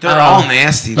 They're all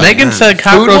nasty. Megan man. said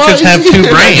cockroaches Food-wise? have 2 I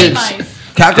hate brains. mice.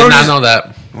 Did cockroaches. not know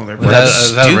that. Well, they're Is that-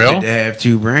 is that stupid real? to have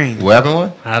 2 brains. What happened?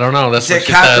 What? I don't know. That's Said what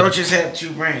she said. cockroaches have 2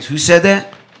 brains. Who said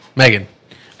that? Megan.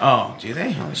 Oh, do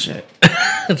they? Holy shit.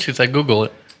 She said, Google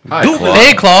it. Hi, Google Claude.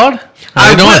 Hey, Claude.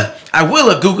 How you doing? I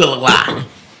will Google a lot.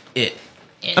 I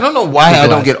don't know why I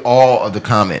don't get all of the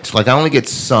comments. Like, I only get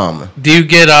some. Do you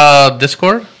get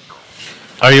Discord?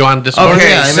 Are you on Discord? Okay,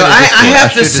 Yeah, I'm so in I Discord. have I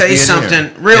to should just say be in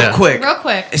something real quick. Real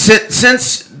quick.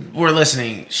 Since we're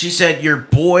listening, she said your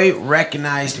boy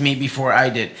recognized me before I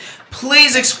did.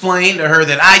 Please explain to her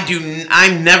that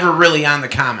I'm never really on the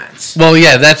comments. Well,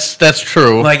 yeah, that's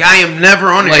true. Like, I am never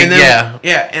on it. Like, and then, yeah.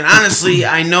 Yeah, and honestly,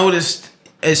 I noticed,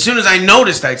 as soon as I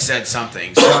noticed, I said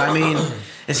something. So, I mean,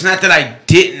 it's not that I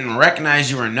didn't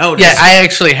recognize you or notice. Yeah, I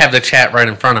actually have the chat right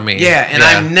in front of me. Yeah, and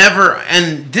I'm never,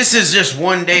 and this is just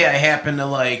one day I happen to,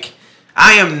 like,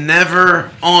 I am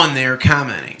never on there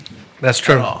commenting. That's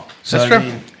true. At all. So, That's I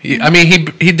true.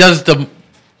 mean, He does the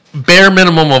bare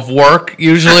minimum of work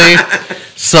usually,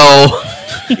 so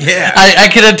yeah. I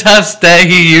can attest that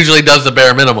he usually does the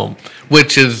bare minimum,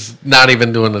 which is not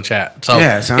even doing the chat. So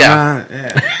Yeah, so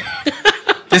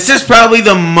this is probably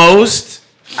the most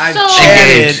I've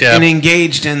chatted and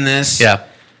engaged in this. Yeah.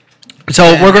 So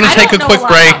we're gonna take a quick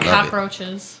break.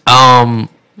 Cockroaches. I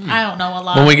don't know a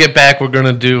lot. When we get back, we're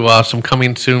gonna do some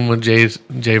coming soon with J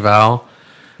Val.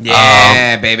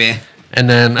 Yeah, baby. And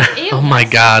then, oh my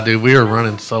God, dude, we were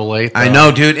running so late. Though. I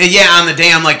know, dude. Yeah, on the day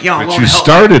I'm like, yo, I'm But going you to help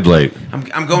started late. I'm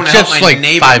going to Just help my like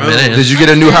neighbor 5 move. minutes. Did you get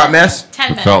a new hot mess? 10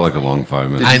 minutes. Felt like a long 5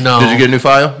 minutes. I know. Did you get a new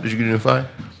file? Did you get a new file?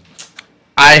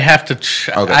 I have to.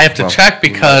 Okay, I have to well, check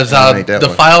because eliminate that the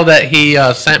one. file that he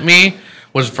sent me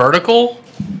was vertical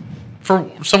for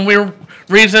some weird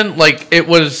reason. Like it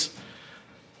was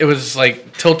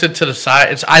like tilted to the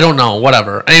side. I don't know.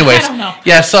 Whatever. Anyways, I don't know.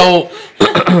 yeah. So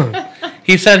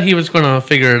he said he was going to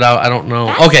figure it out. I don't know.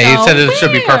 That's Okay, he so said it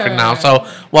should be perfect now. weird. So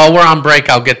while we're on break,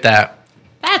 I'll get that.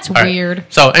 That's All right. weird.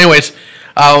 So, anyways.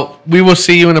 We will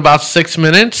see you in about 6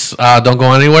 minutes. Don't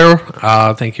go anywhere.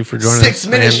 Thank you for joining us. 6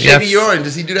 minutes, And Shady yes. Yorn.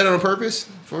 Does he do that on purpose?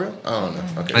 For real? I don't know.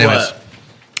 Okay. Anyways. What?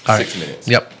 All right. 6 minutes.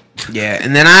 Yep. Yeah,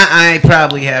 and then I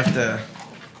probably have to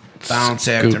bounce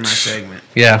after my Scooch. segment.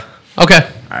 Yeah. Okay.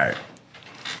 All right.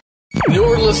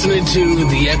 You're listening to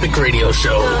The Epic Radio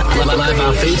Show. Live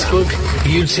on Facebook,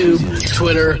 YouTube,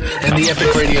 Twitter, and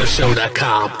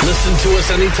theepicradioshow.com. Listen to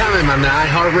us anytime on the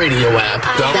iHeartRadio app.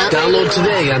 Download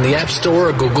today on the App Store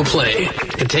or Google Play.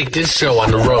 And take this show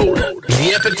on the road.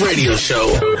 The Epic Radio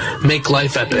Show. Make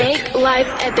life epic. Make life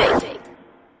epic.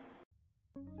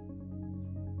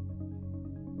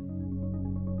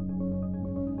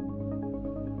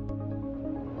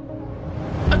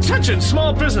 Attention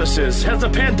small businesses, has the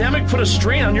pandemic put a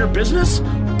strain on your business?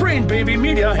 Brain Baby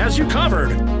Media has you covered.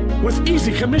 With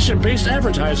easy commission-based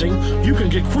advertising, you can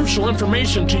get crucial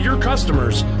information to your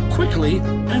customers quickly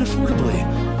and affordably.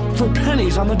 For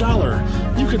pennies on the dollar,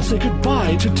 you can say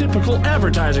goodbye to typical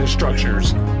advertising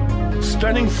structures.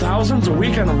 Spending thousands a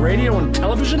week on radio and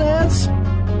television ads?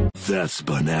 That's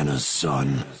bananas,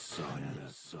 son.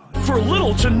 For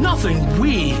little to nothing,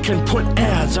 we can put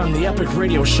ads on the Epic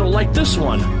Radio Show like this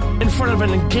one, in front of an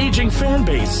engaging fan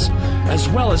base, as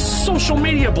well as social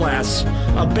media blasts,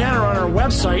 a banner on our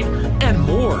website, and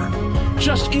more.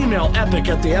 Just email epic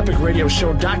at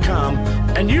theepicradioshow.com,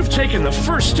 and you've taken the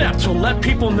first step to let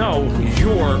people know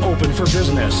you're open for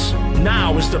business.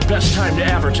 Now is the best time to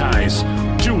advertise.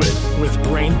 Do it with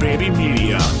Brain Baby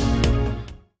Media.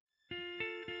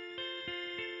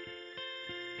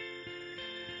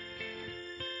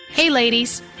 Hey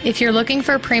ladies, if you're looking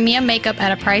for premium makeup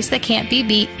at a price that can't be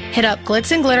beat, hit up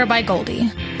Glitz and Glitter by Goldie.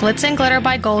 Glitz and Glitter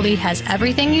by Goldie has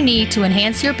everything you need to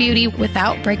enhance your beauty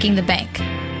without breaking the bank.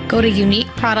 Go to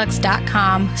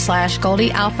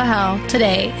uniqueproducts.com/GoldieAlphaHell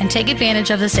today and take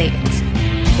advantage of the savings.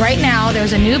 Right now,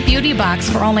 there's a new beauty box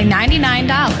for only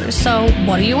 $99, so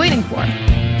what are you waiting for?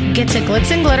 Get to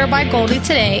Glitz and Glitter by Goldie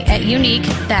today at Unique,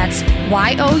 that's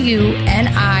YOUNIQUE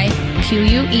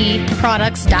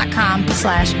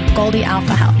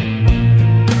products.com/GoldieAlphaHell.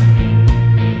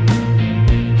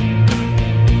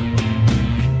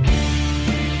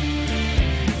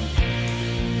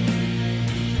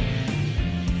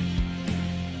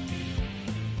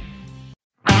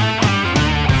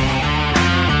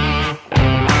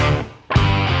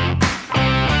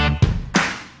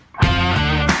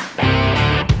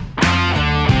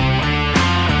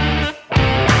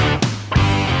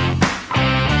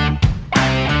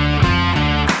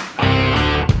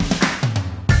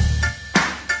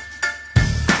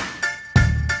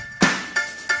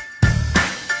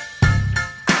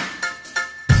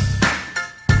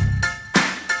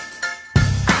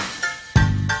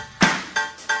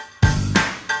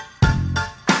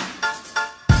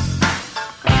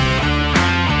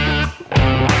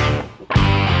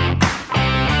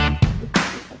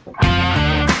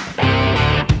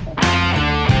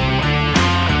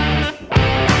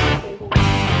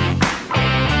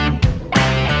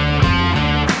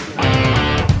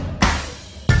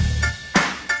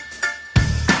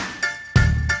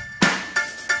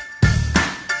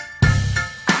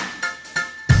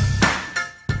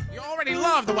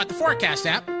 love the What the Forecast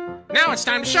app. Now it's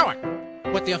time to show it.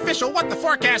 With the official What the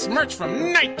Forecast merch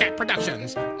from Nightcat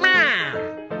Productions.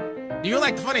 Man! Do you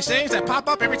like the funny sayings that pop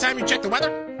up every time you check the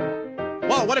weather?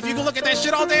 Well, what if you could look at that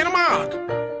shit all day in a mug?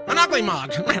 An ugly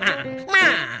mug.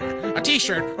 A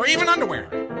t-shirt, or even underwear.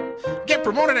 Get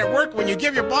promoted at work when you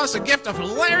give your boss a gift of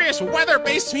hilarious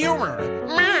weather-based humor.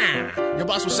 Your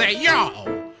boss will say,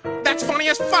 yo, that's funny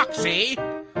as fuck, see?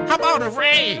 How about a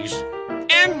raise?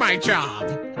 And my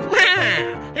job.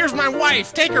 Here's my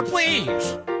wife, take her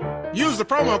please. Use the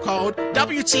promo code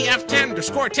WTF10 to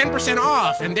score 10%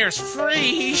 off, and there's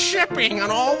free shipping on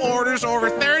all orders over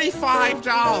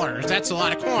 $35. That's a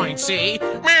lot of coins, see?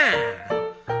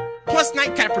 Plus,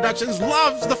 Nightcat Productions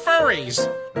loves the furries.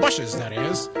 Bushes, that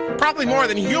is. Probably more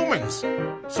than humans.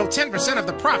 So 10% of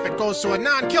the profit goes to a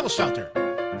non-kill shelter.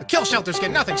 The kill shelters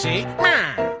get nothing, see?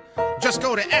 Just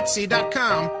go to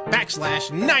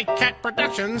Etsy.com/Nightcat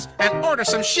Productions and order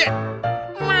some shit.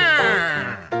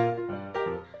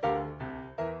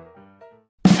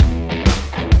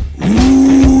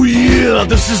 Ooh, yeah,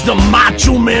 this is the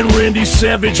Macho Man Randy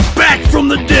Savage back from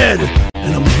the dead.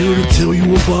 And I'm here to tell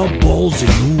you about Ballsy.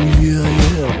 Ooh, yeah.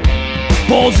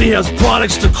 Ballsy has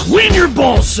products to clean your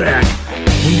ball sack.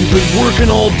 When you've been working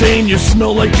all day and you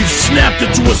smell like you've snapped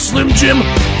it to a Slim Jim,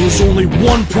 there's only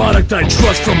one product I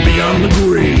trust from beyond the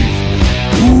grave.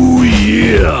 Ooh,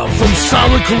 yeah, from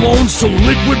solid colognes to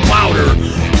liquid powder.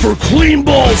 For clean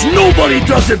balls, nobody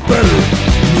does it better.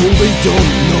 No, they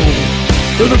don't know.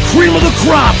 They're the cream of the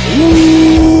crop.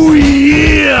 Ooh,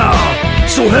 yeah!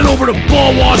 So head over to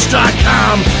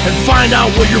ballwash.com and find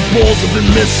out what your balls have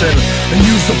been missing. And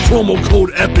use the promo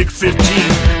code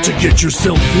EPIC15 to get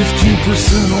yourself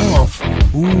 15% off.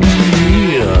 Ooh,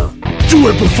 yeah. Do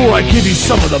it before I give you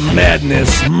some of the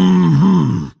madness.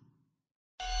 Mm-hmm.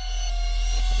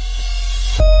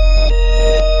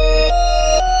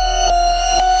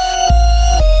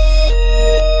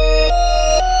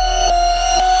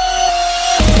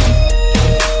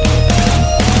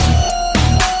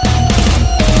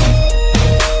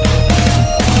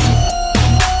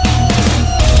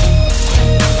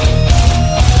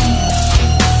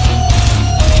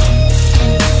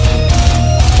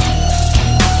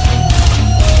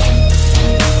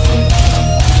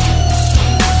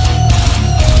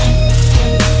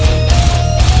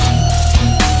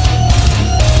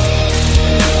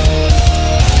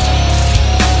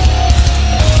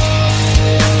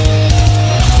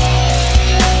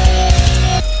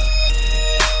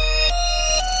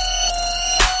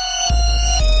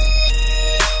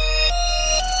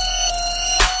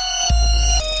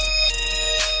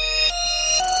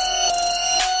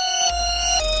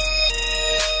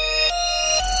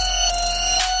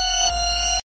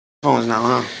 Phones now,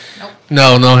 huh?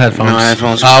 No headphones. No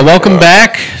headphones. Welcome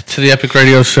back to the Epic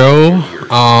Radio Show.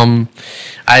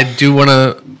 I do want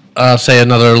to say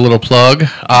another little plug.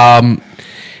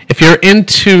 If you're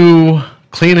into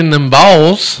cleaning them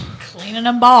balls,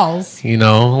 you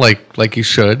know, like you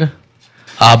should,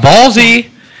 Ballsy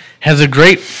has a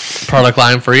great product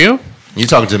line for you. You're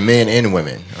talking to men and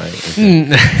women, right?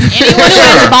 Anyone who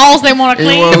has balls they want to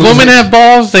clean. If women have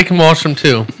balls, they can wash them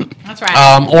too. That's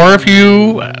right. Or if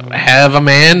you have a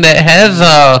man that has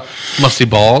musty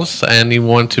balls and you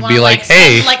want to be like,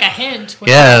 hey, like a hint.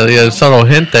 yeah, subtle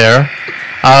hint there.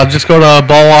 Just go to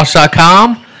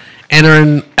ballwash.com, enter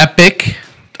in Epic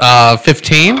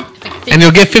 15, and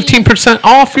you'll get 15%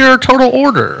 off your total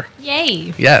order.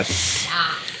 Yay. Yes.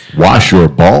 Wash your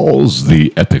balls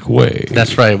the epic way.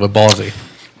 That's right, with Ballsy.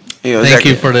 Yo, Thank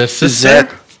you for this. Is that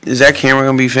camera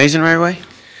going to be facing the right way?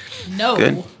 No.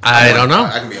 Good. I don't know.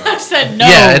 I can be I honest. said no.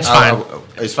 Yeah, it's fine.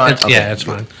 It's fine. Okay, Yeah, it's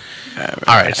good. fine.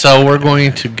 All right, so we're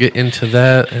going to get into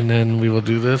that, and then we will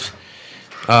do this.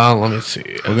 Let me see.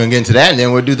 We're gonna get into that, and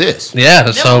then we'll do this. Yeah,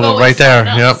 we'll so go right with there.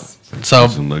 something Yep. else. So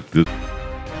Something like this.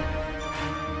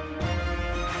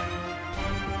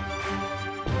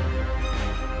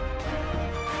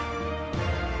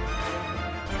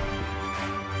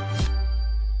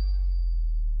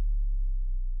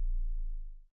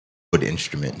 Wood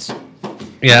instruments.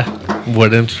 yeah,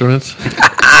 wood instruments.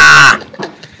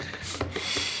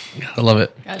 I love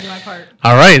it. Gotta do my part.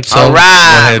 All right, so All go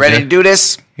right, ahead, ready Jay. to do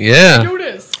this? Yeah. Do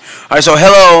this. All right, so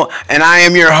hello, and I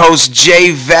am your host,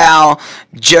 Jay Val,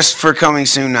 just for coming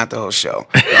soon, not the whole show.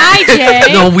 Hi,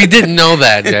 Jay. No, we didn't know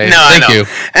that, Jay. No, I Thank know. you.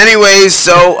 Anyways,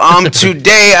 so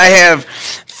today I have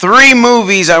 3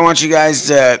 movies I want you guys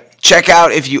to check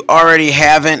out if you already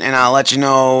haven't, and I'll let you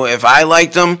know if I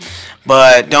liked them.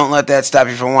 But don't let that stop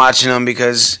you from watching them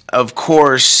because, of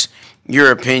course,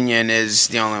 your opinion is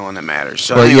the only one that matters.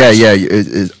 So, Well,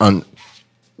 anyways,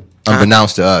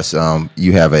 unbeknownst to us,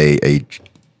 you have a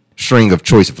string of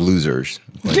choice of losers.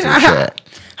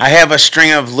 I have a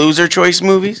string of loser choice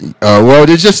movies. Well,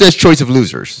 it just says choice of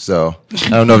losers, so I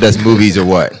don't know if that's movies or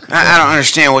what. I don't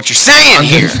understand what you're saying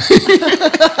here. Stop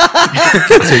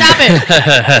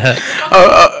it.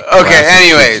 Okay.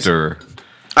 Anyways, all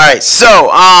right.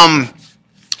 So,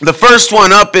 the first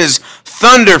one up is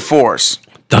Thunder Force.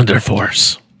 Thunder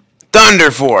Force.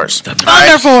 Thunder Force.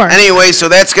 Thunder Force. Anyway, so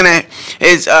that's got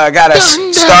a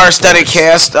star-studded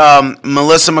cast: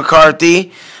 Melissa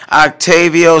McCarthy,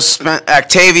 Octavia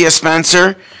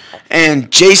Spencer, and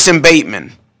Jason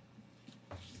Bateman.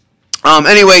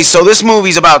 Anyway, so this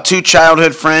movie's about two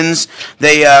childhood friends.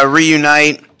 They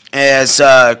reunite as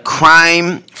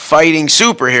crime-fighting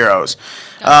superheroes.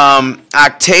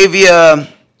 Octavia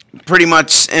pretty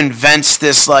much invents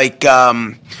this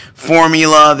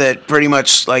formula that pretty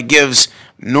much gives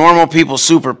normal people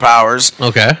superpowers.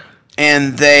 Okay.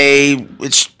 And they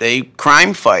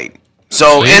crime fight.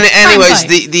 So, anyways,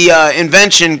 the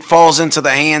invention falls into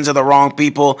the hands of the wrong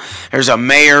people. There's a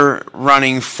mayor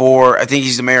running for, I think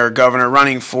he's the mayor or governor,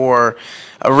 running for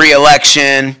a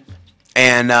re-election,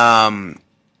 and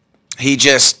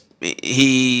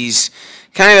he's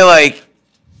kind of like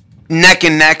neck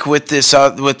and neck with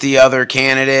the other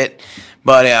candidate,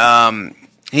 but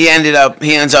he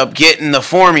ends up getting the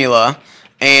formula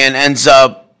and ends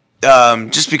up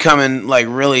just becoming like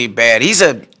really bad. He's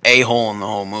a-hole in the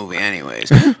whole movie anyways.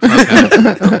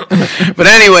 But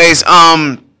anyways,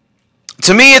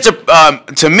 to me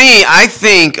I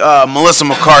think Melissa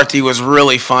McCarthy was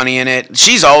really funny in it.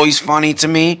 She's always funny to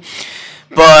me.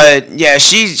 But yeah,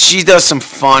 she does some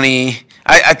funny.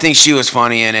 I think she was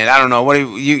funny in it. I don't know. What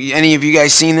any of you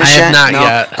guys seen this yet? I have not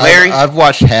yet. Larry? I've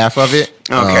watched half of it.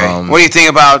 Okay. What do you think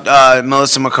about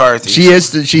Melissa McCarthy?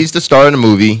 She's the star of the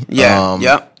movie. Yeah.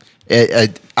 Yep.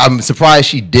 I'm surprised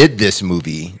she did this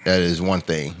movie. That is one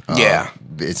thing. Yeah.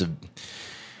 It's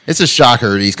a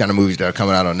shocker, these kind of movies that are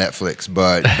coming out on Netflix.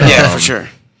 But yeah, for sure.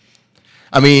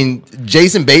 I mean,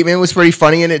 Jason Bateman was pretty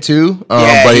funny in it too.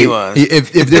 But he was.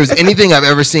 If there's anything I've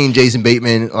ever seen Jason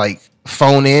Bateman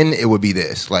phone in, it would be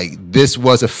this. This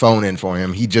was a phone in for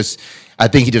him. I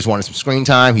think he just wanted some screen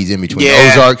time. He's in between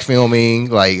Ozark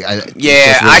filming. I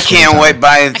can't wait.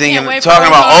 Talking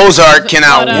about Ozark,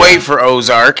 cannot wait for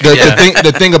Ozark.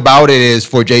 The thing about it is,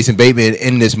 for Jason Bateman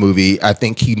in this movie, I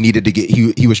think he needed to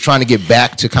he was trying to get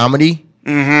back to comedy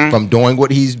from doing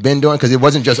what he's been doing, because it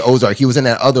wasn't just Ozark. He was in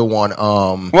that other one.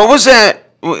 What was that?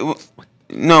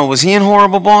 No, was he in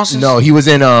Horrible Bosses? No, he was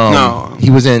in. No, he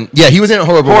was in. Yeah, he was in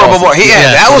Horrible Bosses.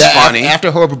 That was funny.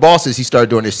 After Horrible Bosses, he started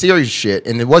doing this serious shit,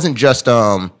 and it wasn't just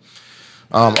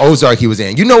Ozark he was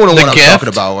in. You know what one I'm talking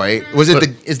about, right? Was it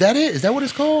Is that it? Is that what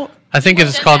it's called? I think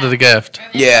it's called The Gift.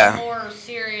 Yeah. More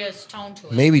serious tone to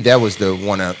it. Maybe that was the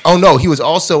one. Oh no, he was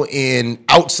also in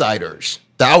Outsiders.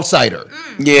 The Outsider.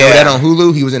 Yeah. You know that on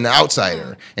Hulu? He was in The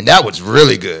Outsider, and that was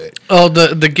really good. Oh,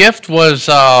 the Gift was.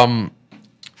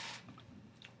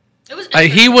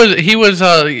 He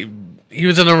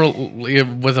was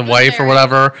in with a wife or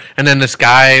whatever, and then this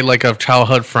guy, like a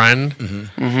childhood friend,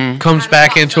 comes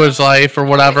back into his life or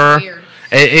whatever.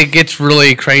 It gets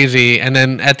really crazy, and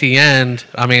then at the end,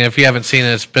 I mean, if you haven't seen it,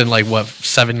 it's been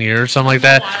 7 years, something like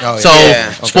that. Oh, so,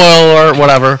 spoiler alert,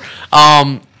 whatever.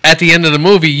 At the end of the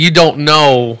movie, you don't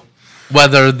know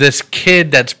whether this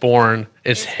kid that's born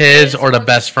is his or the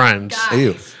best friend's.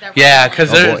 Ew. Yeah,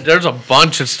 because there's a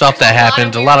bunch of stuff that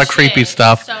happens, a lot of creepy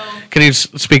stuff. So. Can you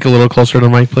speak a little closer to the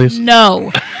mic, please?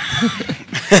 No.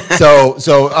 So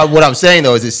what I'm saying,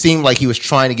 though, is it seemed like he was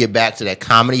trying to get back to that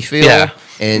comedy feel,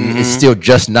 and it's still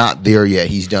just not there yet.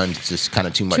 He's done just kind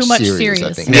of too much serious,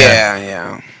 I think.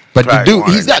 Yeah. But the dude,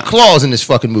 he's got claws in this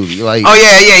fucking movie.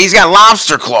 He's got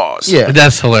lobster claws. Yeah.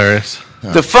 That's hilarious.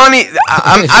 The funny,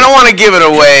 I don't want to give it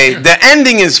away. The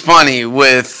ending is funny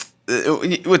with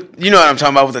you know what I'm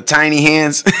talking about, with the tiny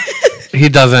hands. He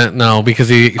doesn't know because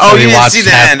he. You didn't see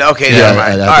the end. Okay, never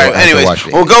mind. All right. Anyways,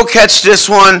 we'll go catch this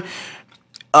one.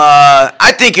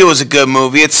 I think it was a good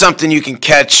movie. It's something you can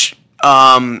catch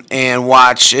and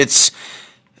watch. It's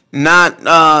not.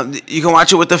 You can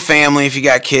watch it with the family if you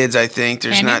got kids. I think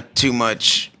there's not too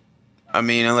much. I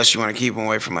mean, unless you want to keep them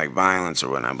away from violence or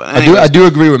whatnot. But I do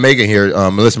agree with Megan here.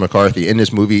 Melissa McCarthy in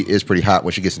this movie is pretty hot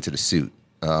when she gets into the suit.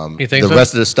 You think the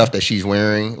rest of the stuff that she's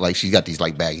wearing, she's got these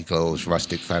baggy clothes,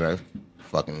 rustic kind of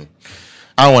fucking.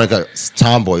 I don't want to go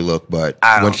tomboy look, but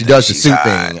when she does the suit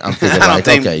thing, I'm thinking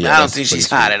I don't think she's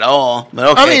hot at all. But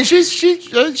okay. I mean, she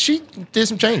did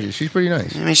some changes. She's pretty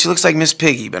nice. I mean, she looks like Miss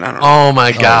Piggy, but I don't know. Oh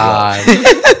my god!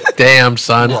 Damn,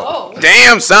 son. Whoa.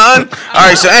 Damn, son. All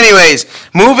right. So, anyways,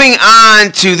 moving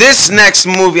on to this next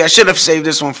movie. I should have saved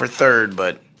this one for third,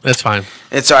 but It's fine.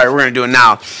 It's all right. We're gonna do it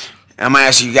now. I'm gonna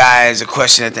ask you guys a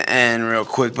question at the end real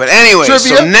quick. But anyway,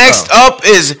 Trivia? so next up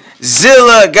is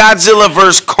Godzilla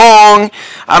vs. Kong.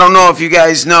 I don't know if you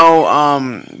guys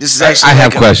know. This is actually. I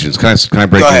have questions. Can I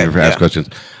break Go in ahead, here for ask yeah. questions?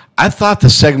 I thought the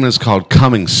segment is called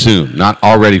 "Coming Soon," not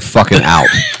already fucking out.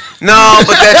 No,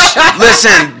 but that's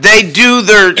listen. They do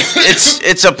their.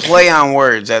 It's a play on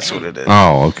words. That's what it is.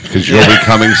 Oh, okay. Because you'll be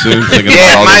coming soon. Thinking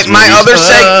Yeah, about all my, these my movies?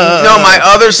 other my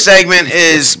other segment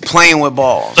is playing with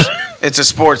balls. It's a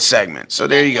sports segment. So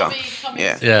there you go.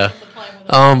 Yeah,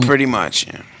 Yeah. pretty much.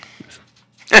 Yeah.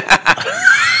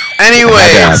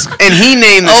 Anyways, and he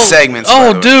named the segments. by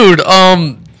the way. Dude.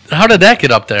 How did that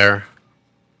get up there?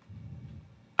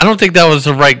 I don't think that was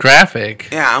the right graphic.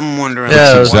 Yeah, I'm wondering.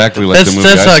 Yeah, That's exactly like the movie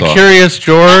I That's saw. Curious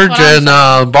George That's what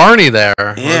I and Barney there.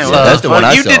 Yeah, Let's, well, that's the one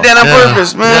I you saw. did that on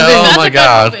purpose, man. Yeah, oh That's my a good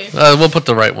God. movie. We'll put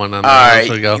the right one on there. All right,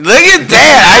 There we go. look at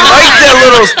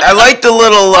that. I like the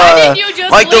little. Why didn't you just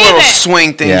like the leave little it?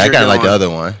 swing thing. Yeah, I kind of like the other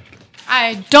one.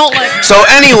 I don't like. So,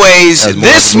 anyways, That's more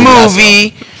this of a movie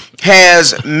I movie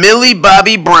has Millie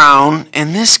Bobby Brown,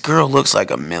 and this girl looks like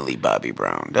a Millie Bobby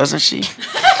Brown, doesn't she?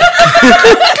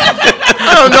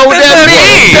 I don't know what that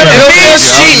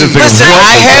means. Listen,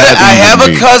 I have a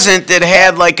movie. cousin that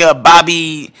had like a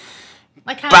Bobby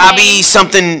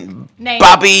something, Name.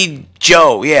 Bobby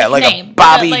Joe, yeah, like Name. a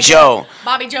Bobby Like a Joe.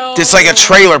 Bobby Joe. It's like a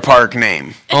trailer park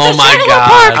name. Oh my trailer God.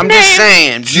 park I'm name. just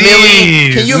saying,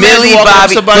 Jeez. Can you Millie imagine walking up Bobby?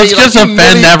 to somebody Let's like, just "You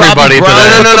offend Millie Bobby everybody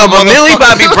Brown?" today. No, but Millie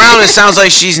Bobby Motherfucker. Brown, it sounds like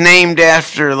she's named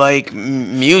after like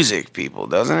music people,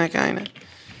 doesn't it? Kind of.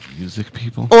 Music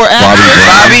people. Or actress.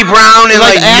 Bobby Brown and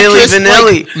like Millie actress,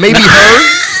 Vanilli. like, maybe her.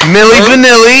 Millie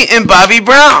Vanilli and Bobby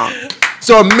Brown.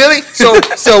 So Millie. So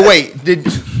wait. Did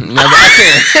no,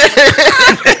 I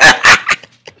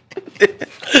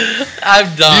I'm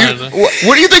done. can't.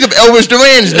 What do you think of Elvis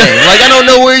Duran's name? Like I don't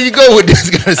know where you go with this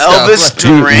kind of stuff. Elvis Like,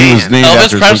 He was Duran. named Elvis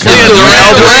after some Presley kind and of- Duran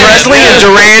Elvis Duran. Presley and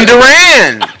Duran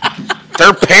Duran.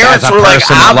 Their parents As a were like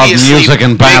person that loved obviously music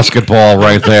and big- basketball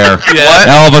right there. What?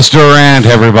 Elvis Duran,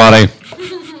 everybody.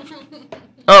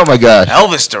 oh my God.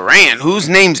 Elvis Duran. Whose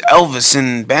name's Elvis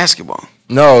in basketball?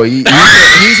 No, he's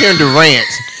here in Durant.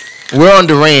 We're on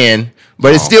Duran.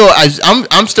 But it's still,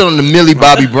 I'm still on the Millie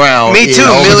Bobby Brown. Me too,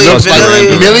 It Millie looks like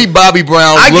Vanilli. Millie Bobby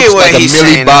Brown I get looks what like a he's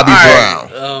Millie saying, Bobby all right.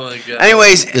 Brown. Oh my God.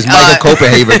 Anyways, This Michael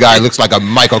Copenhaver guy looks like a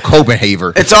Michael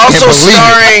Copenhaver. it's also Can't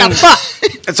believe it.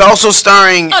 starring. It's also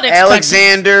starring Unexpected.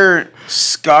 Alexander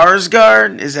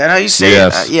Skarsgård. Is that how you say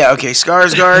Yes. it? Yeah. Okay,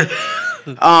 Skarsgård.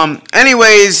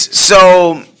 Anyways,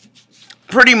 so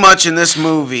pretty much in this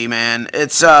movie, man,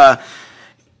 it's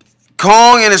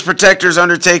Kong and his protectors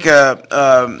undertake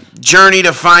a journey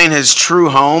to find his true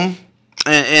home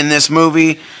in this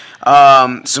movie.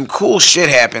 Some cool shit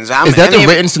happens. Is that the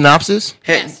written synopsis?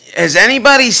 Has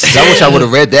anybody seen? I wish I would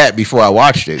have read that before I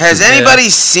watched it. Has anybody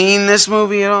seen this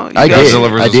movie at all? You I guys- did. Godzilla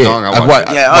vs. I did. Kong, I I watched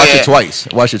it. Yeah, watched yeah. it twice.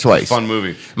 I watched it twice. Fun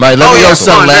movie. My 11-year-old yeah,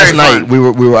 son fun, last very night,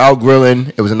 fun. we were out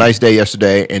grilling. It was a nice day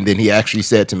yesterday, and then he actually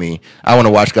said to me, "I want to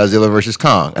watch Godzilla vs.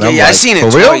 Kong." And I'm Yeah, like, I seen it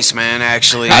 "For real?" twice, man.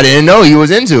 Actually, I didn't know he was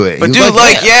into it. But He was dude,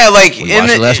 like, "Yeah." yeah, like We in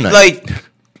watched it last the night.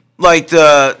 like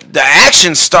the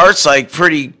action starts like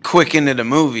pretty quick into the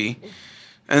movie,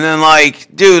 and then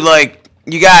like, dude, like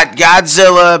you got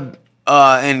Godzilla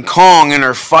and Kong, and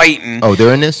they're fighting. Oh,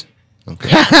 they're in this. Okay.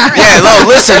 Yeah, no,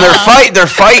 listen, they're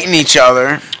fighting each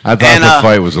other. I thought and, the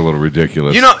fight was a little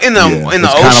ridiculous. You know, in the it's kind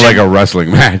ocean, of like a wrestling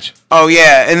match. oh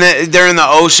yeah, and they're in the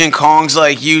ocean. Kong's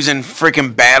like using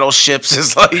freaking battleships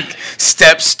as like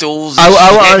step stools. and I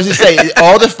will shit. honestly say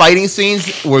all the fighting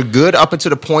scenes were good up until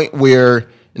the point where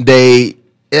they.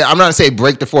 I'm not gonna say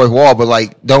break the fourth wall, but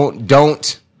like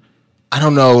don't. I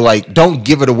don't know, like don't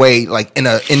give it away like in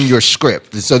your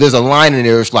script. So there's a line in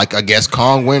there. It's like I guess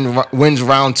Kong wins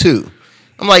round 2.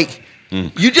 I'm like,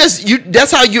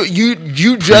 that's how you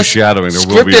just Foreshadowing, there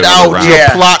will be scripted another out round. your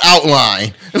Yeah. plot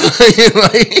outline.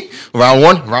 Like, round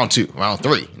 1, round 2, round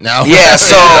 3. Now Yeah,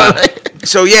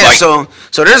 so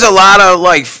there's a lot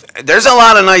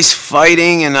of nice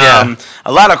fighting and Yeah.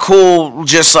 a lot of cool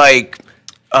just like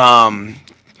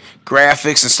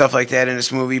graphics and stuff like that in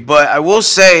this movie. But I will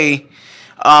say,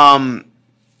 I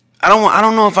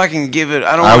don't know if I can give it.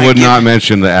 I would not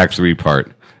mention the Act 3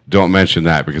 part. Don't mention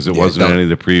that because it wasn't in don't.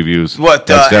 any of the previews. What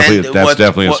that's the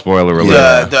definitely a spoiler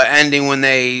alert. The ending when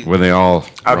they. When they all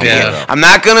Okay, Yeah. I'm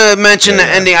not gonna mention the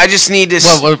ending. I just need to.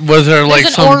 What was there like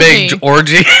an some big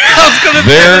orgy? I was gonna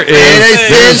There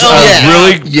is a Yeah.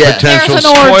 really Yeah. potential There's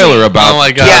an orgy. spoiler about. Oh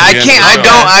my God. Yeah, I the can't. end. I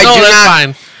don't. I no, do that's not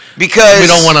fine. because We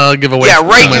don't want to give away. Yeah, too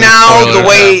right many now spoilers. the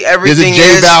way there's a everything J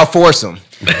is. Val foursome.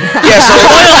 Yeah, so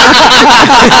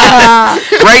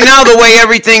right now the way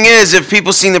everything is, if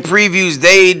people seen the previews,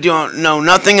 they don't know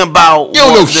nothing about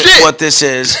what this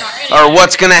is or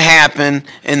what's gonna happen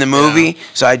in the movie.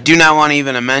 So I do not want to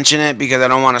even mention it because I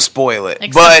don't want to spoil it.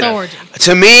 Except the orgy.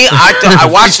 To me, I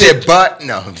watched it, but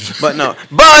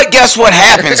guess what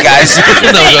happens, guys?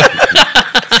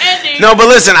 No, but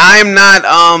listen, I'm not.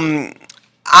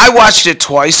 I watched it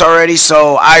twice already,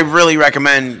 so I really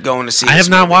recommend going to see it. I have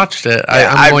not watched it.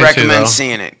 I recommend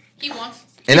seeing it.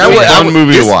 And it's a fun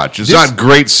movie to watch. It's not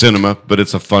great cinema, but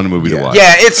it's a fun movie to watch.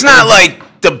 Yeah, it's not like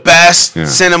the best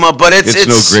cinema, but it's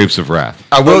no Grapes of Wrath.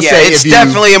 I will say it's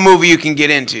definitely a movie you can get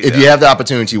into. If you have the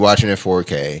opportunity watching it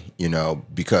 4K,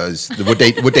 because what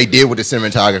they did with the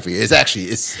cinematography is actually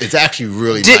it's actually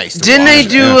really nice. Didn't they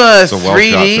do a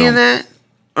 3D in that?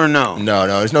 Or no? No,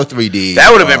 there's no 3D. That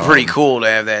would have been pretty cool to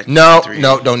have that. No,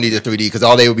 don't need a 3D because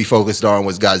all they would be focused on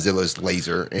was Godzilla's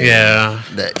laser. And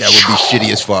that would be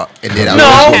shitty as fuck. And then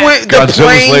the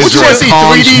plane. Would you want to see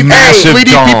 3D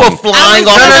people flying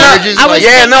off the bridges?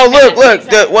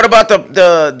 Look. What about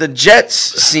the jets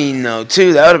scene though?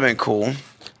 Too, that would have been cool.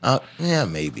 Yeah,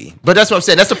 maybe. But that's what I'm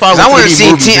saying. That's the problem. I want to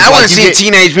see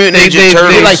Teenage Mutant Ninja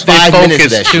Turtles. They like 5 minutes of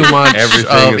that too much.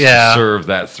 Everything is to serve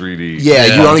that 3D. Yeah,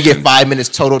 you only get 5 minutes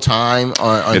total time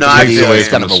on 3D. It's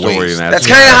kind of a waste. That's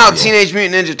kind of how Teenage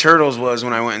Mutant Ninja Turtles was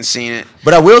when I went and seen it.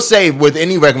 But I will say, with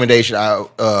any recommendation,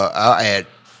 I'll add,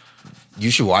 you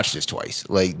should watch this twice.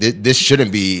 Like this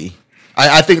shouldn't be.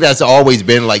 I think that's always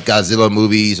been like Godzilla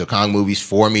movies or Kong movies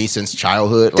for me since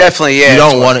childhood. Like, definitely, yeah. You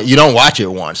don't watch it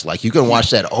once. Like you can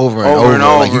watch that over and over.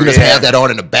 Like you can just have that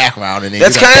on in the background, and then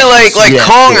that's kind of like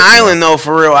Kong Island, though.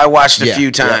 For real, I watched a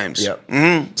few times.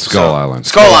 Mm-hmm. Skull Island.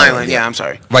 Skull Island. Yeah, I'm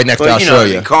sorry. Right next to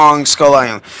Australia. Kong, Skull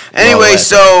Island. Anyway,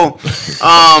 so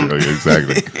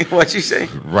exactly. What'd you say?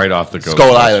 Right off the coast.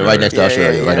 Skull Island, right next to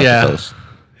Australia. Right off the coast.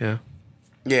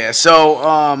 Yeah.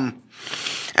 So.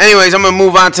 Anyways, I'm going to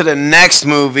move on to the next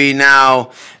movie.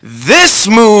 Now, this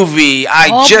movie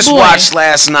I just watched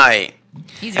last night,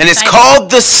 and it's called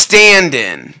The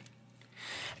Stand-In.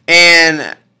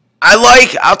 And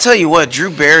I'll tell you what,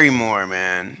 Drew Barrymore,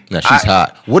 man. No, she's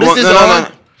hot. What is this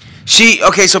on?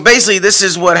 So basically, this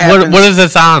is what happens. What is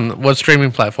this on? What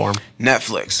streaming platform?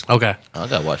 Netflix. Okay. I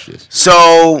got to watch this.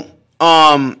 So,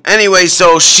 anyway,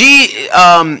 so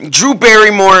Drew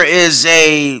Barrymore is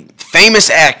a famous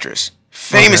actress.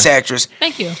 Actress.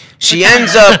 Thank you. She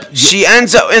ends up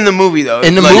in the movie though.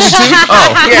 In the movie too?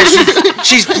 Oh. Yeah,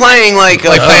 she's playing like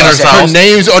playing herself. Her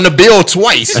name's on the bill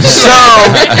twice.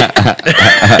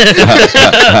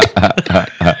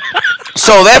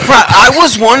 So I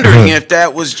was wondering if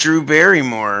that was Drew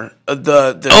Barrymore. Oh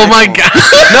my God.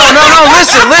 No,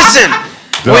 listen.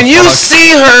 When you see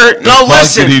her,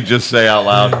 listen. Did he just say out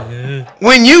loud?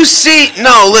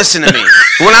 Listen to me.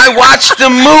 When I watched the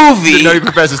movie, Eddie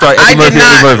Murphy.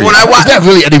 When I watched, is that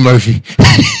really Eddie Murphy?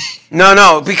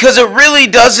 No, because it really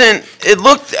doesn't. It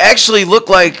actually looked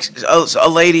like a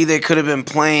lady that could have been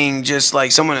playing just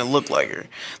like someone that looked like her.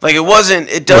 Like it wasn't.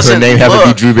 It doesn't. Would her name have to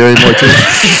be Drew Barrymore too?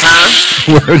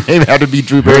 Would her name have to be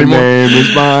Drew Barrymore? Her name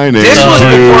is my name. This was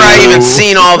before I even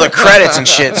seen all the credits and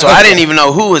shit, so I didn't even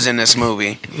know who was in this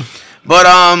movie. But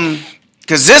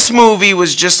because this movie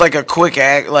was just like a quick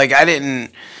act. Like I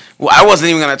wasn't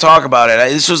even gonna talk about it.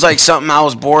 This was like something I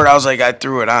was bored. I was like I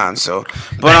threw it on. So,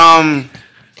 but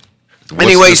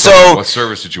anyway, what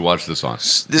service did you watch this on?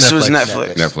 This was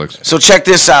Netflix. Netflix. So check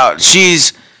this out.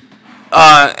 She's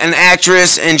an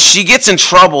actress, and she gets in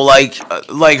trouble. Like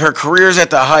her career's at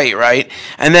the height, right?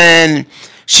 And then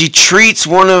she treats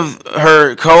one of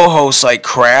her co-hosts like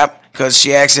crap because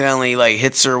she accidentally like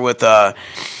hits her with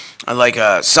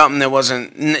something that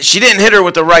wasn't. She didn't hit her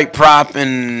with the right prop,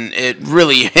 and it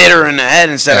really hit her in the head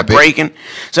instead of breaking.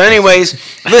 So, anyways,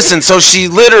 listen. So she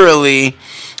literally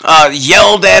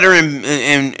yelled at her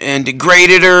and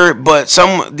degraded her,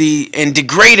 and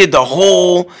degraded the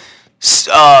whole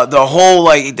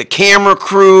like the camera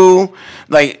crew,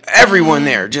 like everyone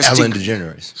there. Just Ellen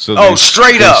DeGeneres. So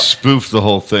straight up spoofed the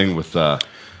whole thing with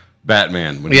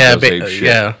Batman when he goes ape shit.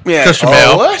 Yeah. Christian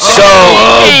Bale. So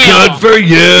good for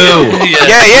you.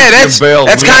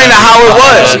 That's kind of how it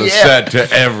was. Set to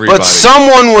everybody. But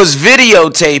someone was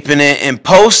videotaping it and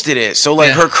posted it, so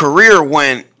like her career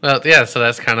went. So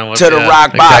that's kind of what to the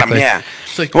rock bottom. Exactly. Yeah.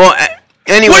 Like, well,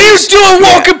 anyway. What are you doing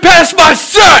walking past my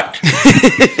set?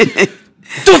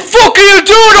 The fuck are you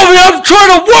doing over here? I'm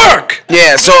trying to work.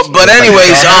 Yeah. So, but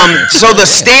anyways, so the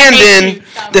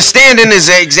stand-in is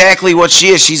exactly what she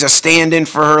is. She's a stand-in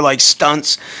for her, like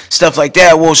stunts, stuff like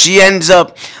that. Well, she ends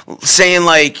up saying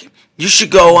like, you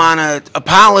should go on a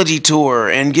apology tour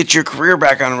and get your career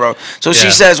back on the road. So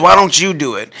she says, why don't you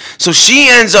do it? So she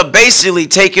ends up basically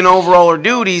taking over all her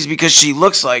duties because she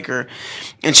looks like her.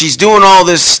 And she's doing all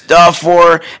this stuff for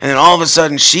her. And then all of a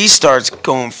sudden she starts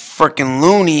going freaking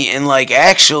loony and like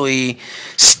actually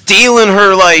stealing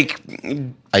her like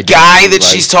guy that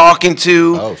she's talking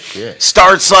to. Oh, shit.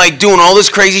 Starts like doing all this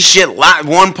crazy shit.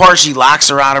 One part she locks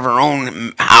her out of her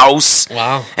own house.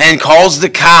 Wow. And calls the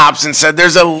cops and said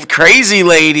there's a crazy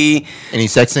lady. Any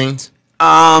sex scenes?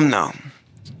 No.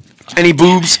 Any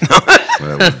boobs? No.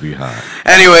 That would be hot.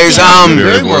 Anyways,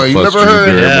 Barrymore, you plus never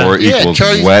heard? Drew Barrymore equals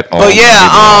Charlie- wet all But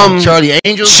yeah, Charlie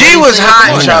Angels? she was hot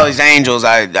in Come on Charlie's Angels,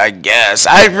 I guess.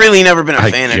 I've really never been a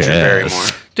fan of Drew Barrymore.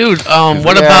 Dude, what I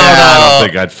about don't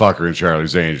think I'd fuck her in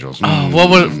Charlie's Angels. what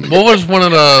was one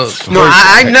of the No,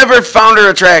 I never found her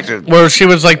attractive. where she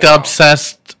was like the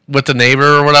obsessed with the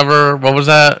neighbor or whatever? What was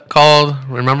that called?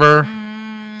 Remember?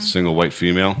 Single white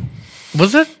female.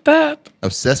 Was it that?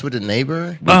 Obsessed with the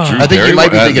neighbor? Drew I think you might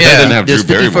be Barrymore? thinking That Yeah. didn't have There's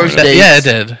Drew 50 Barrymore. First in it. Dates. Yeah, it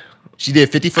did. She did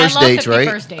 50 First love Dates, 50 right?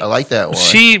 First Dates. I like that one.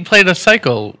 She played a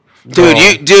psycho.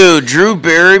 Dude, Drew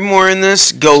Barrymore in this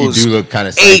She goes do look kind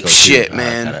of ape shit,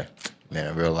 man.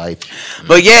 Man, real life.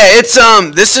 But yeah, it's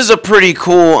this is a pretty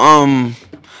cool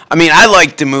I mean, I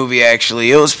liked the movie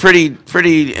actually. It was pretty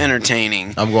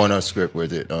entertaining. I'm going on script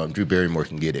with it. Drew Barrymore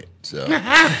can get it. So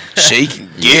She can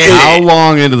get How it.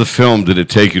 long into the film did it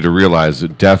take you to realize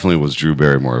it definitely was Drew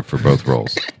Barrymore for both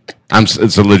roles?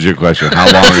 It's a legit question. How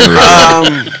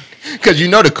long? because you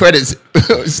know the credits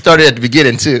started at the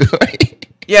beginning too. Right?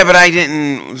 Yeah, but I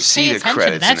didn't see Pay the attention to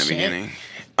credits in that the shit. beginning.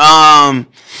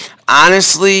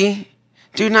 Honestly,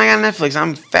 dude, I got Netflix.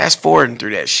 I'm fast forwarding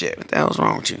through that shit. What the hell's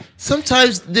wrong with you?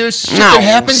 Sometimes there's shit that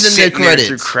happens in their sitting there credits.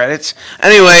 through credits.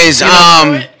 Anyways,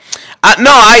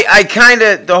 I kind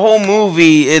of the whole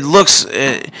movie. It looks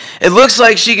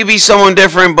like she could be someone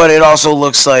different, but it also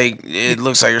looks like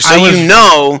her.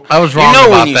 So I was wrong when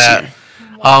about you that. see her.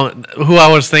 Who I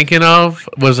was thinking of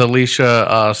was Alicia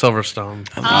Silverstone.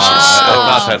 I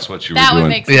thought that's what you That were would doing.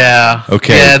 make sense. Yeah.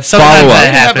 Okay, Yeah, sometimes follow up. that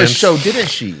She have a happens. show, didn't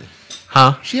she?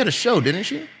 Huh? She had a show, didn't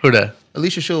she? Who did?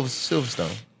 Alicia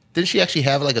Silverstone. Didn't she actually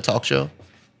have like a talk show?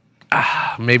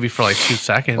 Maybe for like 2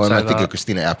 seconds. Or am I thinking thought. of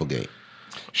Christina Applegate?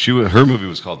 Her movie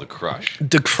was called The Crush.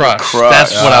 The Crush. Crush.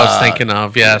 That's what I was thinking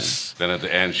of. Yes. Then at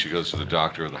the end, she goes to the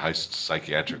doctor of the high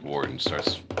psychiatric ward and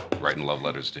starts writing love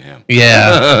letters to him.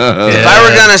 Yeah. If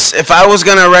I was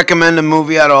gonna recommend a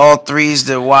movie out of all threes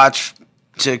to watch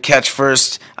to catch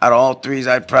first out of all threes,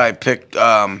 I'd probably pick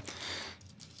Godzilla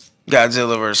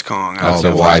vs Kong. That's boy,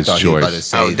 a I wise thought you were about choice. to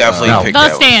say, I would definitely Now, pick The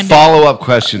that one. Stand. Follow-up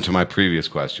question to my previous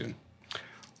question.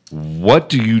 What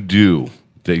do you do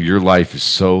that your life is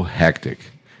so hectic?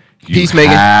 You Peace,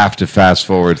 Megan. have to fast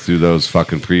forward through those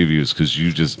fucking previews because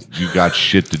you got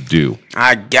shit to do.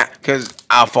 Because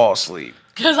I'll fall asleep.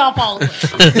 Because I'll fall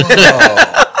asleep.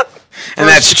 And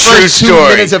that's a true First 2 story.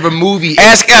 minutes of a movie.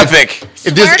 Ask Epic.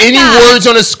 If there's Swear to any God. words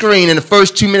on the screen in the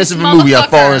first 2 minutes of a movie, I'm Motherfucker.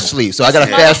 falling asleep. So I gotta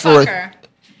fast forward Motherfucker.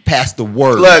 past the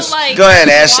words. Look, Like, go ahead,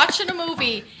 Ash. watching a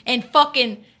movie and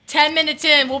fucking 10 minutes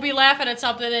in, we'll be laughing at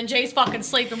something and Jay's fucking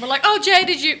sleeping. We're like, oh, Jay,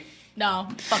 did you? No.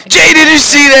 Fucking Jay, did you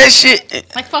see that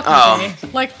shit? Like, fuck Oh. you, Jay.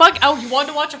 Like, fuck. Oh, you wanted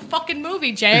to watch a fucking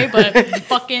movie, Jay, but you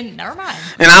fucking. Never mind.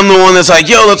 And I'm the one that's like,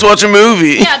 yo, let's watch a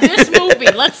movie. Yeah, this movie.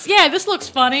 This looks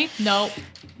funny. No,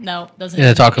 doesn't.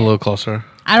 Yeah, talk a little closer.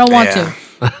 I don't want Yeah.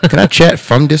 to. Can I chat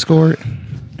from Discord?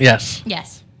 Yes.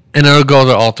 Yes. And it'll go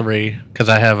to all three because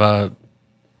I have a.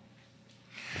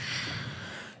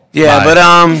 Yeah, Bye. but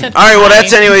all right. Well,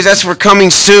 that's bye. anyways. That's for coming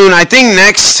soon. I think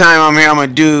next time I'm here, I'm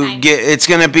gonna it's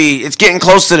getting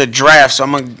close to the draft, so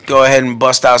I'm gonna go ahead and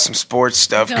bust out some sports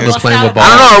stuff. Gonna 'Cause bust playing out with a- balls.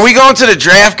 I don't know. Are we going to the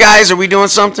draft, guys? Are we doing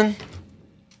something?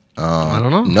 I don't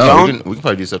know. No, Don't? we can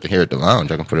probably do something here at the lounge.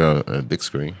 I can put it on a big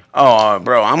screen. Oh,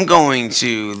 bro, I'm going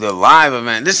to the live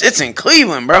event. It's in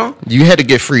Cleveland, bro. You had to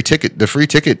get free ticket. The free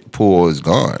ticket pool is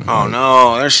gone. Oh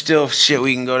no, there's still shit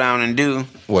we can go down and do.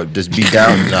 What? Just be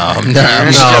down? No, I'm not. I'm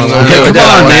No, still no, gonna no. do Come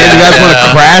that on, one. man. You guys want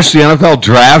to crash the NFL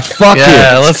draft? Fuck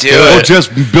Yeah, it. let's do We'll it. just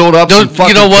build up some Don't,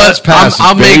 fucking you know press what? passes,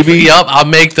 I'll make. baby. Yep, I'll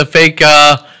make the fake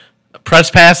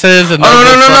press passes. And Oh they'll no,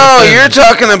 just no, sort no! of- You're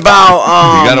talking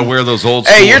about. You got to wear those old.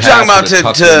 Hey, school you're talking about hats that are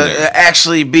tucked in to there.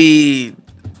 actually be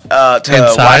to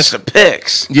Inside? watch the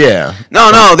picks. Yeah.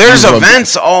 No, there's You will-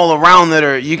 events all around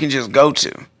that you can just go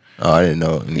to. Oh, I didn't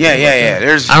know. Yeah.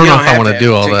 There's. I don't know if I have want to have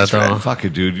do all tickets that for though. Fuck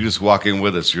it, dude. You just walk in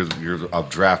with us. You're a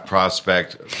draft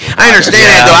prospect. I understand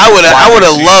that though. I would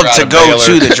have loved to go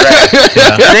to the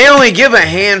draft. They only give a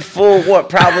handful.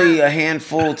 Probably a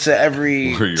handful to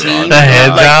every team. A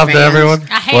hand job to fans. everyone.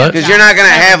 What? Because you're not gonna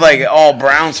have like all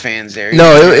Browns fans there.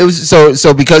 No, it was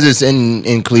so because it's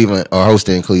in Cleveland or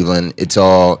hosted in Cleveland. It's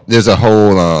all there's a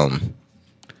whole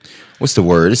what's the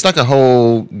word? It's like a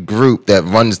whole group that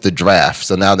runs the draft.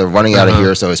 So now they're running out of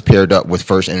here. So it's paired up with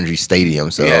First Energy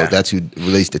Stadium. So that's who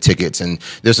released the tickets. And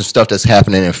there's some stuff that's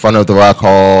happening in front of the Rock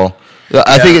Hall.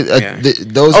 I think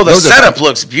the setup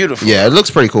looks beautiful. Yeah, it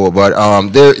looks pretty cool.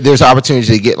 But there's opportunities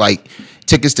to get like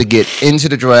tickets to get into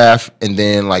the draft, and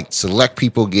then like select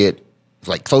people get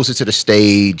like closer to the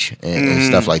stage and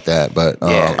stuff like that. But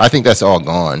I think that's all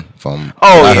gone from what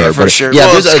I heard. For sure. Yeah,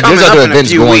 Well, there's coming other up in a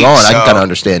events few going on. weeks, I can so- kind of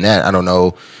understand that. I don't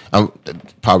know.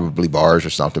 Probably bars or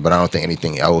something, but I don't think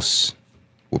anything else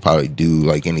will probably do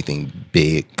like anything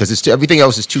big because it's everything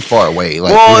else is too far away.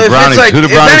 Like, Well, if Brownies- it's like, who the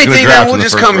if Brownies gonna anything, draft then in we'll the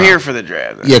just first come round? here for the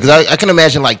draft. yeah, because I can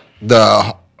imagine like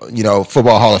the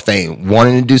Football Hall of Fame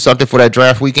wanting to do something for that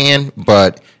draft weekend,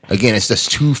 but again, it's just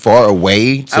too far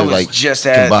away to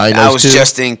combine those I was two.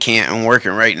 just in Canton,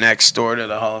 working right next door to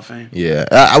the Hall of Fame. Yeah,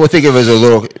 I would think if it was a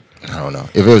little. I don't know.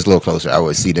 If it was a little closer, I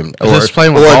would see them. Is this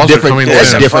playing with balls or coming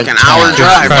That's to- a different fucking hour time.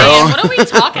 drive, bro. What are we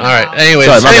talking All right. about? Anyways.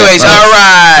 Sorry, my bad. Anyways, all right.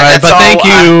 All right, That's but all thank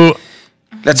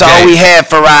you. That's all we had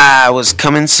for I was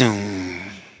coming soon.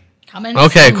 Coming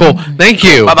Okay, soon. cool. Thank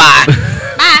you. Bye bye.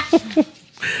 Bye.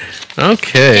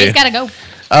 Okay. Jay's gotta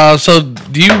go. So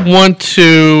do you want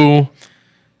to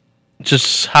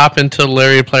just hop into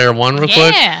Larry Player One real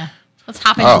quick? Yeah. Let's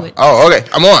hop into it. Okay.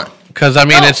 I'm on. Because I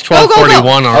mean Go. it's Go, go, go.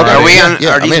 12:41 already. Are we on? Yeah,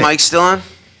 Are I'm these in. mics still on?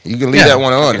 You can leave Yeah, that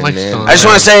one on. And Mike's then, on. I just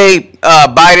want to say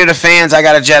bye to the fans. I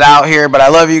got to jet out here, but I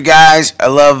love you guys. I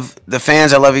love the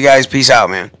fans. I love you guys. Peace out,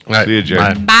 man. All right, See you, Jay.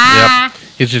 bye. Bye. Yep.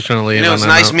 He's just gonna leave. You know, on it's that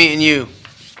nice note. meeting you.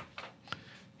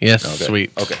 Yes,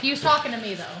 sweet. Okay. He was talking to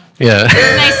me though. Yeah.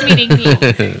 Nice meeting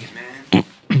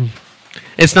you.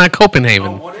 It's not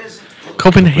Copenhagen. What is it?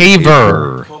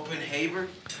 Copenhaver. Copenhaver?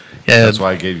 Yeah. That's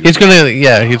why I gave you He's the gonna.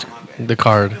 Yeah. He's the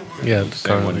card. Yeah. The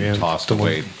same card. one you Yeah. tossed the one-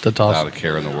 away The toss. without a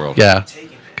care in the world. Yeah.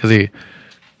 Because he.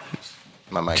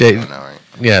 My mic Jay- is on now, right?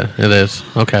 Yeah, it is.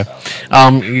 Okay.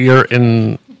 You're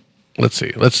in. Let's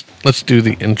see. Let's do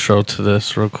the intro to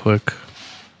this real quick.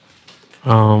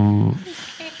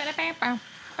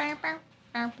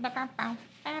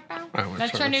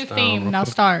 That's your new theme. Now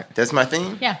start. That's my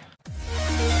theme. Yeah.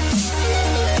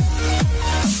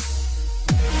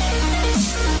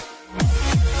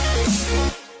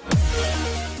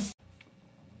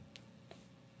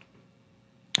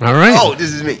 All right. Oh,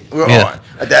 this is me. We're Yeah.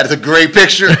 on. That is a great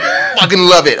picture. Fucking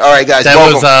love it. All right, guys. that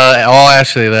welcome. was all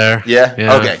Ashley there. Yeah?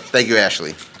 Yeah. Okay. Thank you,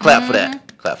 Ashley. Clap for that.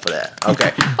 Clap for that.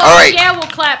 Okay. Oh, All right. yeah, we'll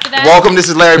clap for that. Welcome. This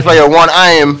is Larry Player One.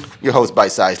 I am your host,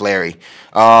 Bite Size Larry.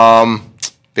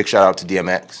 Big shout out to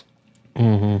DMX.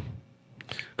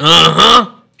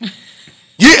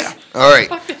 Yeah. All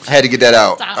right. I had to get that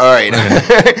out. Stop. All right.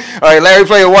 All right. Larry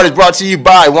Player One is brought to you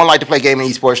by One Like to Play Gaming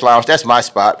Esports Lounge. That's my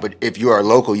spot. But if you are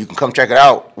local, you can come check it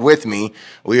out with me.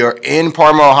 We are in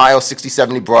Parma, Ohio,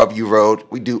 6070 Broadview Road.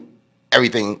 We do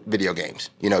everything video games.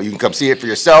 You know, you can come see it for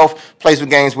yourself, play some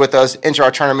games with us, enter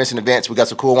our tournaments and events. We got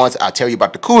some cool ones. I'll tell you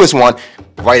about the coolest one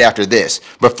right after this.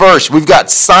 But first, we've got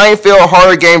Seinfeld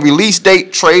horror game release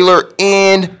date, trailer,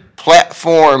 and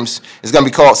platforms. It's going to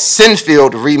be called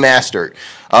Sinfield Remastered.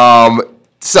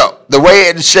 So the way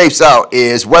it shapes out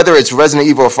is whether it's Resident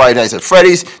Evil or Friday Nights at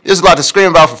Freddy's, there's a lot to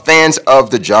scream about for fans of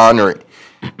the genre.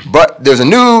 But there's a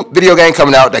new video game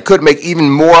coming out that could make even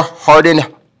more hardened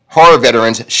horror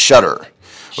veterans shudder.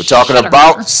 We're talking Shudder.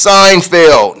 about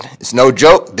Seinfeld. It's no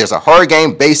joke. There's a horror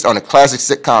game based on a classic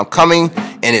sitcom coming,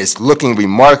 and it's looking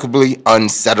remarkably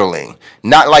unsettling.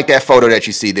 Not like that photo that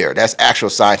you see there. That's actual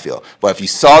Seinfeld. But if you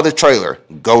saw the trailer,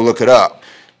 go look it up.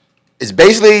 It's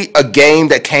basically a game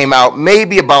that came out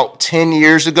maybe about 10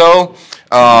 years ago.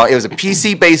 It was a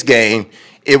PC-based game.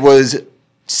 It was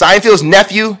Seinfeld's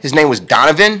nephew. His name was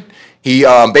Donovan. He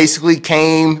basically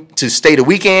came to stay the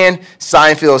weekend.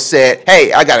 Seinfeld said,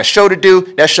 hey, I got a show to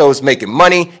do. That show is making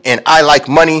money, and I like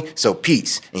money, so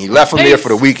peace. And he left from there for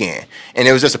the weekend. And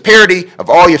it was just a parody of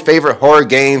all your favorite horror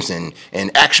games and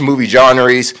action movie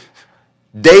genres.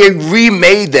 They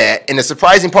remade that, and the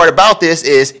surprising part about this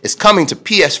is it's coming to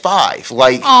PS5.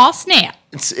 Like, Aw, snap.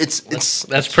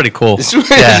 That's pretty cool. It's really,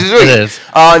 Yeah, it's really- it is.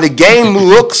 The game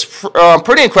looks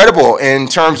pretty incredible in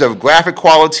terms of graphic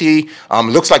quality.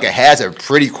 Looks like it has a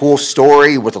pretty cool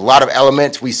story with a lot of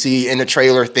elements. We see in the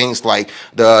trailer things like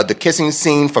the kissing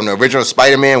scene from the original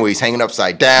Spider-Man where he's hanging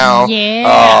upside down.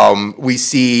 Yeah. We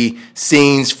see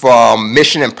scenes from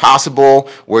Mission Impossible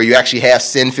where you actually have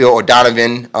Sinfield or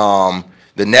Donovan,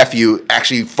 the nephew,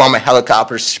 actually from a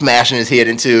helicopter smashing his head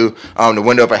into the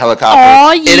window of a helicopter.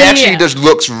 Oh, It yeah. actually just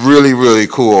looks really, really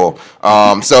cool.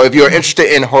 So if you're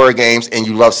interested in horror games and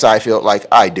you love Seinfeld like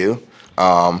I do,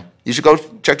 you should go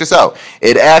check this out.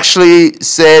 It actually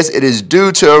says it is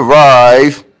due to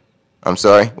arrive. I'm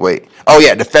sorry, wait. Oh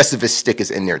yeah, the Festivus stick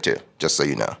is in there too, just so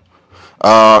you know.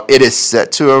 It is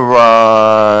set to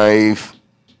arrive.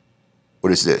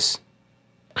 What is this?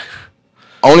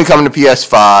 Only coming to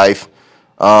PS5.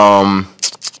 No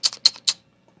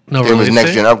It was release next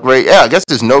date? gen upgrade. Yeah, I guess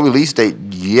there's no release date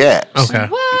yet. Okay.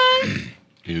 What?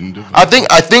 I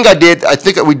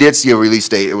think we did see a release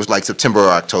date. It was like September or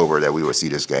October that we would see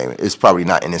this game. It's probably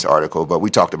not in this article, but we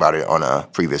talked about it on a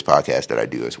previous podcast that I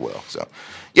do as well. So,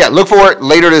 yeah, look for it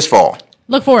later this fall.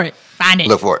 Look for it. Find it.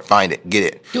 Look for it. Find it. Get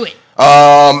it. Do it.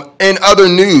 In other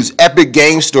news, Epic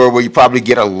Game Store, where you probably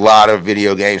get a lot of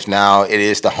video games now, it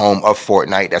is the home of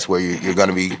Fortnite. That's where you're going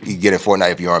to be getting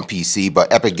Fortnite if you're on PC.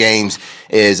 But Epic Games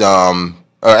is, or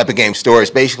Epic Game Store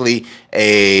is basically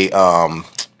a,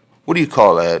 what do you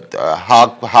call it?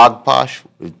 Hogposh?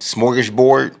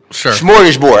 Smorgasbord? Sure.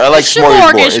 Smorgasbord. I like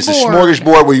smorgasbord. It's a Smorgasbord.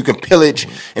 smorgasbord where you can pillage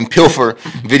and pilfer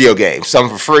video games. Some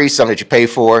for free, some that you pay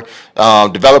for.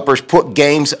 Developers put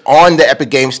games on the Epic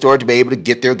Game Store to be able to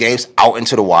get their games out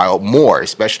into the wild more,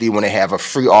 especially when they have a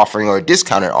free offering or a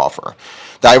discounted offer.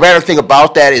 The ironic thing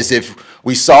about that is if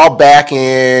we saw back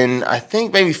in, I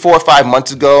think maybe 4 or 5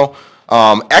 months ago,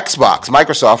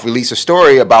 Microsoft released a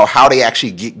story about how they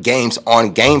actually get games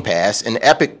on Game Pass, and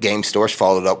Epic Game Stores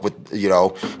followed up with,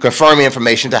 confirming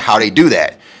information to how they do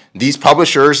that. These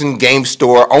publishers and game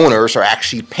store owners are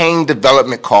actually paying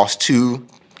development costs to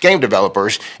game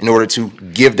developers in order to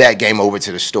give that game over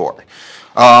to the store.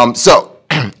 So,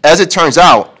 as it turns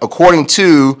out, according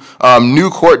to new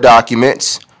court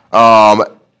documents,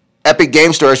 Epic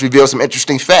Game Store has revealed some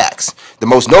interesting facts. The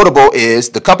most notable is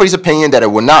the company's opinion that it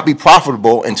will not be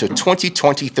profitable until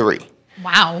 2023.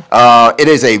 Wow. It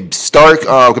is a stark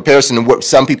comparison to what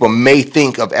some people may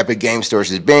think of Epic Game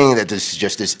Stores as being, that this is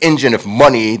just this engine of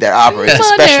money that operates,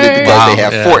 especially because they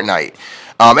have Fortnite.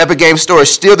 Epic Game Store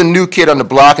is still the new kid on the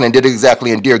block, and it did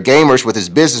exactly endear gamers with its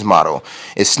business model.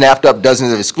 It snapped up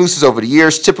dozens of exclusives over the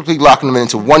years, typically locking them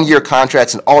into one-year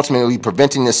contracts and ultimately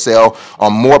preventing the sale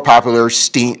on the more popular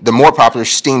Steam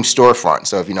storefront.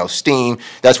 So if you know Steam,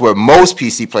 that's where most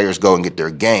PC players go and get their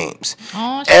games.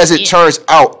 Oh, As it shit. turns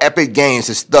out, Epic Games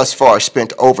has thus far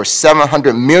spent over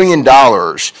 $700 million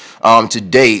to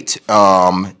date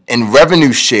in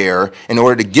revenue share in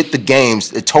order to get the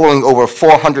games, totaling over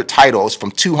 400 titles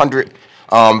from 200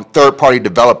 third-party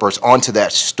developers onto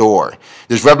that store.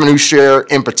 This revenue share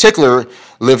in particular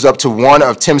lives up to one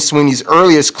of Tim Sweeney's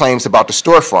earliest claims about the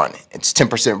storefront. Its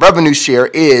 10% revenue share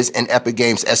is, in Epic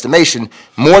Games' estimation,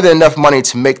 more than enough money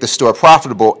to make the store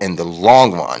profitable in the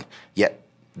long run, yet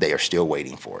they are still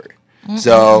waiting for it.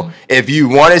 So if you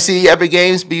want to see Epic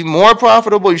Games be more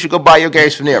profitable, you should go buy your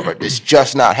games from there. But it's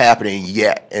just not happening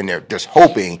yet, and they're just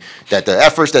hoping that the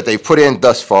efforts that they've put in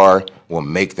thus far will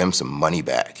make them some money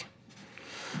back.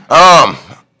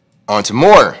 On to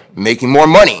more, making more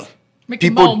money.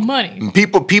 Making more money.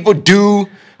 People do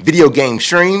video game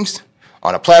streams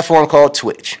on a platform called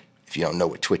Twitch. If you don't know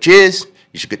what Twitch is,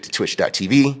 you should get to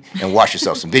twitch.tv and watch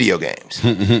yourself some video games.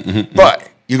 But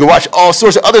you can watch all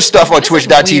sorts of other stuff on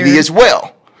twitch.tv weird. as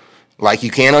well, like you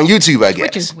can on YouTube, I guess.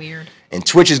 Which is weird. And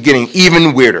Twitch is getting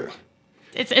even weirder.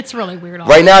 It's really weird.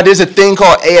 Right now, there's a thing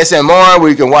called ASMR where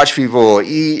you can watch people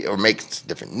eat or make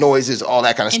different noises, all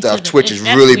that kind of stuff. Twitch is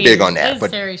That's really weird. big on that. It's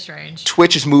But very strange.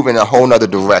 Twitch is moving a whole nother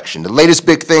direction. The latest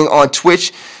big thing on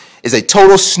Twitch is a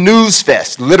total snooze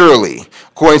fest, literally.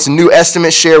 According to new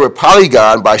estimates shared with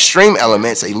Polygon by Stream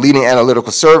Elements, a leading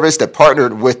analytical service that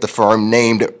partnered with the firm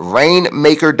named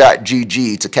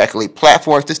Rainmaker.gg to calculate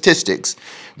platform statistics,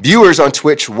 viewers on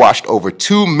Twitch watched over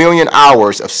 2 million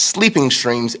hours of sleeping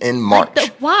streams in March.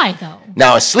 Why though?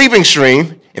 Now, a sleeping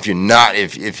stream, if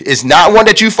it's not one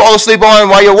that you fall asleep on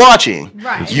while you're watching,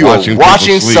 Right. you are Watching watching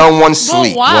people sleep. someone But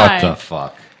sleep. why? What the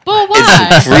fuck? But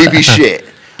why? Creepy shit.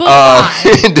 But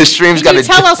why? The stream's Can got you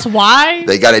tell us why?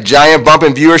 They got a giant bump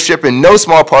in viewership in no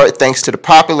small part thanks to the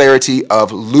popularity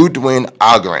of Ludwin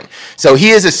Ogren. So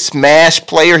he is a Smash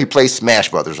player. He plays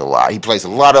Smash Brothers a lot. He plays a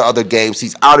lot of other games.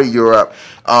 He's out of Europe.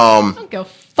 I don't give a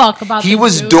fuck fuck about He this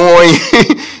was dude. doing,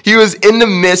 he was in the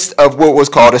midst of what was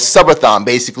called a subathon.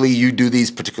 Basically, you do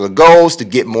these particular goals to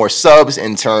get more subs,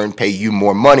 in turn pay you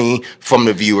more money from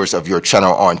the viewers of your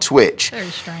channel on Twitch. Very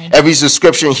strange. Every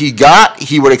subscription he got,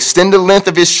 he would extend the length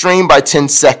of his stream by 10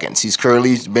 seconds. He's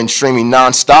currently been streaming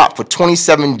nonstop for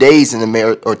 27 days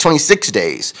or 26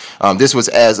 days. This was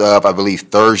as of, I believe,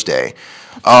 Thursday.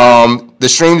 The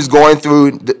stream's going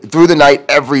through the night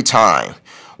every time.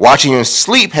 Watching him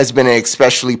sleep has been an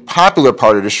especially popular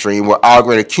part of the stream, where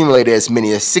Ogren accumulated as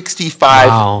many as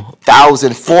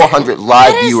 65,400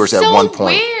 live viewers at one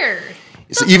point. Weird.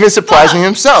 It's even surprising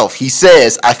himself. He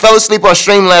says, I fell asleep on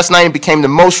stream last night and became the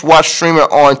most watched streamer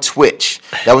on Twitch.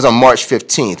 That was on March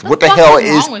 15th. What the hell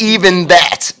is even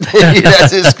that?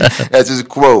 That's his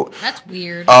quote. That's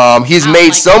weird. He's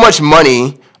made so much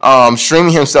money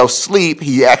streaming himself sleep.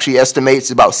 He actually estimates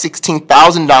about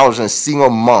 $16,000 in a single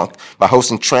month by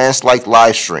hosting trance-like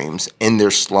live streams in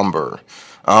their slumber.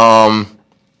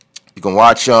 You can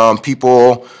watch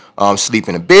people sleep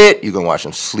in a bed. You can watch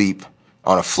them sleep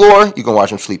on a floor. You can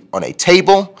watch them sleep on a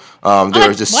table.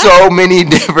 There's just so many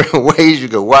different ways you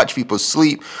can watch people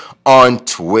sleep on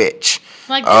Twitch.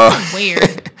 Like, this is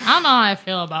weird. I don't know how I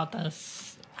feel about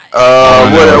this. What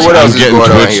else I'm is getting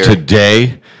going on Twitch here?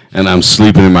 today, and I'm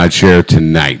sleeping in my chair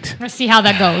tonight. Let's see how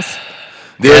that goes.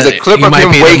 There's a clip You of might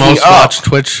him be the waking most up. watched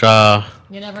Twitch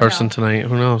never person know. tonight.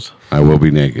 Who knows? I will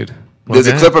be naked. There's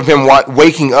a Okay. clip of him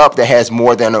waking up that has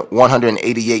more than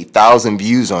 188,000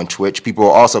 views on Twitch. People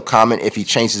will also comment if he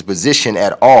changed his position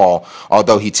at all,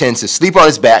 although he tends to sleep on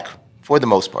his back for the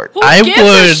most part. Who I gives a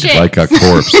would- shit? Like a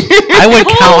corpse. I would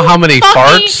count how many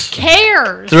fucking farts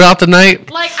cares? throughout the night.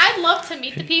 Like, I'd love to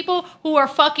meet the people who are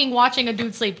fucking watching a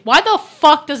dude sleep. Why the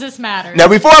fuck does this matter? Now,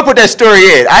 before I put that story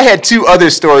in, I had two other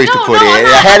stories to No, put no, in. I'm And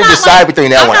not- I had I'm to not decide like- between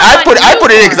that I'm one. not I put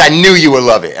like it in you because I knew you would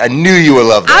love it. I knew you would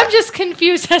love that. I'm just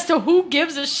confused as to who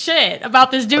gives a shit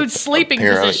about this dude's sleeping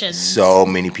Apparently, positions. so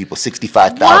many people,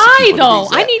 65,000 Why people. to be though?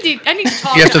 exact. I need to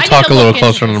talk. You have to I need talk a little look into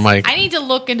closer to the this. mic. I need to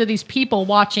look into these people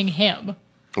watching him,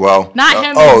 Well, not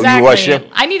him oh, exactly. you watch him?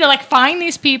 I need to like find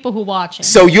these people who watch him.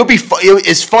 So you'll be.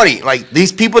 It's funny. Like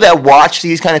these people that watch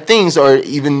these kind of things are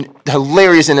even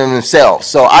hilarious in themselves.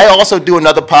 So I also do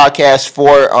another podcast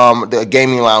for the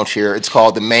gaming lounge here. It's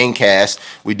called the Main Cast.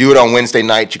 We do it on Wednesday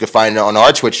night. You can find it on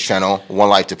our Twitch channel, One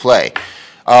Life to Play.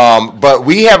 But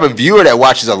we have a viewer that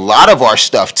watches a lot of our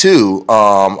stuff too,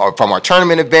 or from our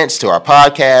tournament events to our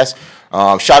podcast.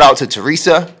 Shout out to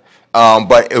Teresa.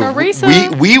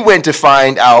 Teresa. We went to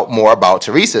find out more about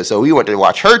Teresa, so we went to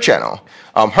watch her channel.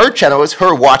 Her channel is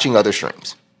her watching other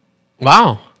streams.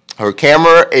 Wow. Her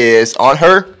camera is on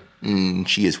her, and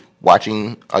she is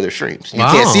watching other streams. You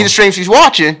can't Wow. see the stream she's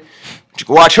watching, but you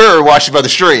can watch her watch some other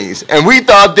streams. And we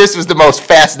thought this was the most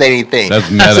fascinating thing. That's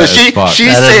meta so as fuck. she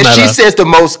That is says she meta. says the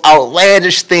most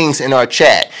outlandish things in our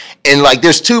chat. And like,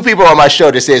 there's two people on my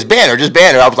show that says ban her, just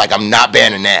ban her. I was like, I'm not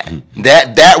banning that.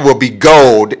 That will be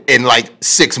gold in like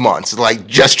 6 months. Like,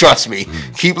 just trust me.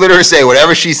 Keep letting her say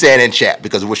whatever she's saying in chat,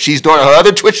 because what she's doing on her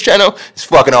other Twitch channel is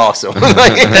fucking awesome. All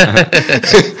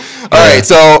right.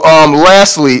 So,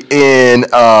 lastly, in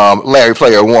Larry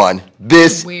Player One,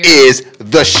 this Weird. is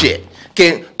the shit.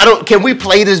 Can we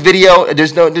play this video?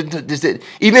 There's no.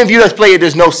 Even if you just play it,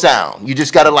 there's no sound. You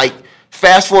just gotta like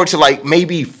fast forward to like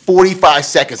maybe 45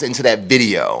 seconds into that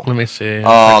video. Let me see. if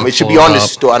I can It should pull be on the up.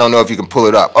 store. I don't know if you can pull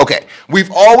it up. Okay.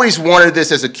 We've always wanted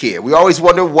this as a kid. We always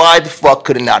wondered why the fuck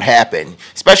could it not happen?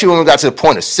 Especially when we got to the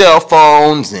point of cell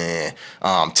phones and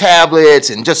tablets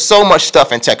and just so much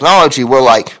stuff in technology. We're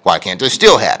like, why can't this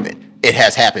still happen? It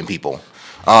has happened, people.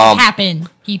 happen,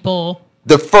 people.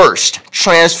 The first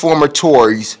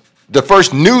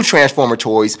new Transformer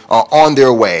toys are on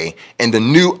their way, and the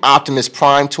new Optimus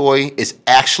Prime toy is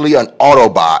actually an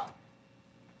Autobot.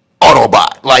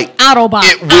 Like, Autobot.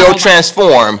 it will Autobot.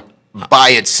 transform by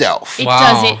itself. It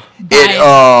Wow. does it.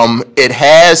 It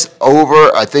has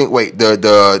over, I think, wait,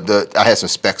 I had some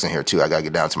specs in here too. I gotta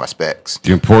get down to my specs.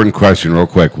 The important question, real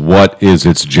quick: what is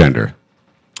its gender?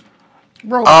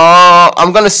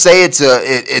 I'm gonna say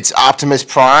it's Optimus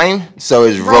Prime, so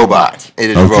it's robot.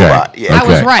 It is Okay. robot. Yeah. I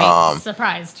was Okay. right.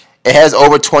 Surprised. It has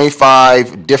over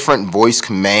 25 different voice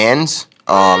commands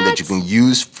that you can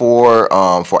use for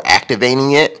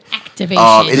activating it.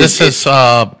 Activation. it This is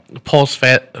Pulse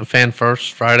Fan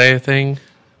First Friday thing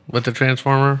with the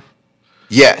Transformer.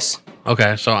 Yes.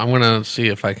 Okay, so I'm gonna see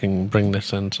if I can bring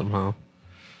this in somehow.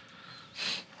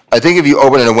 I think if you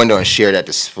open in a window and share that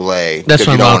display, That's because what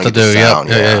you I'm don't about wanna to get the do, yep. sound,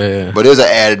 Yeah. But it was an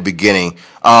added beginning.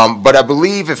 But I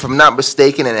believe, if I'm not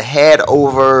mistaken, it had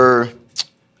over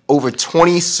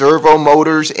 20 servo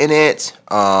motors in it.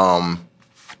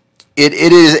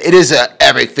 it is an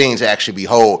epic thing to actually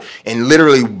behold. And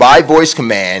literally by voice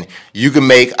command, you can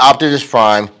make Optimus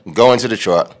Prime go into the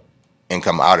truck and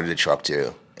come out of the truck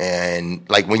too. And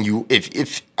like when you,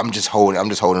 if I'm just holding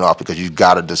off because you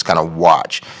gotta just kind of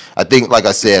watch. I think, like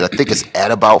I said, I think it's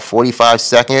at about 45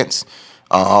 seconds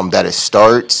that it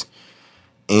starts.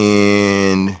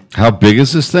 And how big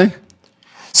is this thing?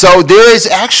 So there is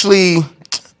actually,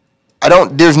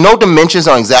 there's no dimensions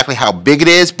on exactly how big it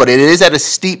is, but it is at a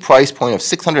steep price point of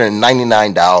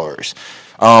 $699.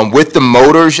 With the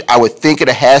motors, I would think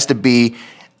probably has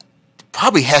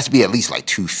to be at least like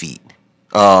 2 feet.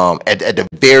 At the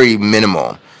very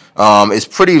minimum. It's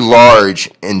pretty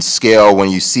large in scale when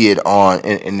you see it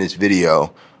in this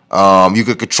video. You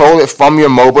could control it from your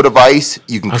mobile device.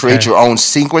 You can create your own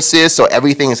sequences, so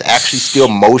everything is actually still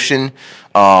motion,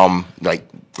 like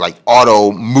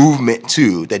auto movement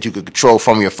too, that you could control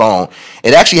from your phone.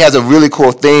 It actually has a really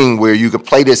cool thing where you could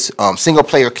play this single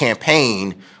player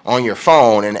campaign on your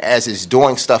phone, and as it's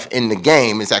doing stuff in the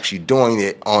game, it's actually doing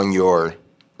it on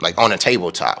on a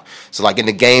tabletop. So like in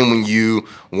the game, when you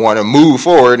want to move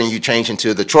forward and you change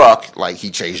into the truck, like he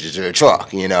changed it to the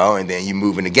truck, and then you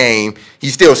move in the game, he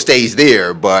still stays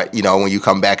there, but when you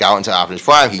come back out into Optimus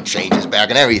Prime, he changes back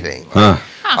and everything.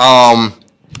 I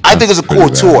think it's a cool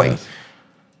toy.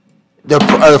 The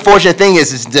unfortunate thing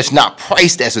is it's just not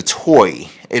priced as a toy.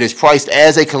 It is priced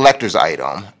as a collector's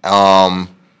item.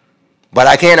 But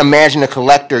I can't imagine a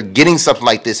collector getting something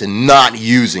like this and not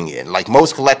using it. Like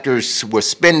most collectors will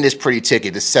spend this pretty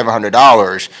ticket, this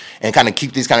 $700, and kind of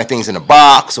keep these kind of things in a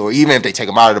box, or even if they take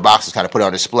them out of the box, just kind of put it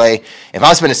on display. If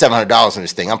I'm spending $700 on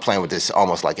this thing, I'm playing with this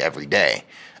almost like every day,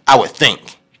 I would think.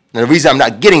 Now, the reason I'm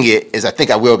not getting it is I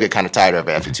think I will get kind of tired of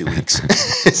it after 2 weeks.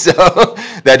 So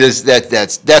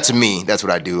that's me. That's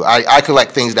what I do. I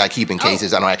collect things that I keep in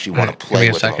cases. I don't actually want to play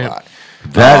with them a lot.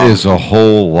 That is a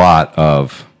whole lot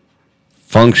of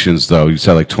functions, though. You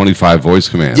said like 25 voice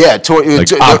commands. Yeah,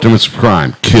 Optimus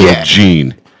Prime, kill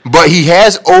Gene. But he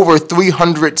has over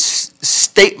 300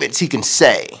 statements he can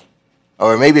say,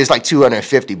 or maybe it's like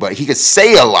 250. But he could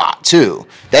say a lot too.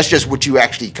 That's just what you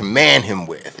actually command him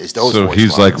with. Is those? So voice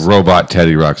he's lines. like robot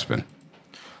Teddy Ruxpin.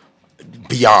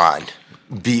 Beyond.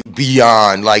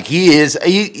 Like he is.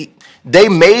 They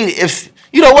made if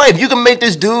you know what? If you can make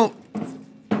this dude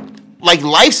like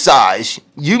life size,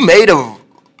 you made an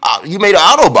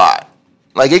Autobot.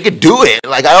 Like it could do it.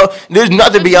 Like there's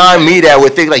nothing beyond me that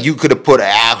would think like you could have put an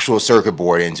actual circuit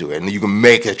board into it and you can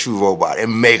make a true robot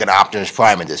and make an Optimus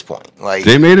Prime at this point. Like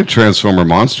they made a Transformer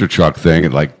monster truck thing.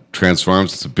 It like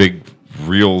transforms. It's a big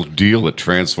real deal. It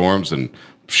transforms and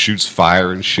shoots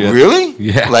fire and shit. Really?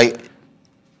 Yeah. Like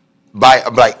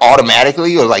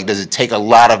automatically, or like does it take a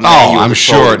lot of manual? I'm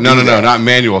sure. No, not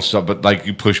manual stuff, but like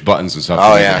you push buttons and stuff to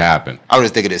make it happen. I was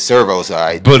just thinking the servo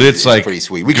side, but it's like pretty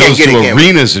sweet. We goes to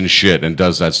arenas and shit and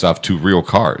does that stuff to real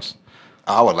cars.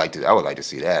 I would like to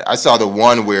see that. I saw the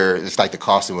one where it's like the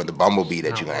costume with the Bumblebee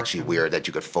that you can actually wear, that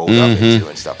you could fold up into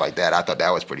and stuff like that. I thought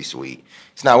that was pretty sweet.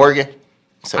 It's not working.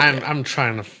 It's okay. I'm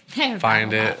trying to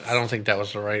find it. I don't think that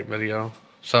was the right video.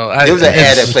 So there was an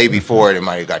ad that played before it. It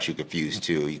might have got you confused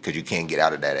too, because you can't get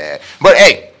out of that ad. But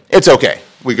hey, it's okay.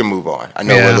 We can move on. I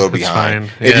know we're a little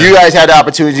behind. If you guys had the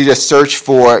opportunity to search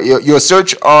for, you'll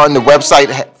search on the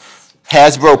website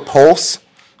Hasbro Pulse.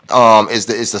 Is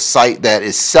the site that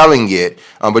is selling it,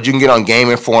 but you can get on Game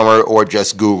Informer or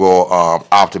just Google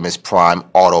Optimus Prime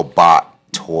Autobot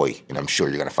toy, and I'm sure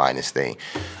you're gonna find this thing.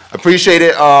 Appreciate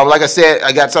it. Like I said,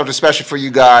 I got something special for you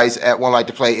guys at One Like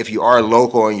to Play. If you are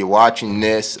local and you're watching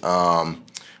this,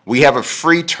 we have a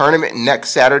free tournament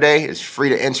next Saturday. It's free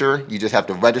to enter. You just have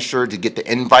to register to get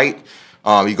the invite.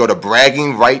 You go to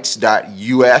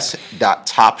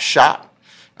braggingrights.us.topshop.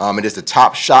 It is the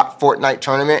Top Shot Fortnite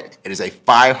tournament. It is a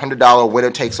 $500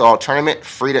 winner-takes-all tournament,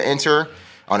 free to enter.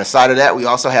 On the side of that, we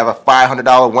also have a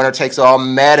 $500 winner-takes-all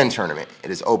Madden tournament. It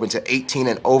is open to 18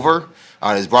 and over.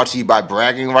 It is brought to you by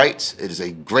Bragging Rights. It is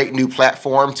a great new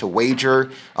platform to wager in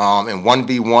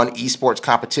 1v1 esports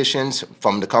competitions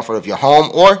from the comfort of your home.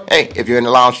 Or, hey, if you're in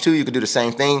the lounge too, you can do the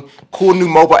same thing. Cool new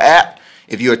mobile app.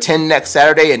 If you attend next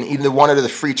Saturday in either one of the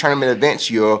free tournament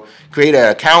events, you'll create an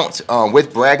account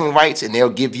with Bragging Rights, and they'll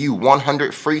give you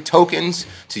 100 free tokens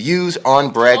to use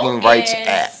on Bragging Rights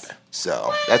app.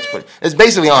 So it's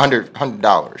basically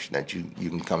 $100 that you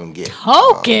can come and get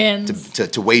tokens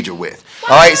to wager with.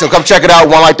 All right, so come check it out.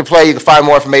 One Like to Play. You can find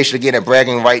more information again at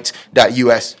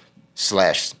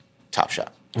braggingrights.us/topshop.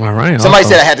 All right. Somebody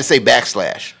said I had to say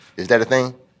backslash. Is that a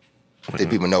thing? Did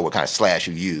people know what kind of slash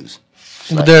you use?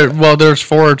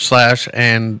 There's /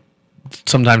 and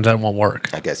sometimes that won't work.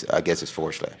 I guess it's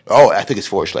 /. Oh, I think it's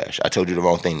 /. I told you the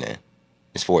wrong thing then.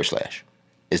 It's /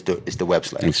 It's the web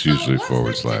slash. It's usually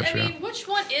What's / I yeah. mean, which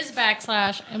one is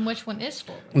backslash and which one is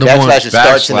forward? The Backslash one-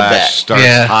 starts in the back. Starts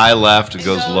Yeah. high left, it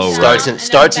goes goes low down. right.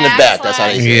 Starts in the back. That's how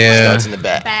they say it. Yeah. Starts in the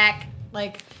back. Back,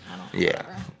 like, I don't know. Yeah.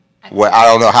 whatever. Well, I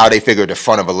don't know how they figured the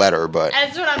front of a letter, but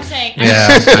That's what I'm saying. Yeah,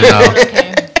 I know.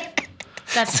 Okay.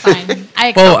 That's fine.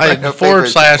 I Well, accept No /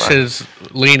 favorites. is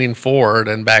leaning forward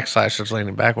and / is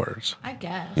leaning backwards. I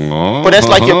guess. Oh. that's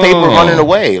like your paper running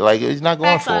away. Like it's not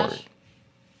going forward.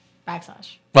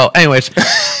 Backslash. Well, anyways,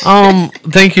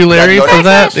 thank you, Larry, You wanna go for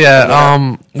that. next? Yeah,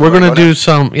 we're wanna gonna go do next?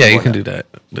 some. Yeah, you Go can next. do that.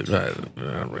 There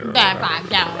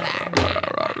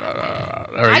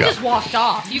I we go. just walked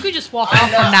off. You could just walk off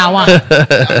from now on. I'm not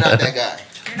that guy.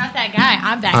 You're not that guy.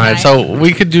 I'm that All guy. right, so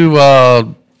we could do.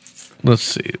 Let's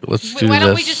see. Let's do Why don't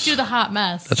we this. just do the hot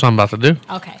mess? That's what I'm about to do.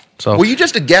 Okay. So Were you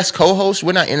just a guest co-host?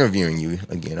 We're not interviewing you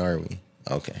again, are we?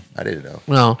 Okay, I didn't know.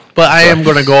 no, but I am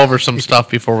going to go over some stuff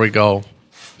before we go.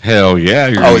 Hell yeah.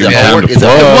 You're Oh, gonna is it get time homework? to Is it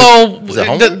plug. homework? Well, Is it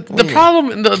homework? the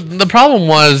problem the problem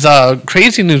was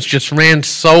Crazy News just ran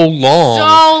so long.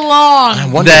 So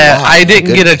long. wonder That why. I didn't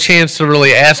My get a goodness. chance to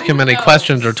really ask him any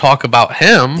questions or talk about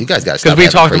him. You guys gotta because stop we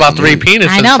having talked about Crazy 3 News.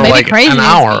 penises I know, for maybe like Crazy an News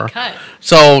hour. be cut.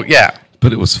 So yeah,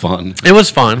 But it was fun. it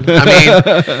was fun. I mean,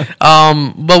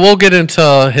 but we'll get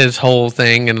into his whole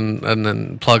thing and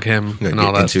then plug him You're and gonna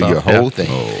all get that into stuff. your whole yeah. thing.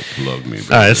 Oh, plug me,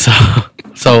 baby. All right, so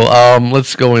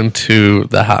let's go into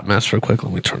the hot mess real quick.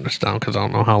 Let me turn this down because I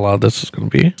don't know how loud this is going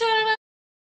to be.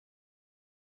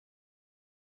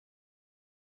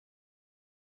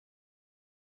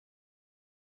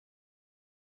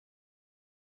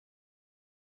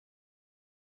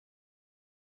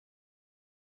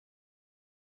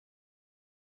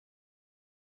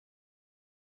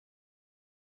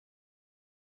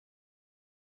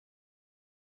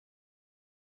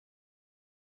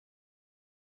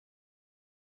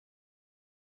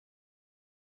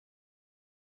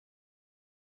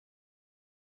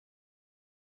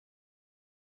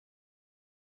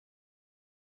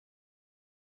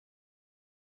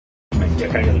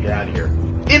 Dick, I gotta get out of here.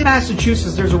 In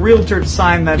Massachusetts, there's a realtor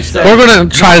sign that says... We're going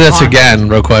to try "No this harm." again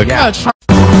real quick. Yeah.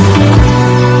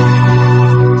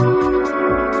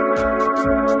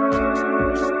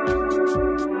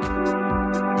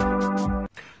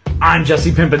 I'm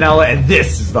Jesse Pimpinella, and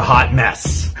this is The Hot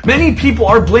Mess. Many people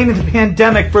are blaming the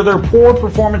pandemic for their poor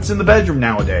performance in the bedroom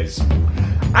nowadays.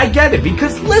 I get it,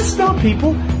 because listen up,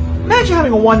 people. Imagine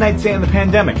having a one-night stand in the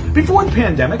pandemic. Before the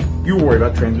pandemic, you were worried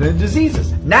about transmitted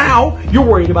diseases. Now, you're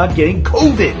worried about getting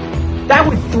COVID. That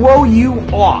would throw you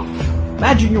off.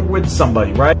 Imagine you're with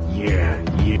somebody, right? Yeah.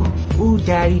 Ooh,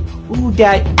 daddy. Ooh,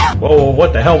 daddy. Whoa,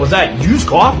 what the hell was that? You just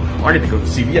cough? I need to go to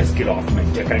CVS. Get off my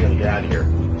dick. I gotta get out of here.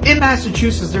 In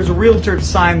Massachusetts, there's a realtor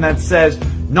sign that says,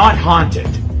 not haunted.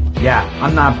 Yeah,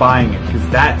 I'm not buying it, because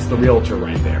that's the realtor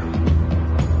right there.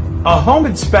 A home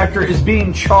inspector is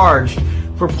being charged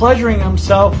for pleasuring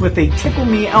himself with a Tickle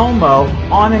Me Elmo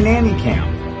on a nanny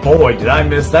cam. Boy, did I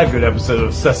miss that good episode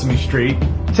of Sesame Street.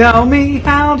 Tell me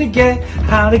how to get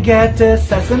to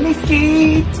Sesame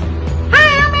Street.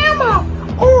 Hi, I'm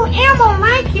Elmo. Ooh, Elmo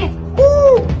like it.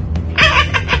 Ooh.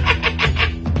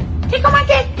 Tickle my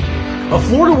dick. A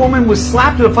Florida woman was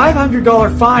slapped with a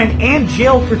 $500 fine and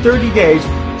jailed for 30 days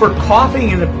for coughing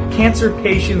in a cancer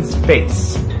patient's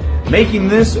face, making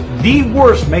this the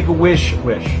worst Make-A-Wish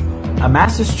wish. A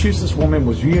Massachusetts woman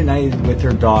was reunited with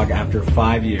her dog after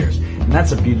 5 years, and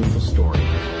that's a beautiful story.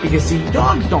 Because see,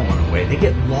 dogs don't run away, they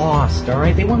get lost,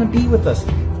 alright? They want to be with us.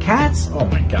 Cats, oh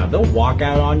my god, they'll walk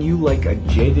out on you like a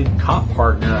jaded cop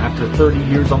partner after 30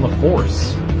 years on the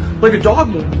force. Like a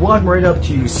dog will run right up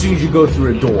to you as soon as you go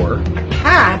through a door. A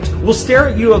cat will stare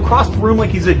at you across the room like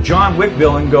he's a John Wick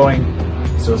villain going,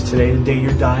 so is today the day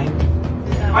you're dying?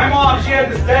 My mom, she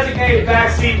had this designated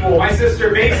backseat rule. My sister,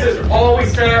 big sister,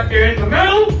 always sat up here in the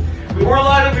middle. We weren't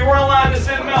allowed to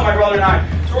sit in the middle, my brother and I.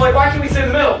 So we're like, why can't we sit in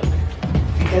the middle?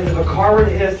 Because if a car were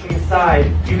to hit us from the side,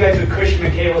 you guys would cushion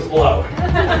Michaela's blow.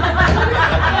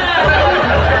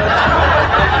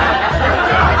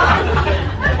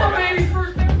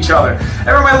 Each other. I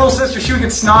remember my little sister, she would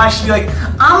get snotty. She'd be like,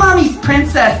 I'm mommy's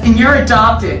princess and you're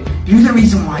adopted. You're the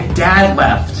reason why dad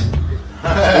left.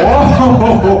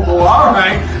 Oh, all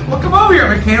right. Well, come over here,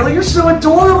 Michaela. You're so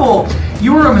adorable.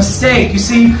 You were a mistake. You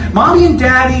see, mommy and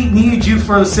daddy needed you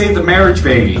for the save the marriage,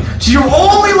 baby. So your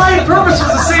only life purpose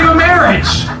was to save a marriage.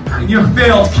 And you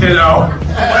failed, kiddo.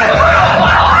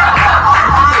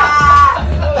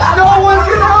 No one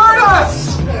can hurt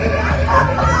us.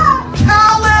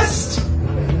 Calloused.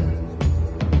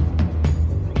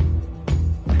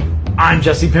 I'm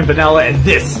Jesse Pimpinella, and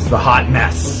this is The Hot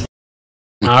Mess.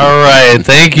 All right,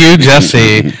 thank you,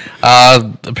 Jesse.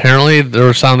 Apparently, there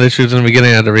were sound issues in the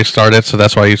beginning. I had to restart it, so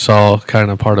that's why you saw kind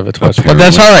of part of it twice. But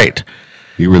that's all right.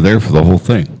 You were there for the whole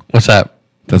thing. What's that?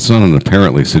 That's not an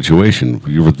apparently situation.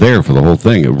 You were there for the whole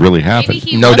thing. It really happened.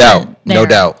 No doubt. No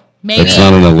doubt. Maybe. That's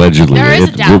not an allegedly. There is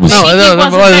a doubt. was It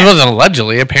wasn't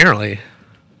allegedly, apparently.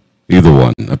 either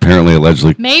one. Apparently,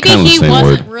 allegedly. Maybe kind of the he same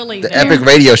wasn't word. really The there. Epic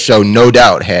Radio Show, no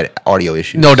doubt, had audio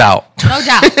issues. No doubt. No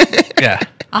doubt. Yeah.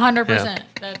 100%.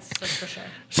 That's for sure.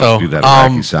 So, Do that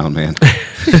Iraqi sound, man.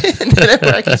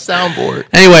 Soundboard.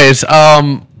 anyways,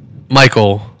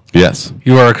 Michael, Yes.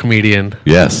 you are a comedian.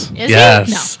 Yes. Is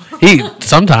Yes. he? He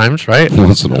sometimes, right?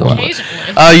 Once in a No. while.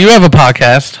 Occasionally. You have a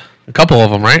podcast, a couple of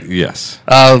them, right? Yes.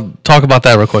 Talk about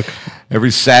that real quick.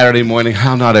 Every Saturday morning,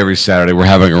 not every Saturday, we're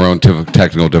having our own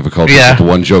technical difficulties Yeah. at the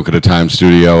One Joke at a Time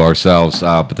studio ourselves.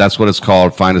 But that's what it's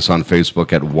called. Find us on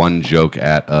Facebook at One Joke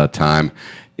at a Time.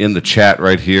 In the chat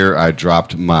right here, I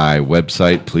dropped my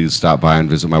website. Please stop by and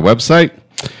visit my website.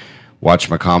 Watch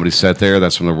my comedy set there.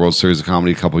 That's from the World Series of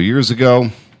Comedy a couple of years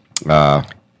ago.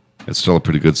 It's still a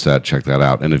pretty good set. Check that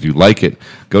out. And if you like it,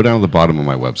 go down to the bottom of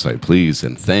my website, please,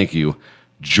 and thank you.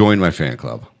 Join my fan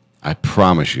club. I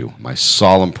promise you, my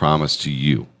solemn promise to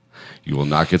you, you will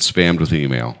not get spammed with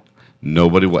email.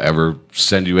 Nobody will ever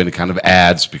send you any kind of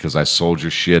ads because I sold your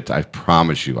shit. I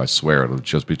promise you. I swear it'll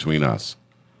just between us.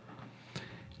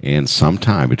 And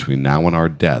sometime between now and our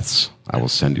deaths, I will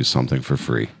send you something for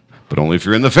free. But only if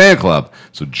you're in the fan club.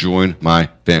 So join my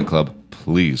fan club,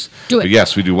 please. Do it. But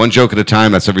yes, we do One Joke at a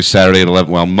Time. That's every Saturday at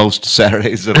 11. Well, most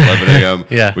Saturdays at 11 a.m.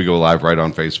 Yeah. We go live right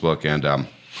on Facebook. And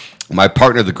my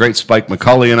partner, the great Spike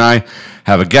McCulley, and I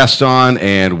have a guest on,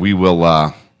 and we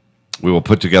will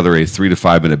put together a 3 to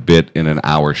 5 minute bit in an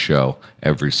hour show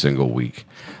every single week.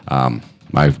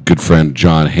 My good friend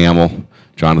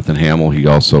Jonathan Hamill, he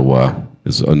also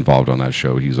is involved on that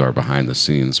show. He's our behind the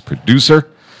scenes producer.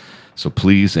 So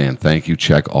please and thank you,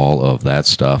 check all of that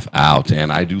stuff out.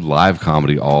 And I do live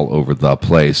comedy all over the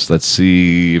place. Let's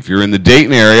see, if you're in the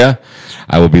Dayton area,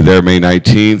 I will be there May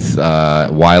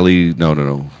 19th. Wiley,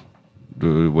 no.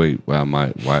 Wait, well,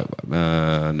 no.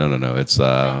 It's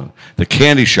the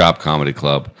Candy Shop Comedy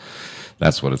Club.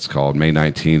 That's what it's called. May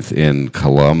 19th in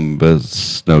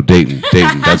Columbus. No, Dayton.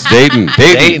 That's Dayton.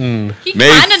 Dayton. He May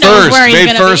kinda knows where he's 1st.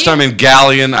 May gonna 1st, be. I'm in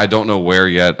Galleon. I don't know where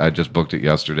yet. I just booked it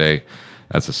yesterday.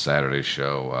 That's a Saturday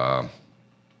show.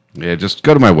 Yeah, just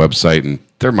go to my website, and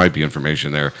there might be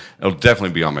information there. It'll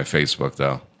definitely be on my Facebook,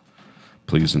 though.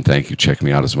 Please and thank you. Check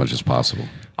me out as much as possible.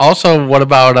 Also, what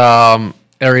about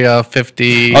Area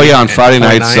 50? Oh, yeah, on Friday and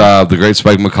nights, 29? the great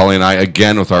Spike McCulley and I,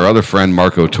 again with our other friend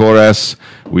Marco Torres,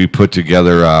 we put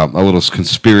together a little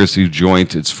conspiracy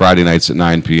joint. It's Friday nights at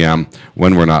 9 p.m.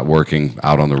 When we're not working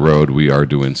out on the road, we are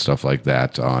doing stuff like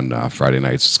that on Friday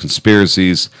nights. It's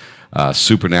conspiracies,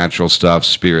 supernatural stuff,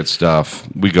 spirit stuff.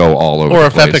 We go all over Or the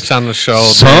if place. Epic's on the show,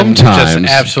 Sometimes, then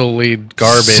just absolutely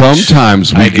garbage.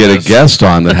 Sometimes we get a ideas. guest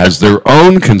on that has their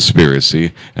own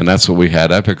conspiracy, and that's what we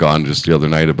had Epic on just the other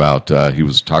night about. He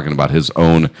was talking about his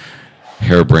own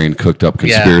harebrained, cooked-up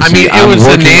conspiracy. Yeah, I mean, it I'm was the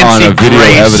working on Nancy a video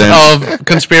Grace evidence. of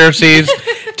conspiracies.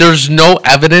 There's no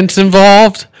evidence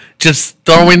involved. Just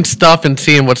throwing stuff and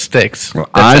seeing what sticks. Well,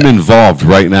 That's I'm it. involved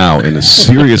right now in a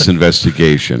serious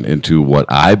investigation into what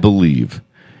I believe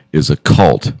is a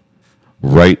cult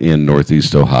right in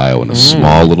Northeast Ohio in a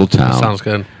small little town. Sounds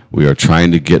good. We are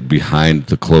trying to get behind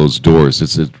the closed doors.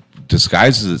 It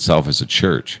disguises itself as a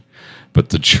church, but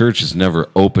the church is never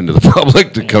open to the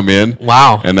public to come in.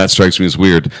 Wow. And that strikes me as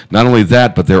weird. Not only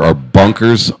that, but there are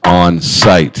bunkers on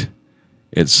site.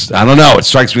 I don't know, it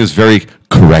strikes me as very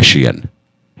Koreshian.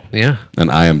 Yeah. And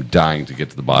I am dying to get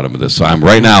to the bottom of this. So I'm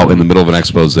right now in the middle of an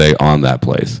expose on that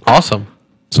place. Awesome.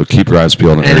 So keep your eyes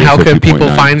peeled on And Area how can people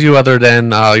 50.9. find you other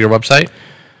than your website?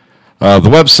 The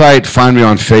website, find me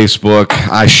on Facebook.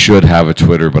 I should have a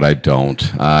Twitter, but I don't.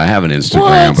 I have an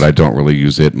Instagram, but I don't really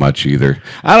use it much either.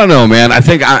 I don't know, man. I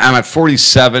think I'm at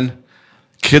 47.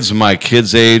 Kids my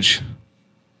kids' age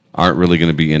aren't really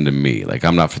going to be into me. Like,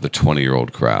 I'm not for the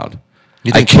 20-year-old crowd.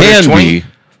 You I think Twitter's can 20? be,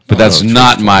 but that's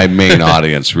not my main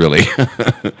audience, really.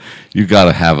 You got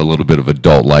to have a little bit of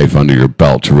adult life under your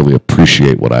belt to really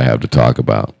appreciate what I have to talk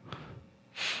about.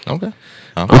 Okay.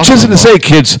 Which isn't to say,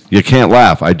 kids, you can't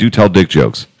laugh. I do tell dick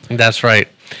jokes. That's right.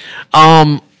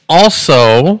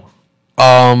 Also,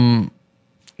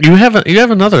 you have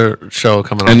another show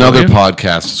coming up. Another don't you?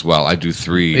 podcast as well. I do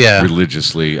 3 Yeah.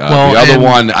 religiously. Well, the other and-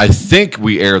 one, I think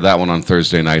we air that one on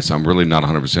Thursday nights. I'm really not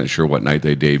 100% sure what night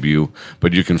they debut,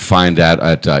 but you can find that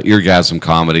at Eargasm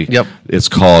Comedy. Yep. It's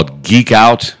called Geek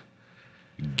Out.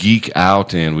 Geek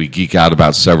Out, and we geek out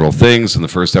about several things. In the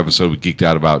first episode, we geeked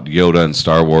out about Yoda and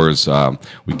Star Wars.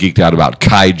 We geeked out about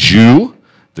kaiju,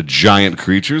 the giant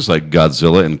creatures like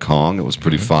Godzilla and Kong. It was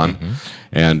pretty fun.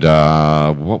 And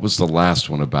what was the last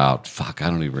one about? Fuck, I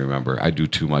don't even remember. I do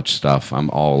too much stuff. I'm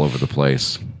all over the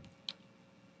place.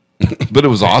 But it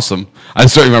was awesome. I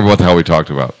still remember what the hell we talked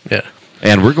about. Yeah.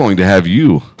 And we're going to have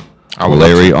you,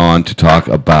 Larry, on to talk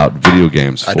about video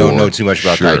games. I don't know too much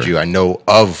about kaiju. I know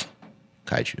of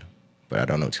kaiju, but I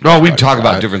don't know too much. No, we talk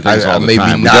about different things all the maybe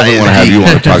time. We not definitely want to have you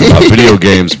on to talk about video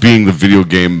games, being the video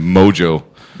game mogul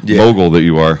that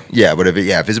you are. Yeah, but if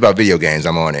it's about video games,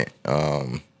 I'm on it.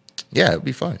 Yeah, it'd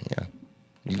be fun. Yeah,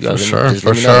 you guys For let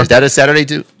me know. Is that a Saturday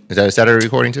too? Is that a Saturday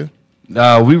recording too?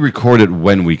 We record it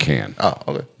when we can. Oh,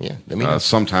 okay. Yeah, let me know.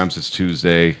 Sometimes it's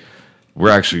Tuesday. We're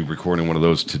actually recording one of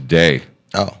those today.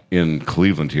 In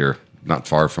Cleveland here, not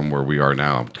far from where we are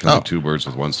now. Killing two birds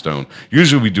with one stone.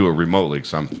 Usually we do it remotely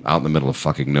because I'm out in the middle of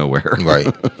fucking nowhere.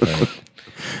 Right.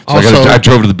 So I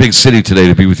drove to the big city today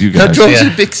to be with you guys. I drove to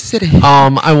the big city.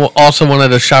 I also wanted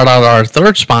to shout out our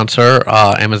third sponsor,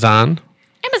 Amazon.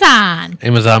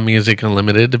 Amazon Music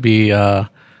Unlimited, to be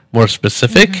more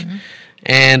specific.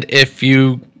 And if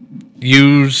you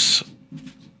use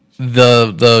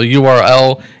the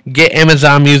URL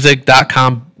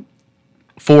getamazonmusic.com/epic.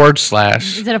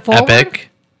 Is it a forward?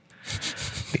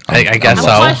 I guess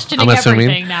so. I'm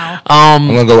assuming. Now. I'm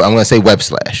gonna say web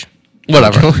slash.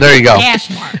 Whatever. There you go.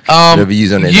 Whatever you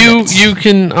use on the you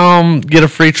can get a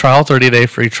free trial, 30-day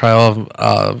free trial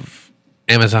of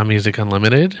Amazon Music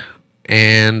Unlimited,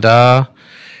 and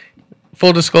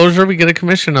full disclosure, we get a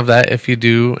commission of that if you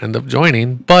do end up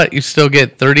joining, but you still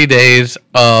get 30 days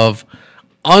of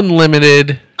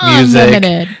unlimited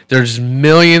music. There's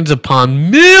millions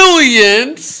upon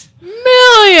millions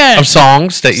of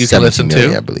songs that you can listen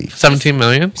to. I believe 17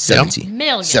 million. 70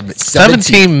 million.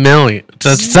 17 million.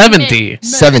 To 70.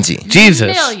 70.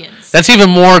 Jesus. Millions. That's even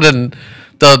more than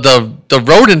the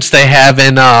rodents they have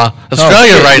in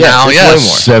Australia right now. Yes.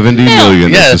 70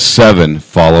 million. That's a 7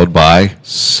 followed by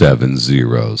 7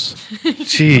 zeros.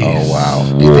 Jeez. Oh, wow.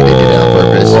 They did it on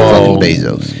purpose. Fucking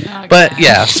Bezos. But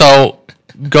yeah, so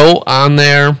go on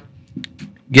there,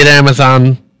 get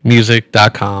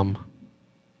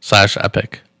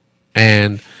AmazonMusic.com/epic,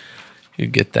 and you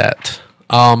get that.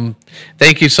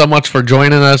 Thank you so much for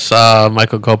joining us,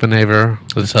 Michael Copenhaver.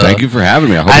 Thank you for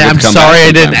having me. I'm sorry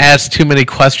I didn't ask too many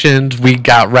questions. We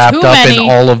got wrapped up in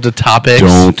all of the topics.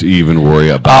 Don't even worry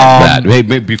about that. Hey,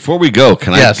 before we go,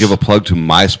 can I give a plug to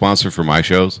my sponsor for my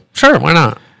shows? Sure, why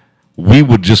not? We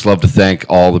would just love to thank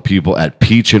all the people at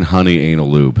Peach and Honey Anal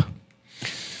Lube.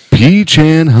 Peach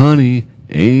and Honey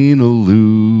Anal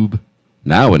Lube.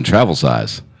 Now in travel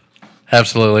size.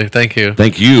 Absolutely. Thank you.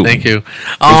 Thank you. Thank you.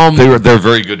 They're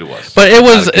very good to us. But it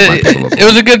was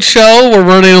a good show. We're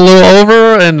running a little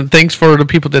over, and thanks for the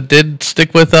people that did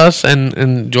stick with us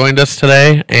and joined us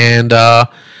today. And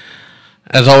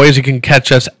as always, you can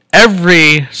catch us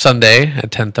every Sunday at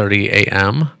 10:30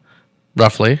 a.m.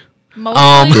 roughly.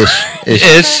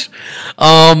 Ish.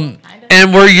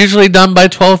 And we're usually done by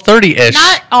 12:30 ish.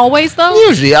 Not always though.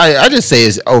 Usually, I just say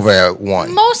it's over at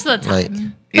 1. Most of the time. Like,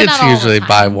 it's usually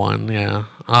by 1, yeah.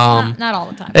 Not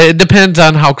all the time. It depends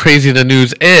on how crazy the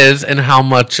news is and how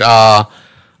much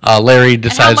Larry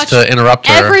decides to interrupt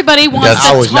her. Everybody wants to talk.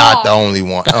 I was not the only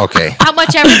one. Okay. How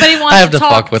much everybody wants I have to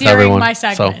talk fuck with during everyone. my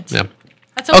segment. So, yeah.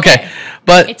 That's okay.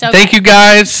 But It's okay. thank you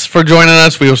guys for joining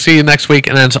us. We will see you next week.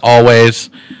 And as always,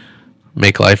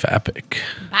 make life epic.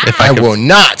 Bye. I will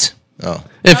not. Oh.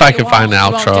 If I you can find the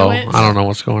won't. You won't outro. do it? I don't know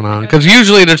what's going on. Because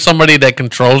usually there's somebody that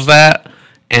controls that,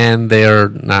 and they're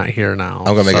not here now.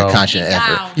 I'm going to make a conscious Wow.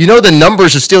 effort. You know the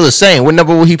numbers are still the same. What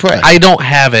number will he press? I don't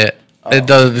have it.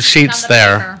 The sheet's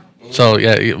there. So,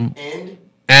 yeah.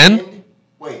 End?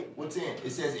 Wait, what's in?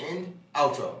 It says end,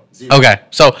 outro. 0. Okay.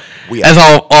 So, We as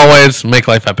always, make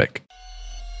life epic.